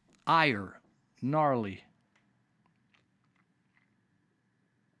 Ire, gnarly.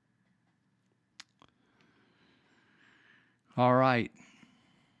 All right.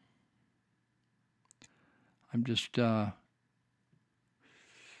 I'm just...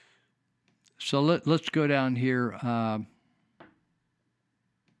 So let's go down here.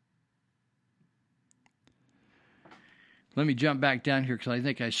 Let me jump back down here because I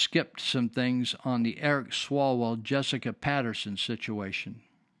think I skipped some things on the Eric Swalwell, Jessica Patterson situation.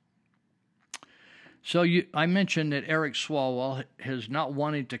 So I mentioned that Eric Swalwell has not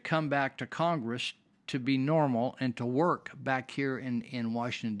wanted to come back to Congress to be normal and to work back here in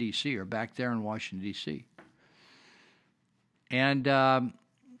Washington, D.C., or back there in Washington, D.C. And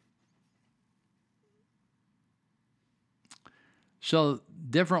so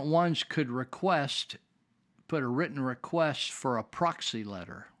different ones could put a written request for a proxy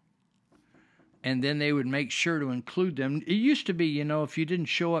letter, and then they would make sure to include them. It used to be, if you didn't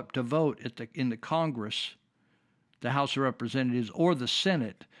show up to vote in the Congress, the House of Representatives, or the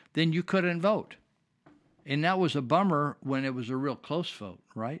Senate, then you couldn't vote. And that was a bummer when it was a real close vote,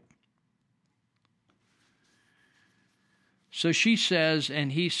 right? So she says,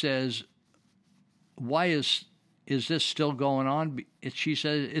 and he says, why is this still going on? She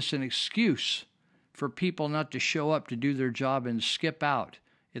says it's an excuse for people not to show up to do their job and skip out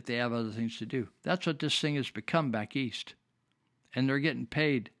if they have other things to do. That's what this thing has become back east. And they're getting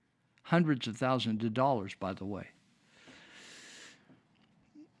paid hundreds of thousands of dollars, by the way.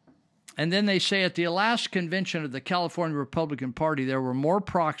 And then they say at the last convention of the California Republican Party, there were more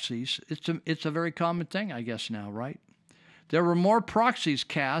proxies. It's a very common thing, I guess, now, right? There were more proxies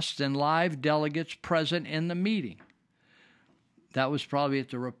cast than live delegates present in the meeting. That was probably at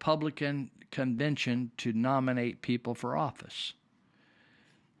the Republican convention to nominate people for office.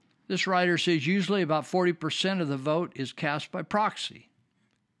 This writer says usually about 40% of the vote is cast by proxy.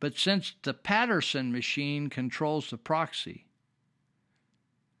 But since the Patterson machine controls the proxy,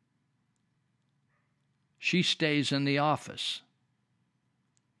 she stays in the office.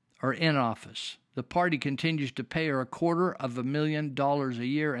 are in office. The party continues to pay her $250,000 a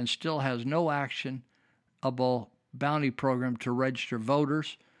year and still has no actionable bounty program to register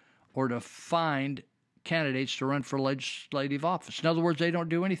voters or to find candidates to run for legislative office. In other words, they don't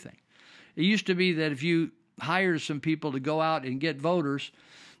do anything. It used to be that if you hired some people to go out and get voters,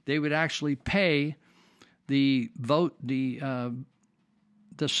 they would actually pay for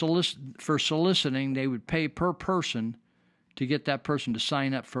soliciting. They would pay per person to get that person to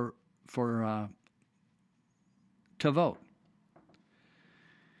sign up to vote.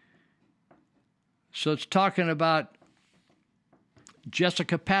 So it's talking about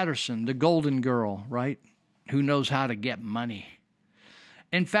Jessica Patterson, the golden girl, right? Who knows how to get money.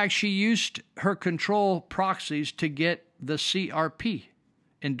 In fact, she used her control proxies to get the CRP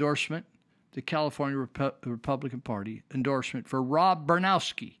endorsement, the California Republican Party endorsement for Rob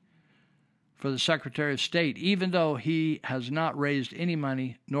Bernowski for the Secretary of State, even though he has not raised any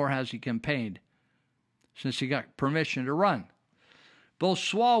money, nor has he campaigned since he got permission to run. Both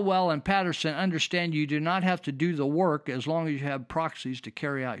Swalwell and Patterson understand you do not have to do the work as long as you have proxies to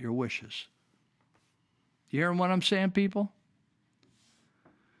carry out your wishes. You hearing what I'm saying, people?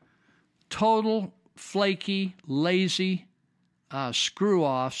 Total, flaky, lazy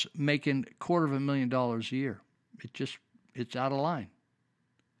screw-offs making $250,000 a year. It's out of line.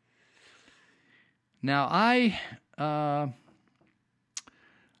 Now, I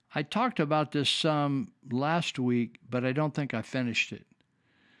talked about this some last week, but I don't think I finished it.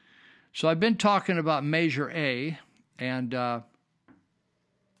 So I've been talking about Measure A, and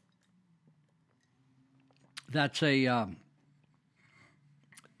that's a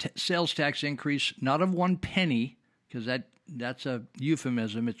sales tax increase, not of 1 penny, because that's a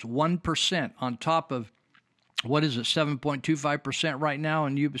euphemism. It's 1% on top of, 7.25% right now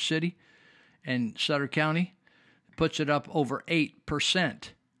in Yuba City and Sutter County. Puts it up over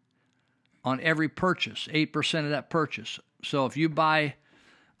 8% on every purchase, 8% of that purchase. So if you buy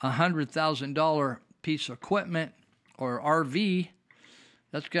a $100,000 piece of equipment or RV,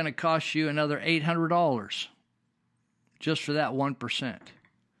 that's going to cost you another $800 just for that 1%.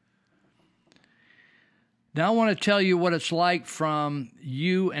 Now I want to tell you what it's like from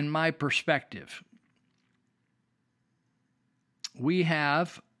you and my perspective.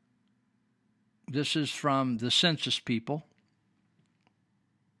 This is from the census people.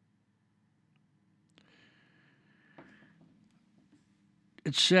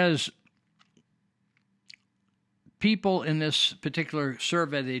 It says people in this particular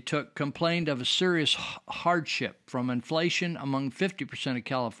survey they took complained of a serious hardship from inflation among 50% of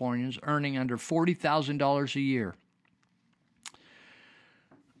Californians earning under $40,000 a year.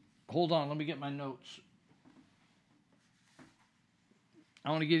 Hold on, let me get my notes. I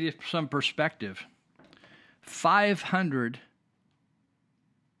want to give you some perspective. 500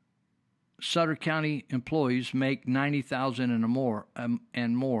 Sutter County employees make $90,000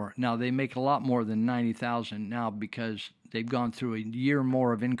 and more. Now, they make a lot more than $90,000 now because they've gone through a year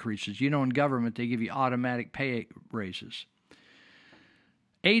more of increases. You know, in government, they give you automatic pay raises.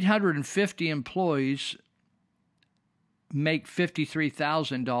 850 employees make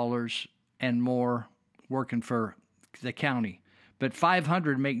 $53,000 and more working for the county, but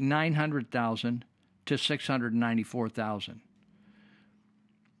 500 make $900,000 to $694,000.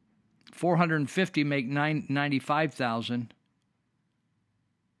 450 make $95,000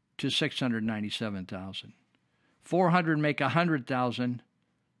 to $697,000. 400 make $100,000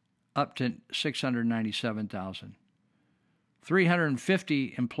 up to $697,000.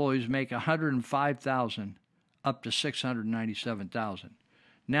 350 employees make $105,000 up to $697,000.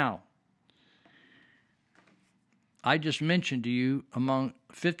 Now, I just mentioned to you among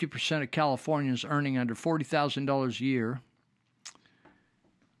 50% of Californians earning under $40,000 a year,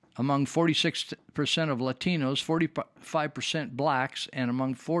 among 46% of Latinos, 45% blacks, and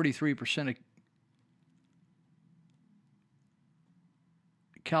among 43% of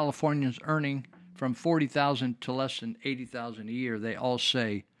Californians earning from $40,000 to less than $80,000 a year, they all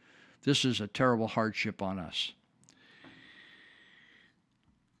say this is a terrible hardship on us.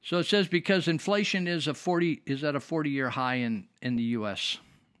 So it says because inflation is at a 40-year high in the U.S.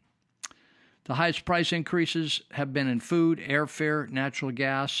 The highest price increases have been in food, airfare, natural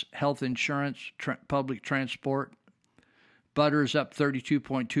gas, health insurance, public transport. Butter is up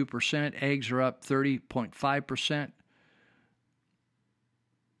 32.2%. Eggs are up 30.5%.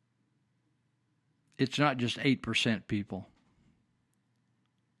 It's not just 8%, people.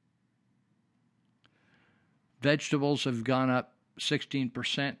 Vegetables have gone up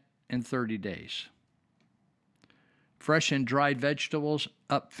 16% in 30 days. Fresh and dried vegetables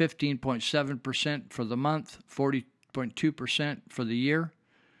up 15.7% for the month, 40.2% for the year.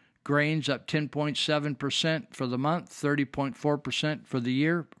 Grains up 10.7% for the month, 30.4% for the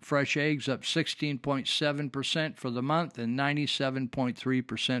year. Fresh eggs up 16.7% for the month and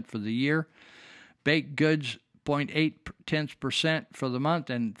 97.3% for the year. Baked goods 0.8% for the month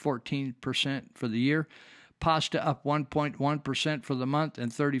and 14% for the year. Pasta up 1.1% for the month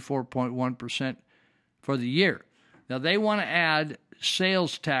and 34.1% for the year. Now they want to add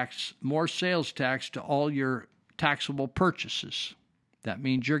sales tax, more sales tax to all your taxable purchases. That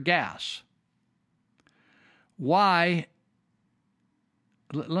means your gas. Why?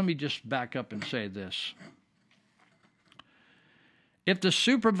 Let me just back up and say this. If the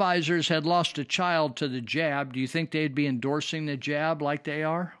supervisors had lost a child to the jab, do you think they'd be endorsing the jab like they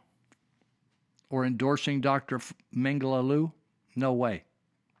are? Or endorsing Dr. Mengele Lu? No way.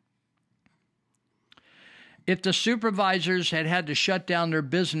 If the supervisors had had to shut down their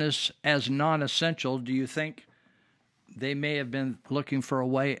business as non-essential, do you think they may have been looking for a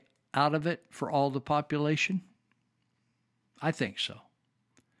way out of it for all the population? I think so.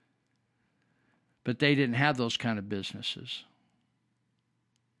 But they didn't have those kind of businesses.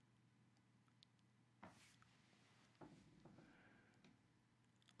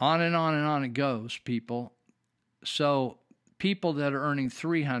 On and on and on it goes, people. So people that are earning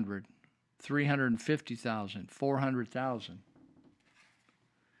 300, 350,000, 400,000.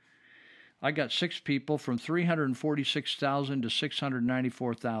 I got 6 people from 346,000 to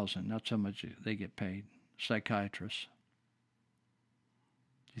 694,000. That's how much they get paid, psychiatrists.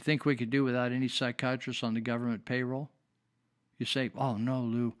 Do you think we could do without any psychiatrists on the government payroll? You say, oh, no,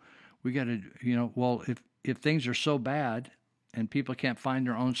 Lou, we got to, well, if things are so bad and people can't find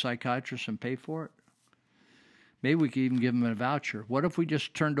their own psychiatrists and pay for it, maybe we could even give them a voucher. What if we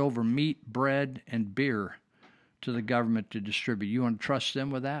just turned over meat, bread, and beer to the government to distribute? You want to trust them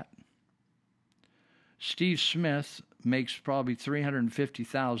with that? Steve Smith makes probably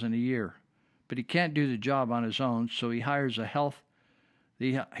 $350,000 a year, but he can't do the job on his own, so he hires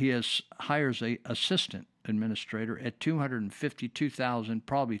hires a assistant administrator at $252,000,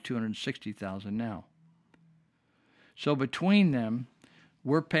 probably $260,000 now. So between them,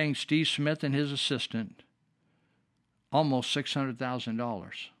 we're paying Steve Smith and his assistant almost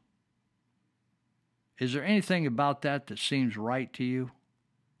 $600,000. Is there anything about that that seems right to you?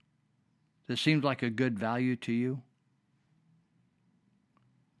 That seems like a good value to you?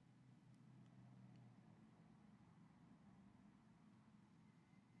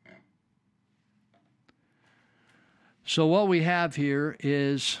 So what we have here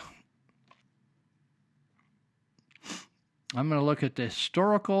is, I'm going to look at the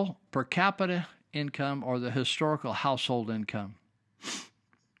historical per capita income or the historical household income.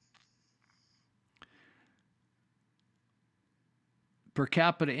 Per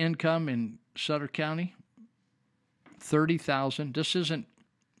capita income in Sutter County, $30,000. This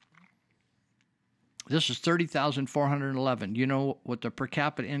is $30,411. You know what the per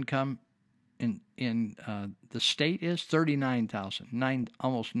capita income in the state is? $39,000,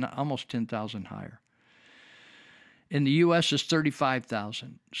 almost 10,000 higher. In the U.S. is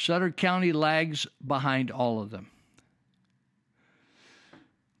 $35,000. Sutter County lags behind all of them.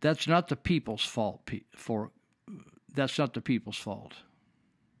 That's not the people's fault. That's not the people's fault.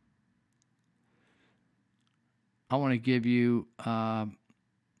 I want to give you, there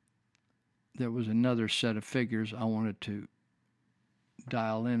was another set of figures I wanted to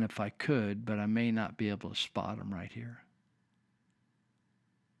dial in if I could, but I may not be able to spot them right here.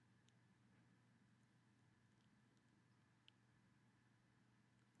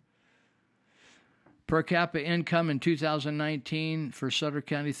 Per capita income in 2019 for Sutter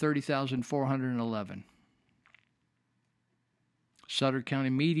County, $30,411. Sutter County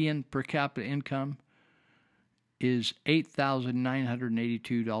median per capita income is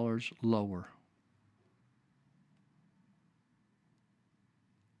 $8,982 lower.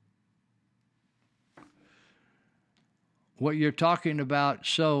 What you're talking about,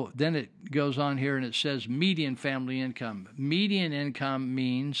 so then it goes on here and it says median family income. Median income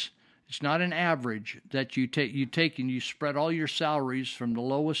means it's not an average that you take and you spread all your salaries from the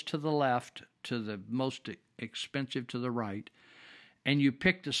lowest to the left to the most expensive to the right, and you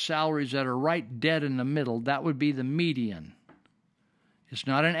pick the salaries that are right dead in the middle. That would be the median. It's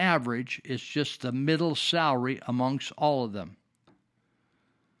not an average. It's just the middle salary amongst all of them.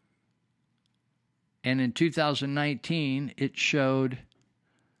 And in 2019, it showed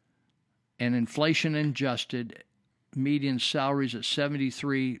an inflation-adjusted median salaries at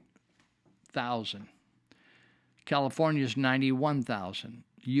 $73,000. California is $91,000.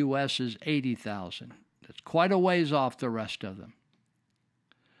 U.S. is $80,000. That's quite a ways off the rest of them.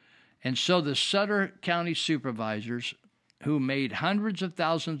 And so the Sutter County supervisors who made hundreds of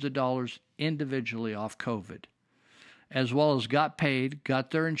thousands of dollars individually off COVID, as well as got paid,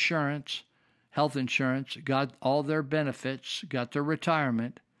 got their insurance, health insurance, got all their benefits, got their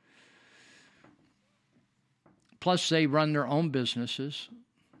retirement. Plus, they run their own businesses.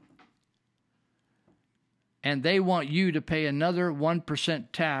 And they want you to pay another 1%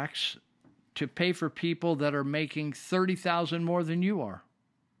 tax to pay for people that are making $30,000 more than you are.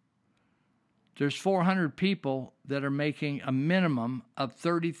 There's 400 people that are making a minimum of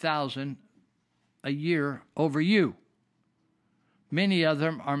 $30,000 a year over you. Many of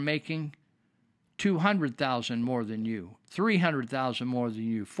them are making $200,000 more than you, $300,000 more than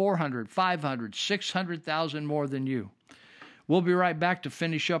you, $400,000, $500,000, $600,000 more than you. We'll be right back to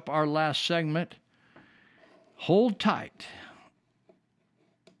finish up our last segment. Hold tight.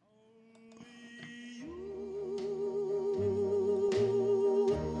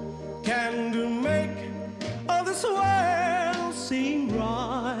 Can to make all this world seem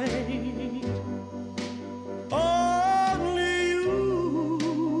right. Only you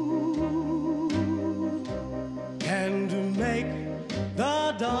can to make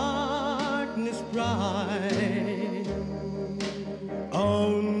the darkness bright.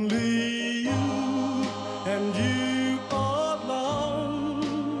 Only you and you alone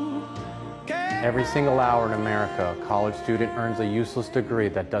can. Every single hour in America, a college student earns a useless degree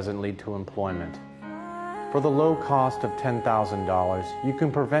that doesn't lead to employment. For the low cost of $10,000, you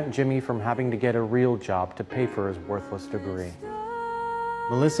can prevent Jimmy from having to get a real job to pay for his worthless degree.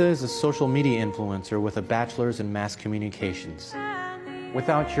 Melissa is a social media influencer with a bachelor's in mass communications.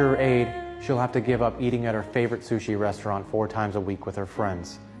 Without your aid, she'll have to give up eating at her favorite sushi restaurant 4 times a week with her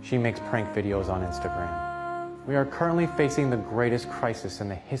friends. She makes prank videos on Instagram. We are currently facing the greatest crisis in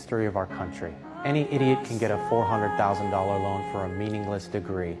the history of our country. Any idiot can get a $400,000 loan for a meaningless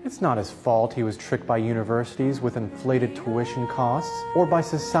degree. It's not his fault he was tricked by universities with inflated tuition costs, or by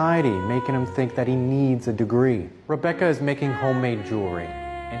society making him think that he needs a degree. Rebecca is making homemade jewelry,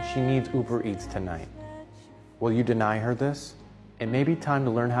 and she needs Uber Eats tonight. Will you deny her this? It may be time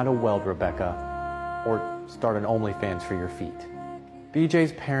to learn how to weld, Rebecca, or start an OnlyFans for your feet.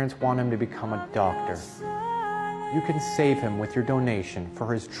 BJ's parents want him to become a doctor. You can save him with your donation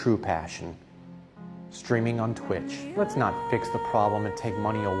for his true passion. Streaming on Twitch. Let's not fix the problem and take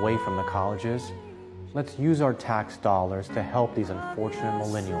money away from the colleges. Let's use our tax dollars to help these unfortunate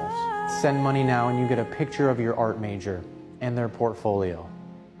millennials. Send money now and you get a picture of your art major and their portfolio.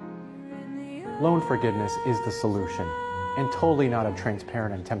 Loan forgiveness is the solution, and totally not a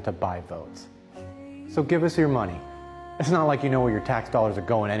transparent attempt to buy votes. So give us your money. It's not like you know where your tax dollars are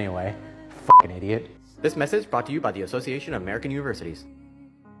going anyway. Fucking idiot. This message brought to you by the Association of American Universities.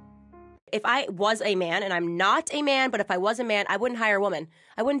 If I was a man, and I'm not a man, but if I was a man, I wouldn't hire a woman.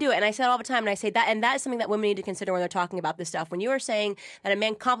 I wouldn't do it. And I say it all the time, and I say that, and that is something that women need to consider when they're talking about this stuff. When you are saying that a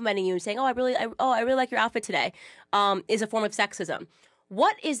man complimenting you and saying, I really like your outfit today, is a form of sexism.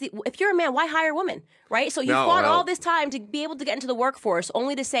 If you're a man, why hire a woman, right? So you fought all this time to be able to get into the workforce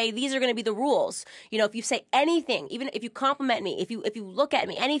only to say these are going to be the rules. You know, if you say anything, even if you compliment me, if you look at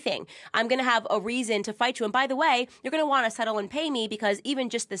me, anything, I'm going to have a reason to fight you. And by the way, you're going to want to settle and pay me because even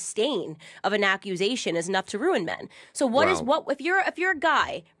just the stain of an accusation is enough to ruin men. So if you're a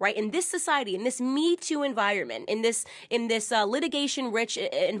guy, right, in this society, in this Me Too environment, in this litigation rich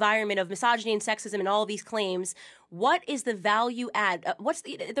environment of misogyny and sexism and all of these claims, what is the value add? What's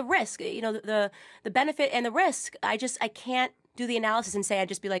the risk? You know, the benefit and the risk. I can't do the analysis and say, I'd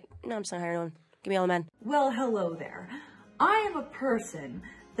just be like, no, I'm just not hiring anyone. Give me all the men. Well, hello there. I am a person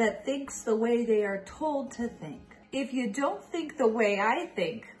that thinks the way they are told to think. If you don't think the way I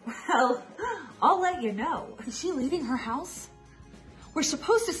think, well, I'll let you know. Is she leaving her house? We're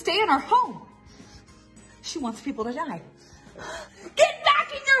supposed to stay in our home. She wants people to die. Get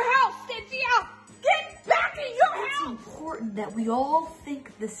back in your house, Cynthia! Get back in your house! It's important that we all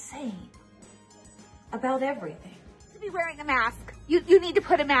think the same about everything. To be wearing a mask. You need to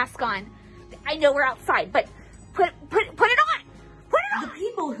put a mask on. I know we're outside, but put it on! Put it on! The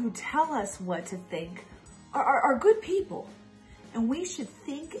people who tell us what to think are good people. And we should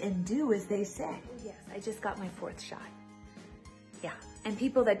think and do as they say. Yes, I just got my 4th shot. Yeah, and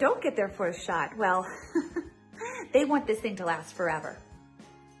people that don't get their 4th shot, well, they want this thing to last forever.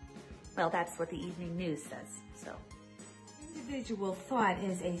 Well, that's what the evening news says, so. Individual thought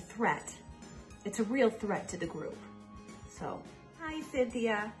is a threat. It's a real threat to the group, so. Hi,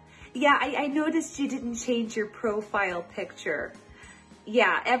 Cynthia. Yeah, I noticed you didn't change your profile picture.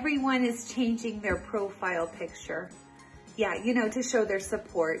 Yeah, everyone is changing their profile picture. Yeah, you know, to show their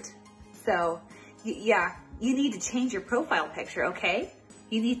support. So, yeah, you need to change your profile picture, okay?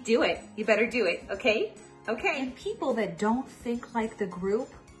 You need to do it. You better do it, okay? Okay. And people that don't think like the group,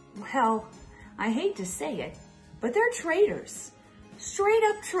 well, I hate to say it, but they're traitors. Straight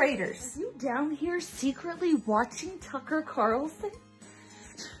up traitors. Are you down here secretly watching Tucker Carlson?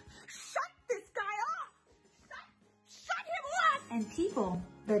 Shut this guy off! Shut him off! And people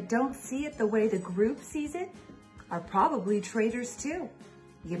that don't see it the way the group sees it are probably traitors too.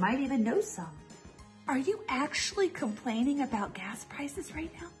 You might even know some. Are you actually complaining about gas prices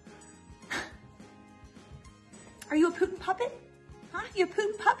right now? Are you a Putin puppet? Huh? You a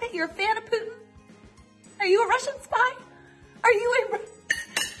Putin puppet? You're a fan of Putin? Are you a Russian spy? Are you a... I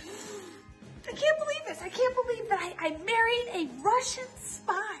can't believe this. I can't believe that I married a Russian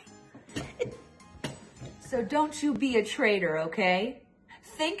spy. So don't you be a traitor, okay?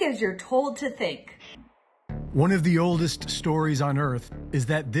 Think as you're told to think. One of the oldest stories on Earth is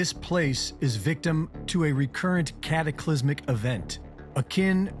that this place is victim to a recurrent cataclysmic event,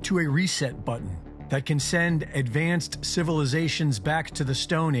 akin to a reset button that can send advanced civilizations back to the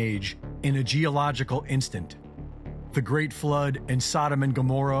Stone Age in a geological instant. The Great Flood and Sodom and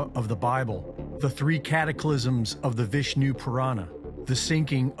Gomorrah of the Bible, the three cataclysms of the Vishnu Purana, the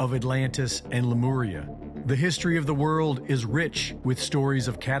sinking of Atlantis and Lemuria. The history of the world is rich with stories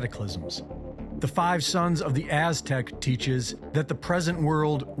of cataclysms. The Five Sons of the Aztec teaches that the present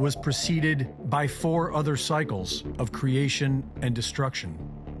world was preceded by 4 other cycles of creation and destruction.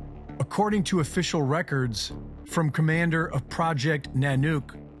 According to official records from commander of Project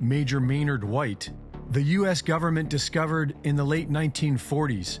Nanook, Major Maynard White, the U.S. government discovered in the late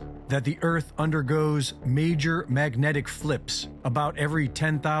 1940s that the Earth undergoes major magnetic flips about every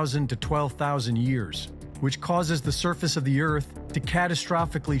 10,000 to 12,000 years, which causes the surface of the Earth to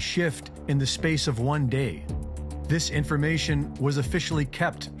catastrophically shift in the space of one day. This information was officially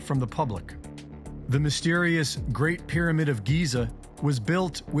kept from the public. The mysterious Great Pyramid of Giza was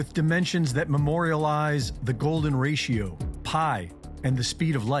built with dimensions that memorialize the golden ratio, pi, and the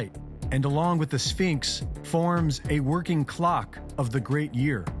speed of light, and along with the Sphinx forms a working clock of the Great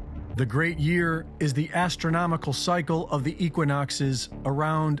Year. The Great Year is the astronomical cycle of the equinoxes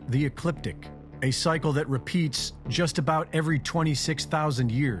around the ecliptic, a cycle that repeats just about every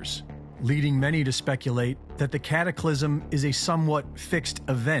 26,000 years, leading many to speculate that the cataclysm is a somewhat fixed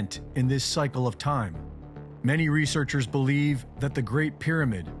event in this cycle of time. Many researchers believe that the Great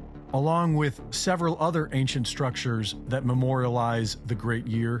Pyramid, along with several other ancient structures that memorialize the Great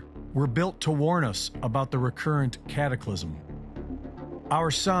Year, were built to warn us about the recurrent cataclysm. Our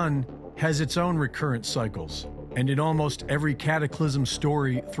sun has its own recurrent cycles, and in almost every cataclysm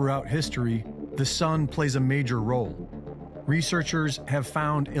story throughout history, the sun plays a major role. Researchers have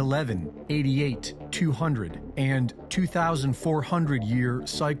found 11, 88, 200, and 2,400 year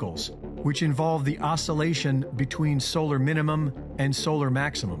cycles, which involve the oscillation between solar minimum and solar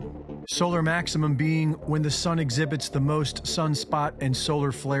maximum. Solar maximum being when the sun exhibits the most sunspot and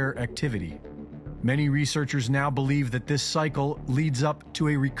solar flare activity. Many researchers now believe that this cycle leads up to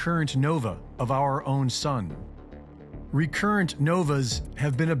a recurrent nova of our own sun. Recurrent novas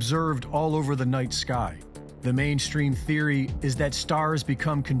have been observed all over the night sky. The mainstream theory is that stars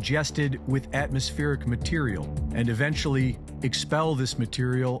become congested with atmospheric material and eventually expel this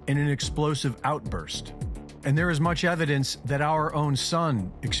material in an explosive outburst. And there is much evidence that our own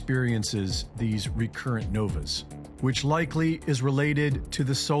sun experiences these recurrent novas, which likely is related to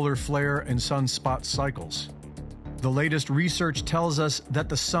the solar flare and sunspot cycles. The latest research tells us that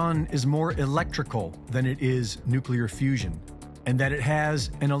the sun is more electrical than it is nuclear fusion, and that it has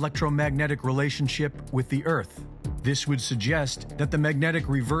an electromagnetic relationship with the Earth. This would suggest that the magnetic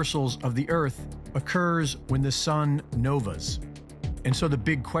reversals of the Earth occurs when the sun novas. And so the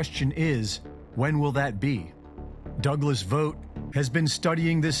big question is, when will that be? Douglas Vogt has been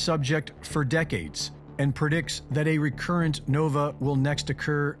studying this subject for decades and predicts that a recurrent nova will next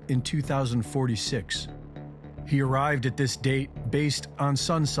occur in 2046. He arrived at this date based on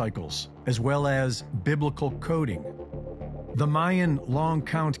sun cycles, as well as biblical coding. The Mayan long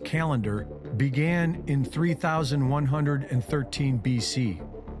count calendar began in 3113 BC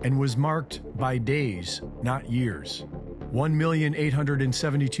and was marked by days, not years.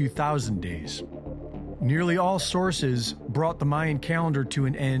 1,872,000 days. Nearly all sources brought the Mayan calendar to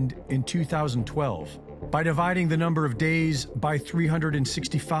an end in 2012 by dividing the number of days by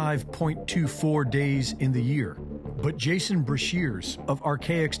 365.24 days in the year. But Jason Brashears of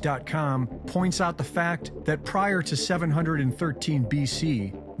Archaics.com points out the fact that prior to 713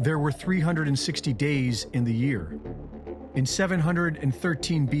 BC, there were 360 days in the year. In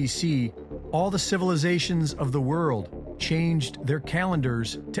 713 BC, all the civilizations of the world changed their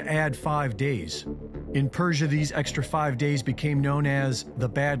calendars to add 5 days. In Persia, these extra 5 days became known as the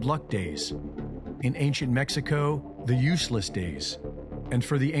bad luck days. In ancient Mexico, the useless days. And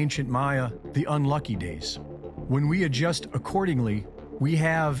for the ancient Maya, the unlucky days. When we adjust accordingly, we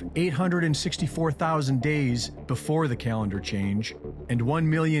have 864,000 days before the calendar change and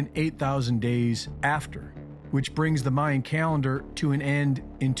 1,008,000 days after, which brings the Mayan calendar to an end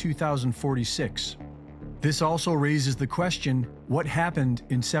in 2046. This also raises the question, what happened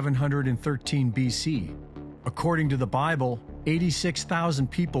in 713 BC? According to the Bible, 86,000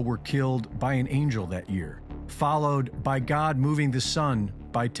 people were killed by an angel that year, followed by God moving the sun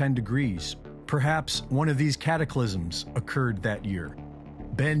by 10 degrees. Perhaps one of these cataclysms occurred that year.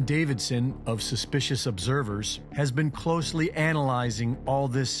 Ben Davidson of Suspicious Observers has been closely analyzing all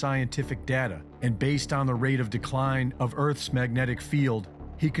this scientific data, and based on the rate of decline of Earth's magnetic field,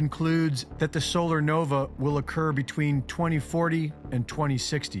 he concludes that the solar nova will occur between 2040 and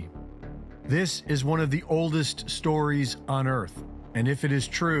 2060. This is one of the oldest stories on Earth, and if it is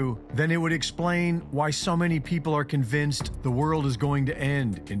true, then it would explain why so many people are convinced the world is going to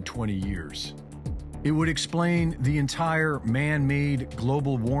end in 20 years. It would explain the entire man-made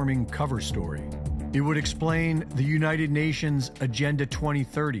global warming cover story. It would explain the United Nations Agenda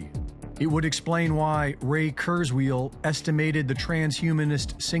 2030. It would explain why Ray Kurzweil estimated the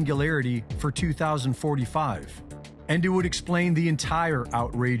transhumanist singularity for 2045. And it would explain the entire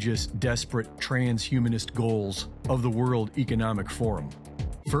outrageous, desperate transhumanist goals of the World Economic Forum.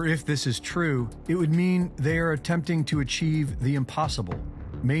 For if this is true, it would mean they are attempting to achieve the impossible,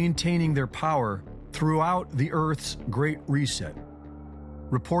 maintaining their power throughout the Earth's Great Reset.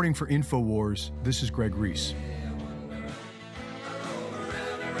 Reporting for InfoWars, this is Greg Reese.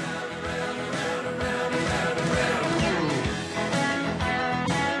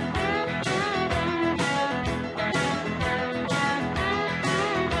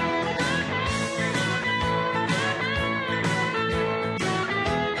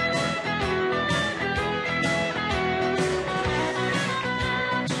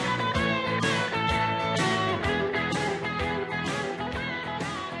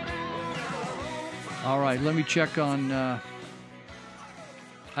 All right, let me check on, I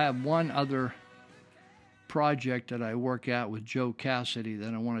have one other project that I work at with Joe Cassidy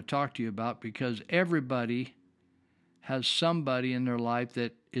that I want to talk to you about, because everybody has somebody in their life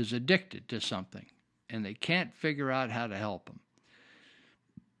that is addicted to something and they can't figure out how to help them.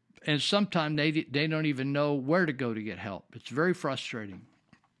 And sometimes they don't even know where to go to get help. It's very frustrating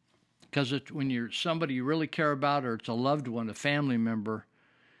because when you're somebody you really care about, or it's a loved one, a family member,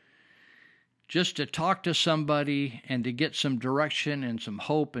 just to talk to somebody and to get some direction and some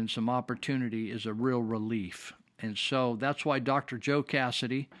hope and some opportunity is a real relief. And so that's why Dr. Joe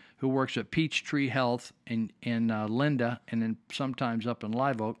Cassidy, who works at Peachtree Health in Linda and then sometimes up in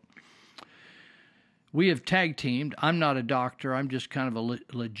Live Oak, we have tag teamed. I'm not a doctor. I'm just kind of a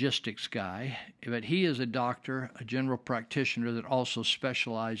logistics guy. But he is a doctor, a general practitioner that also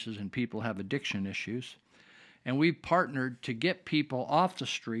specializes in people who have addiction issues. And we partnered to get people off the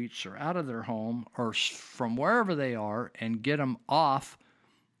streets or out of their home or from wherever they are and get them off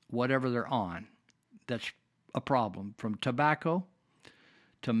whatever they're on. That's a problem. From tobacco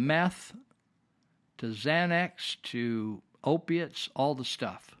to meth to Xanax to opiates, all the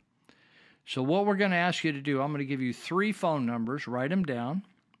stuff. So what we're going to ask you to do, I'm going to give you 3 phone numbers. Write them down.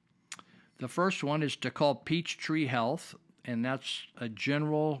 The first one is to call Peachtree Health, and that's a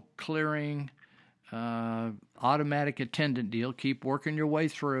general clearing automatic attendant deal. Keep working your way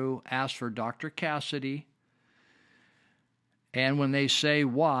through. Ask for Dr. Cassidy. And when they say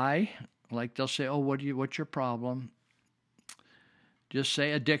why, like they'll say, oh, what's your problem? Just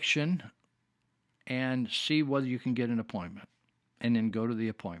say addiction and see whether you can get an appointment. And then go to the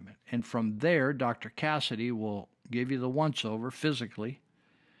appointment. And from there, Dr. Cassidy will give you the once-over physically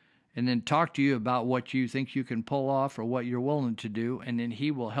and then talk to you about what you think you can pull off or what you're willing to do, and then he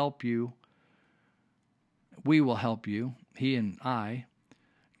will help you. We will help you, he and I,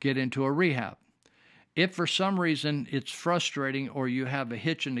 get into a rehab. If for some reason it's frustrating or you have a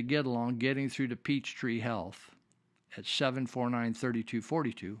hitch in the get along getting through to Peachtree Health at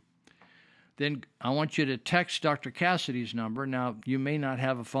 749-3242, then I want you to text Dr. Cassidy's number. Now, you may not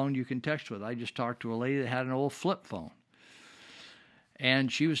have a phone you can text with. I just talked to a lady that had an old flip phone.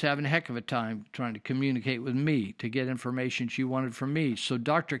 And she was having a heck of a time trying to communicate with me to get information she wanted from me. So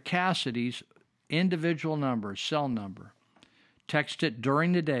Dr. Cassidy's individual number, cell number, text it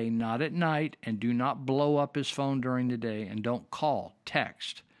during the day, not at night, and do not blow up his phone during the day, and don't call,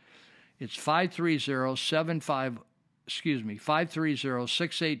 text. It's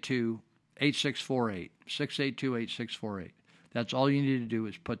 530-682-8648, 682-8648. That's all you need to do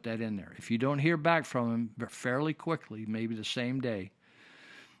is put that in there. If you don't hear back from him fairly quickly, maybe the same day,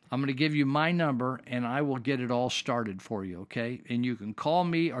 I'm going to give you my number, and I will get it all started for you, okay? And you can call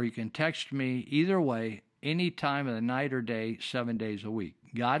me or you can text me either way, any time of the night or day, 7 days a week.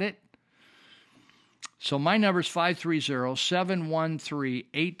 Got it? So my number is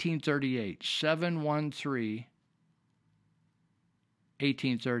 530-713-1838.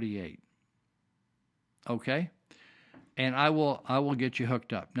 713-1838. Okay? And I will get you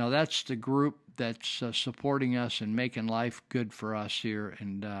hooked up. Now, that's the group that's supporting us and making life good for us here.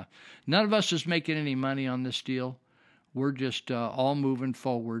 And none of us is making any money on this deal. We're just all moving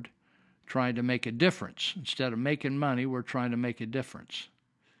forward, trying to make a difference. Instead of making money, we're trying to make a difference.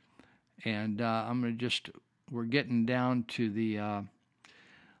 And we're getting down to the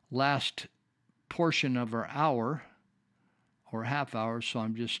last portion of our hour or half hour, so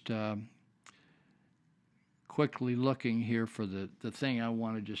I'm just quickly looking here for the thing I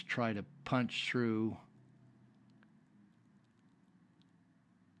want to just try to punch through.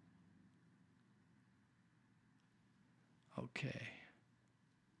 Okay.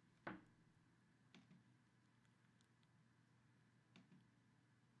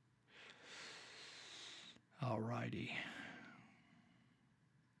 All righty.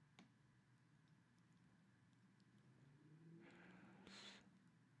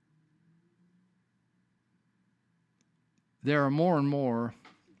 There are more and more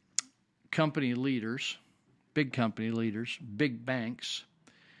company leaders, big company leaders, big banks.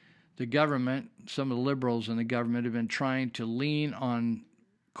 The government, some of the liberals in the government have been trying to lean on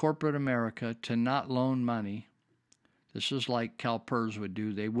corporate America to not loan money. This is like CalPERS would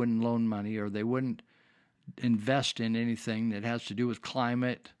do. They wouldn't loan money, or they wouldn't invest in anything that has to do with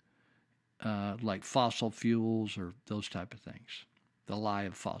climate, like fossil fuels or those type of things, the lie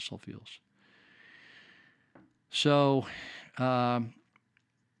of fossil fuels. So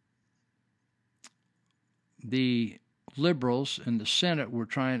the liberals in the Senate were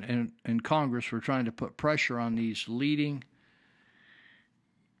trying, and Congress were trying to put pressure on these leading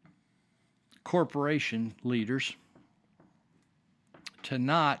corporation leaders to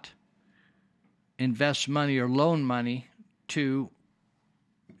not invest money or loan money to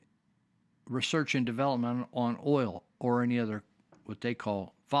research and development on oil or any other, what they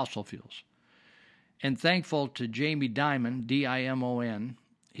call fossil fuels. And thankful to Jamie Dimon, D-I-M-O-N,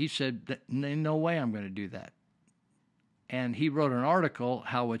 he said, no way I'm going to do that. And he wrote an article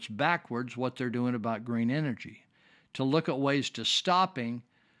how it's backwards what they're doing about green energy, to look at ways to stopping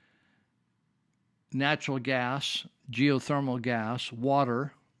natural gas, geothermal gas,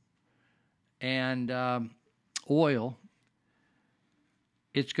 water, and oil.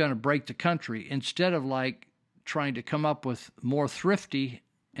 It's going to break the country. Instead of like trying to come up with more thrifty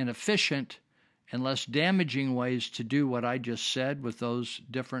and efficient and less damaging ways to do what I just said with those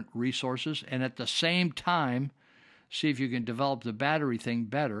different resources, and at the same time, see if you can develop the battery thing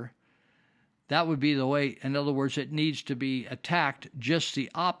better. That would be the way. In other words, it needs to be attacked just the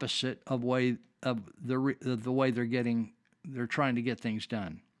opposite of way of the way they're trying to get things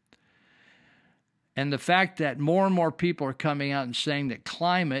done. And the fact that more and more people are coming out and saying that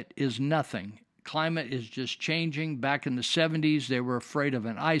climate is nothing. Climate is just changing. Back in the 70s, they were afraid of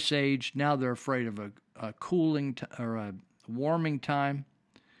an ice age. Now they're afraid of a cooling or a warming time.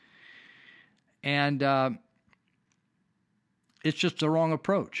 And it's just the wrong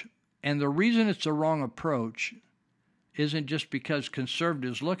approach. And the reason it's the wrong approach isn't just because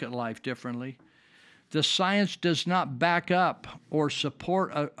conservatives look at life differently. The science does not back up or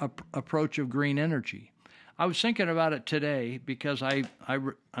support a approach of green energy. I was thinking about it today because I'm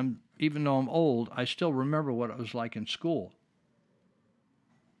even though I'm old, I still remember what it was like in school.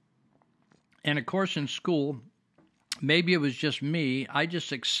 And of course, in school, maybe it was just me, I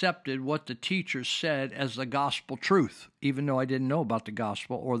just accepted what the teachers said as the gospel truth, even though I didn't know about the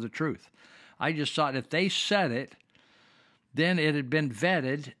gospel or the truth. I just thought if they said it, then it had been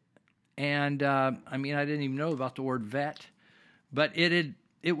vetted. And I didn't even know about the word vet, but it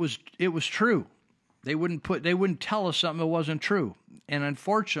was true. They wouldn't tell us something that wasn't true. And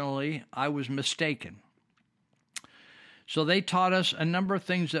unfortunately, I was mistaken. So they taught us a number of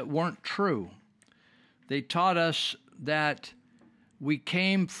things that weren't true. They taught us that we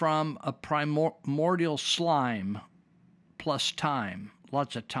came from a primordial slime plus time,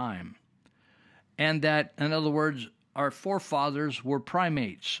 lots of time. And that, in other words, our forefathers were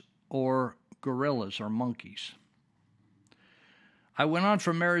primates or gorillas or monkeys. I went on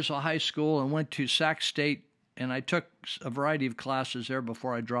from Marysville High School and went to Sac State, and I took a variety of classes there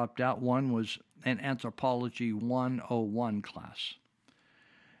before I dropped out. One was an Anthropology 101 class.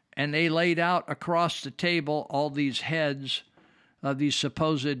 And they laid out across the table all these heads of these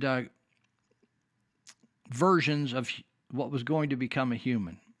supposed versions of what was going to become a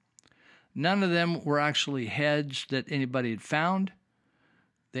human. None of them were actually heads that anybody had found.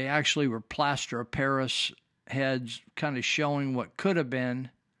 They actually were plaster of Paris heads, kind of showing what could have been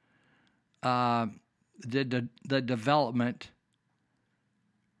the development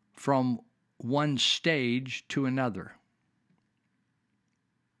from one stage to another.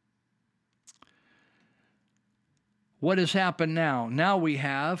 What has happened now? Now we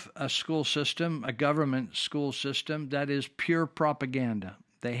have a school system, a government school system that is pure propaganda.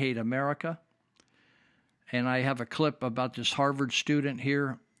 They hate America. And I have a clip about this Harvard student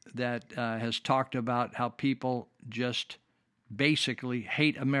here that has talked about how people just basically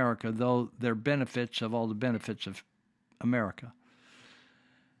hate America, though they're benefits of all the benefits of America.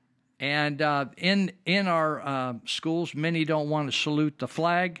 And in our schools, many don't want to salute the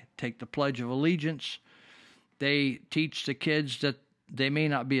flag, take the Pledge of Allegiance. They teach the kids that they may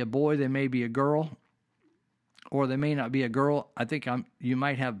not be a boy, they may be a girl, or they may not be a girl. I think you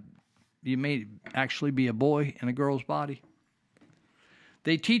may actually be a boy in a girl's body.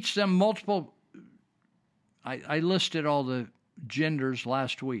 They teach them multiple. I listed all the genders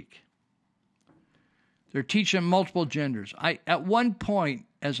last week. They're teaching multiple genders. At one point,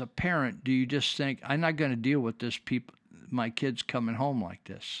 as a parent, do you just think, I'm not going to deal with this my kids coming home like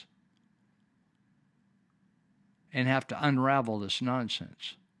this and have to unravel this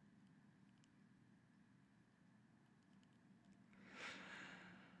nonsense?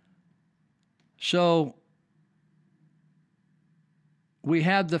 So we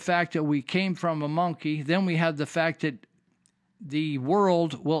have the fact that we came from a monkey. Then we have the fact that the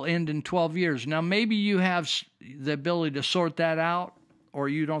world will end in 12 years. Now, maybe you have the ability to sort that out, or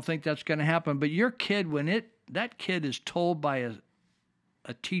you don't think that's going to happen. But your kid, that kid is told by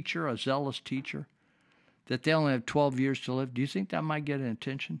a teacher, a zealous teacher, that they only have 12 years to live, do you think that might get an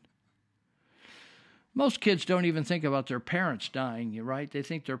attention? Most kids don't even think about their parents dying, right? They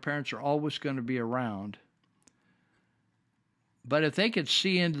think their parents are always going to be around. But if they could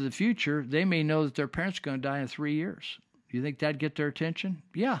see into the future, they may know that their parents are going to die in 3 years. You think that'd get their attention?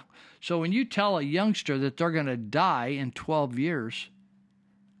 Yeah. So when you tell a youngster that they're going to die in 12 years,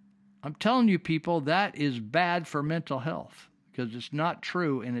 I'm telling you, people, that is bad for mental health, because it's not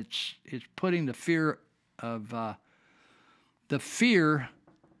true, and it's putting the fear of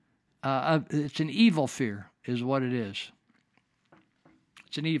it's an evil fear is what it is.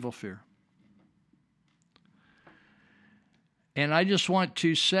 It's an evil fear. And I just want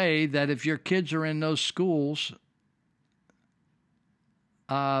to say that if your kids are in those schools,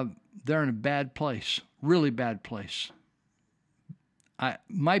 they're in a bad place, really bad place.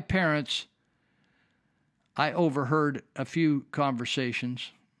 My parents, I overheard a few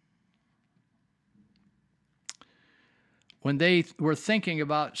conversations when they were thinking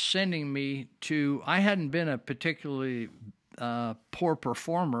about sending me to, I hadn't been a particularly poor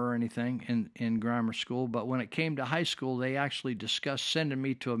performer or anything in grammar school, but when it came to high school, they actually discussed sending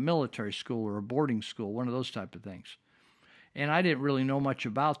me to a military school or a boarding school, one of those type of things. And I didn't really know much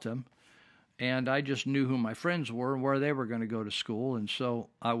about them, and I just knew who my friends were and where they were going to go to school, and so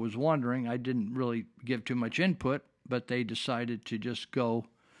I was wondering. I didn't really give too much input, but they decided to just go,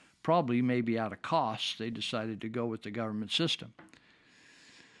 probably maybe out of cost, they decided to go with the government system.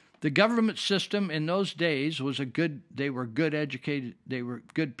 The government system in those days was they were good educated, they were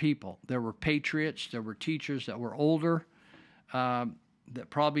good people. There were patriots, there were teachers that were older, that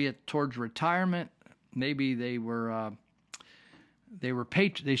probably towards retirement, maybe they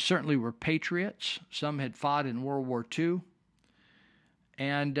certainly were patriots. Some had fought in World War II.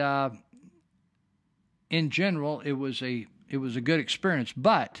 And in general, it was a good experience,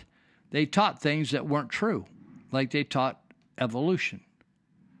 but they taught things that weren't true, like they taught evolution.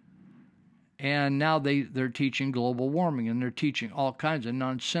 And now they're teaching global warming, and they're teaching all kinds of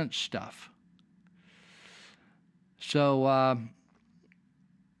nonsense stuff. So I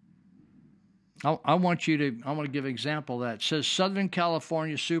want to give an example of that. It says Southern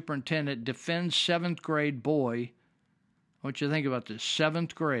California superintendent defends 7th grade boy. I want you to think about this.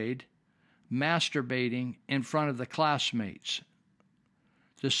 7th grade masturbating in front of the classmates.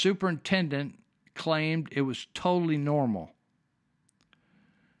 The superintendent claimed it was totally normal.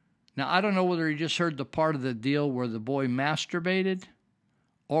 Now, I don't know whether he just heard the part of the deal where the boy masturbated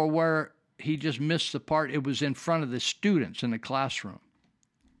or where he just missed the part. It was in front of the students in the classroom.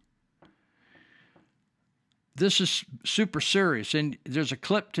 This is super serious, and there's a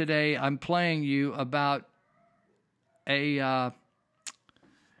clip today I'm playing you about a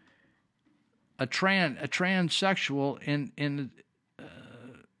transsexual in a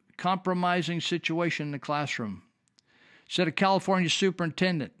compromising situation in the classroom. Said a California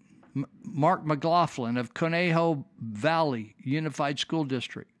superintendent, Mark McLaughlin of Conejo Valley Unified School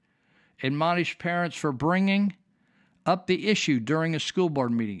District, admonished parents for bringing up the issue during a school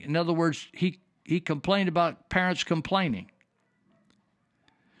board meeting. In other words, he complained about parents complaining.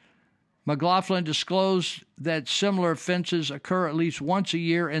 McLaughlin disclosed that similar offenses occur at least once a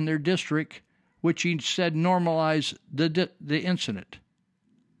year in their district, which he said normalized the incident.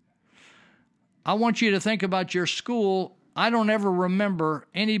 I want you to think about your school. I don't ever remember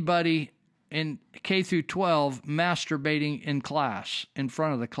anybody in K through 12 masturbating in class, in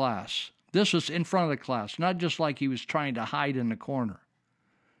front of the class. This was in front of the class, not just like he was trying to hide in the corner.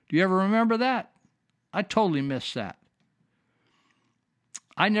 Do you ever remember that? I totally missed that.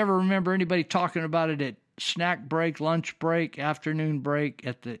 I never remember anybody talking about it at snack break, lunch break, afternoon break,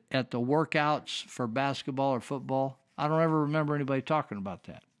 at the workouts for basketball or football. I don't ever remember anybody talking about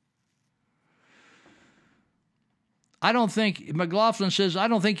that. McLaughlin says, I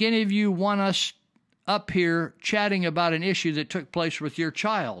don't think any of you want us up here chatting about an issue that took place with your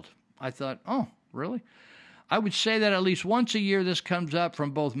child. I thought, oh, really? I would say that at least once a year this comes up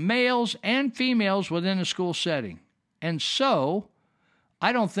from both males and females within a school setting. And so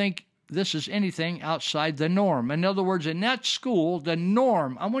I don't think this is anything outside the norm. In other words, in that school, the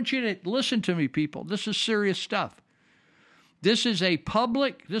norm, I want you to listen to me, people. This is serious stuff. This is a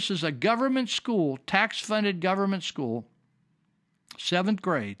government school, tax-funded government school, 7th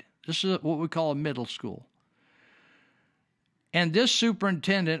grade. This is what we call a middle school. And this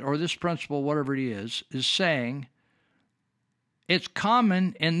superintendent or this principal, whatever he is saying it's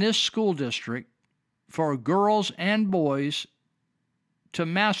common in this school district for girls and boys to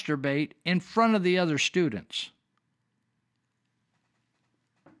masturbate in front of the other students.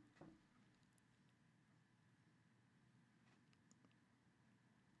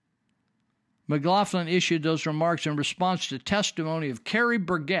 McLaughlin issued those remarks in response to testimony of Carrie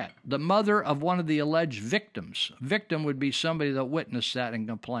Burgett, the mother of one of the alleged victims. A victim would be somebody that witnessed that and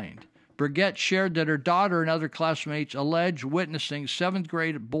complained. Burgett shared that her daughter and other classmates alleged witnessing 7th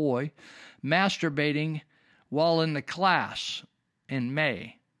grade boy masturbating while in the class in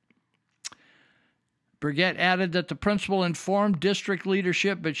May. Burgett added that the principal informed district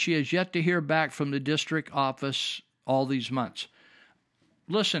leadership, but she has yet to hear back from the district office all these months.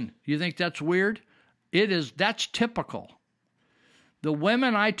 Listen, you think that's weird? That's typical. The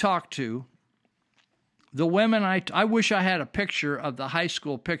women I talk to, I wish I had a picture of the high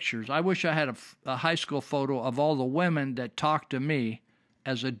school pictures. I wish I had a high school photo of all the women that talk to me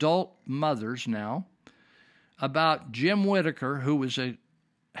as adult mothers now about Jim Whitaker, who was a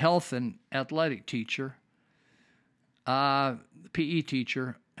health and athletic teacher, PE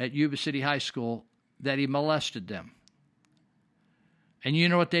teacher at Yuba City High School, that he molested them. And you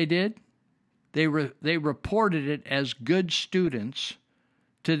know what they did? They reported it as good students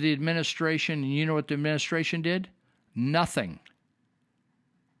to the administration, and you know what the administration did? Nothing.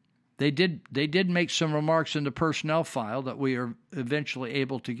 They did make some remarks in the personnel file that we are eventually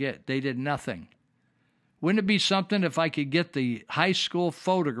able to get. They did nothing. Wouldn't it be something if I could get the high school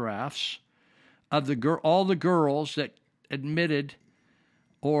photographs of all the girls that admitted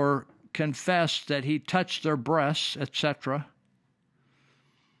or confessed that he touched their breasts, etc.,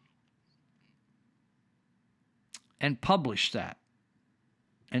 and publish that,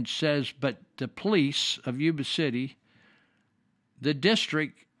 and says, but the police of Yuba City, the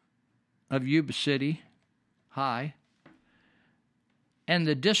district of Yuba City High, and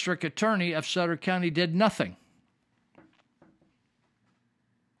the district attorney of Sutter County did nothing.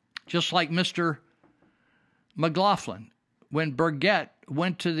 Just like Mr. McLaughlin, when Burgett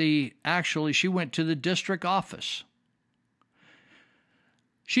went to she went to the district office.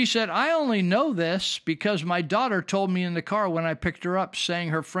 She said, I only know this because my daughter told me in the car when I picked her up, saying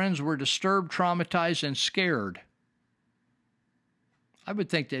her friends were disturbed, traumatized, and scared. I would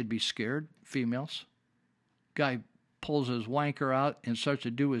think they'd be scared, females. Guy pulls his wanker out and starts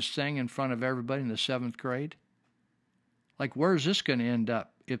to do his thing in front of everybody in the 7th grade. Like, where's this going to end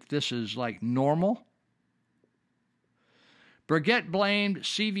up if this is like normal? Burgett blamed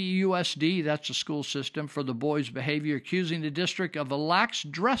CVUSD, that's the school system, for the boys' behavior, accusing the district of a lax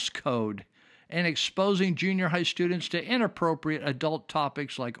dress code and exposing junior high students to inappropriate adult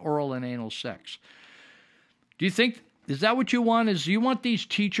topics like oral and anal sex. Do you think, is that what you want? Is you want these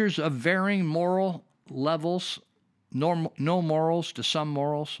teachers of varying moral levels, no morals to some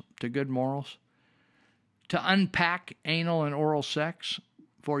morals, to good morals, to unpack anal and oral sex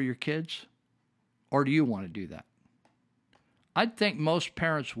for your kids? Or do you want to do that? I'd think most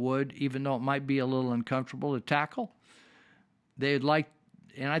parents would, even though it might be a little uncomfortable to tackle. They'd like,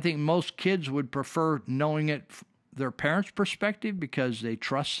 and I think most kids would prefer knowing it from their parents' perspective because they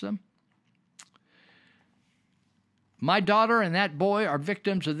trust them. My daughter and that boy are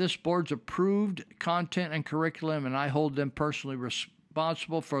victims of this board's approved content and curriculum, and I hold them personally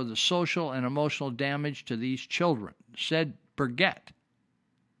responsible for the social and emotional damage to these children, said Burgett.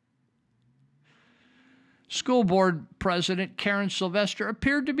 School board president Karen Sylvester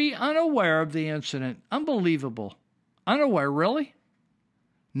appeared to be unaware of the incident. Unbelievable. Unaware, really?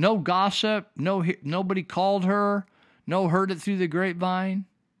 No gossip, nobody called her, no heard it through the grapevine.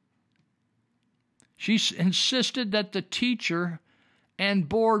 She insisted that the teacher and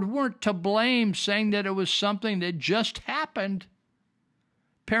board weren't to blame, saying that it was something that just happened.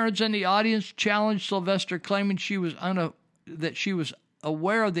 Parents in the audience challenged Sylvester, claiming that she was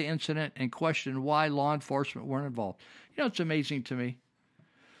aware of the incident and questioned why law enforcement weren't involved. You know, it's amazing to me.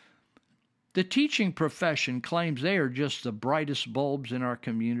 The teaching profession claims they are just the brightest bulbs in our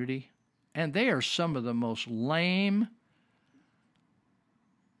community, and they are some of the most lame,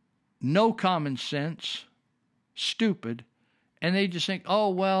 no common sense, stupid, and they just think, oh,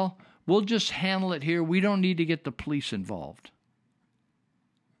 well, we'll just handle it here. We don't need to get the police involved.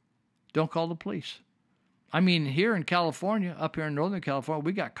 Don't call the police. I mean, here in California, up here in Northern California,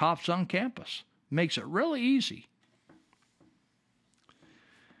 we got cops on campus. Makes it really easy.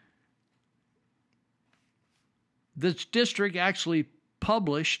 This district actually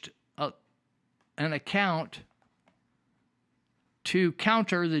published an account to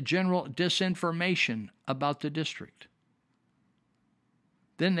counter the general disinformation about the district.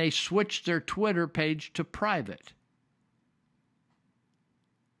 Then they switched their Twitter page to private.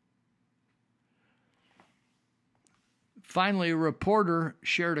 Finally, a reporter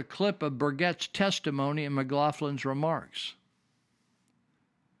shared a clip of Burgett's testimony and McLaughlin's remarks.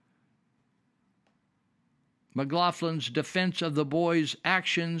 McLaughlin's defense of the boys'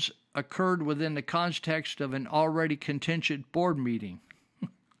 actions occurred within the context of an already contentious board meeting.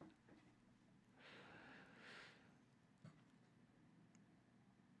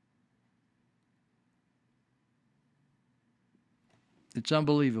 It's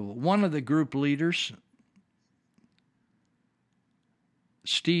unbelievable. One of the group leaders,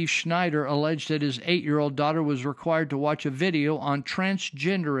 Steve Schneider, alleged that his 8-year-old daughter was required to watch a video on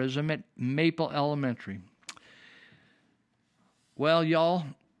transgenderism at Maple Elementary. Well, y'all,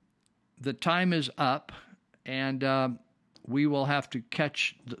 the time is up, and we will have to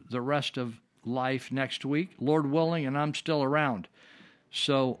catch the rest of life next week, Lord willing, and I'm still around.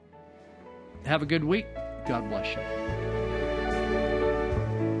 So have a good week. God bless you.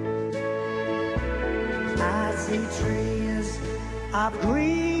 I see trees of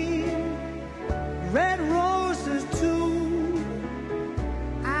green, red roses too.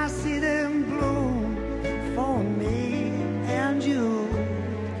 I see them bloom for me and you.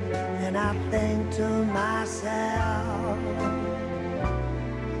 And I think to myself,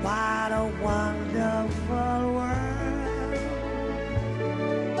 what a wonderful world.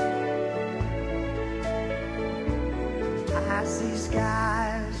 I see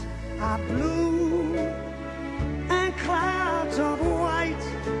skies are blue and clouds of white,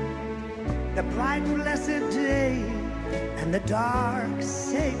 the bright blessed day and the dark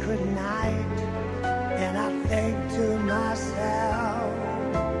sacred night. And I think to myself,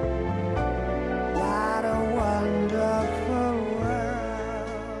 what a wonderful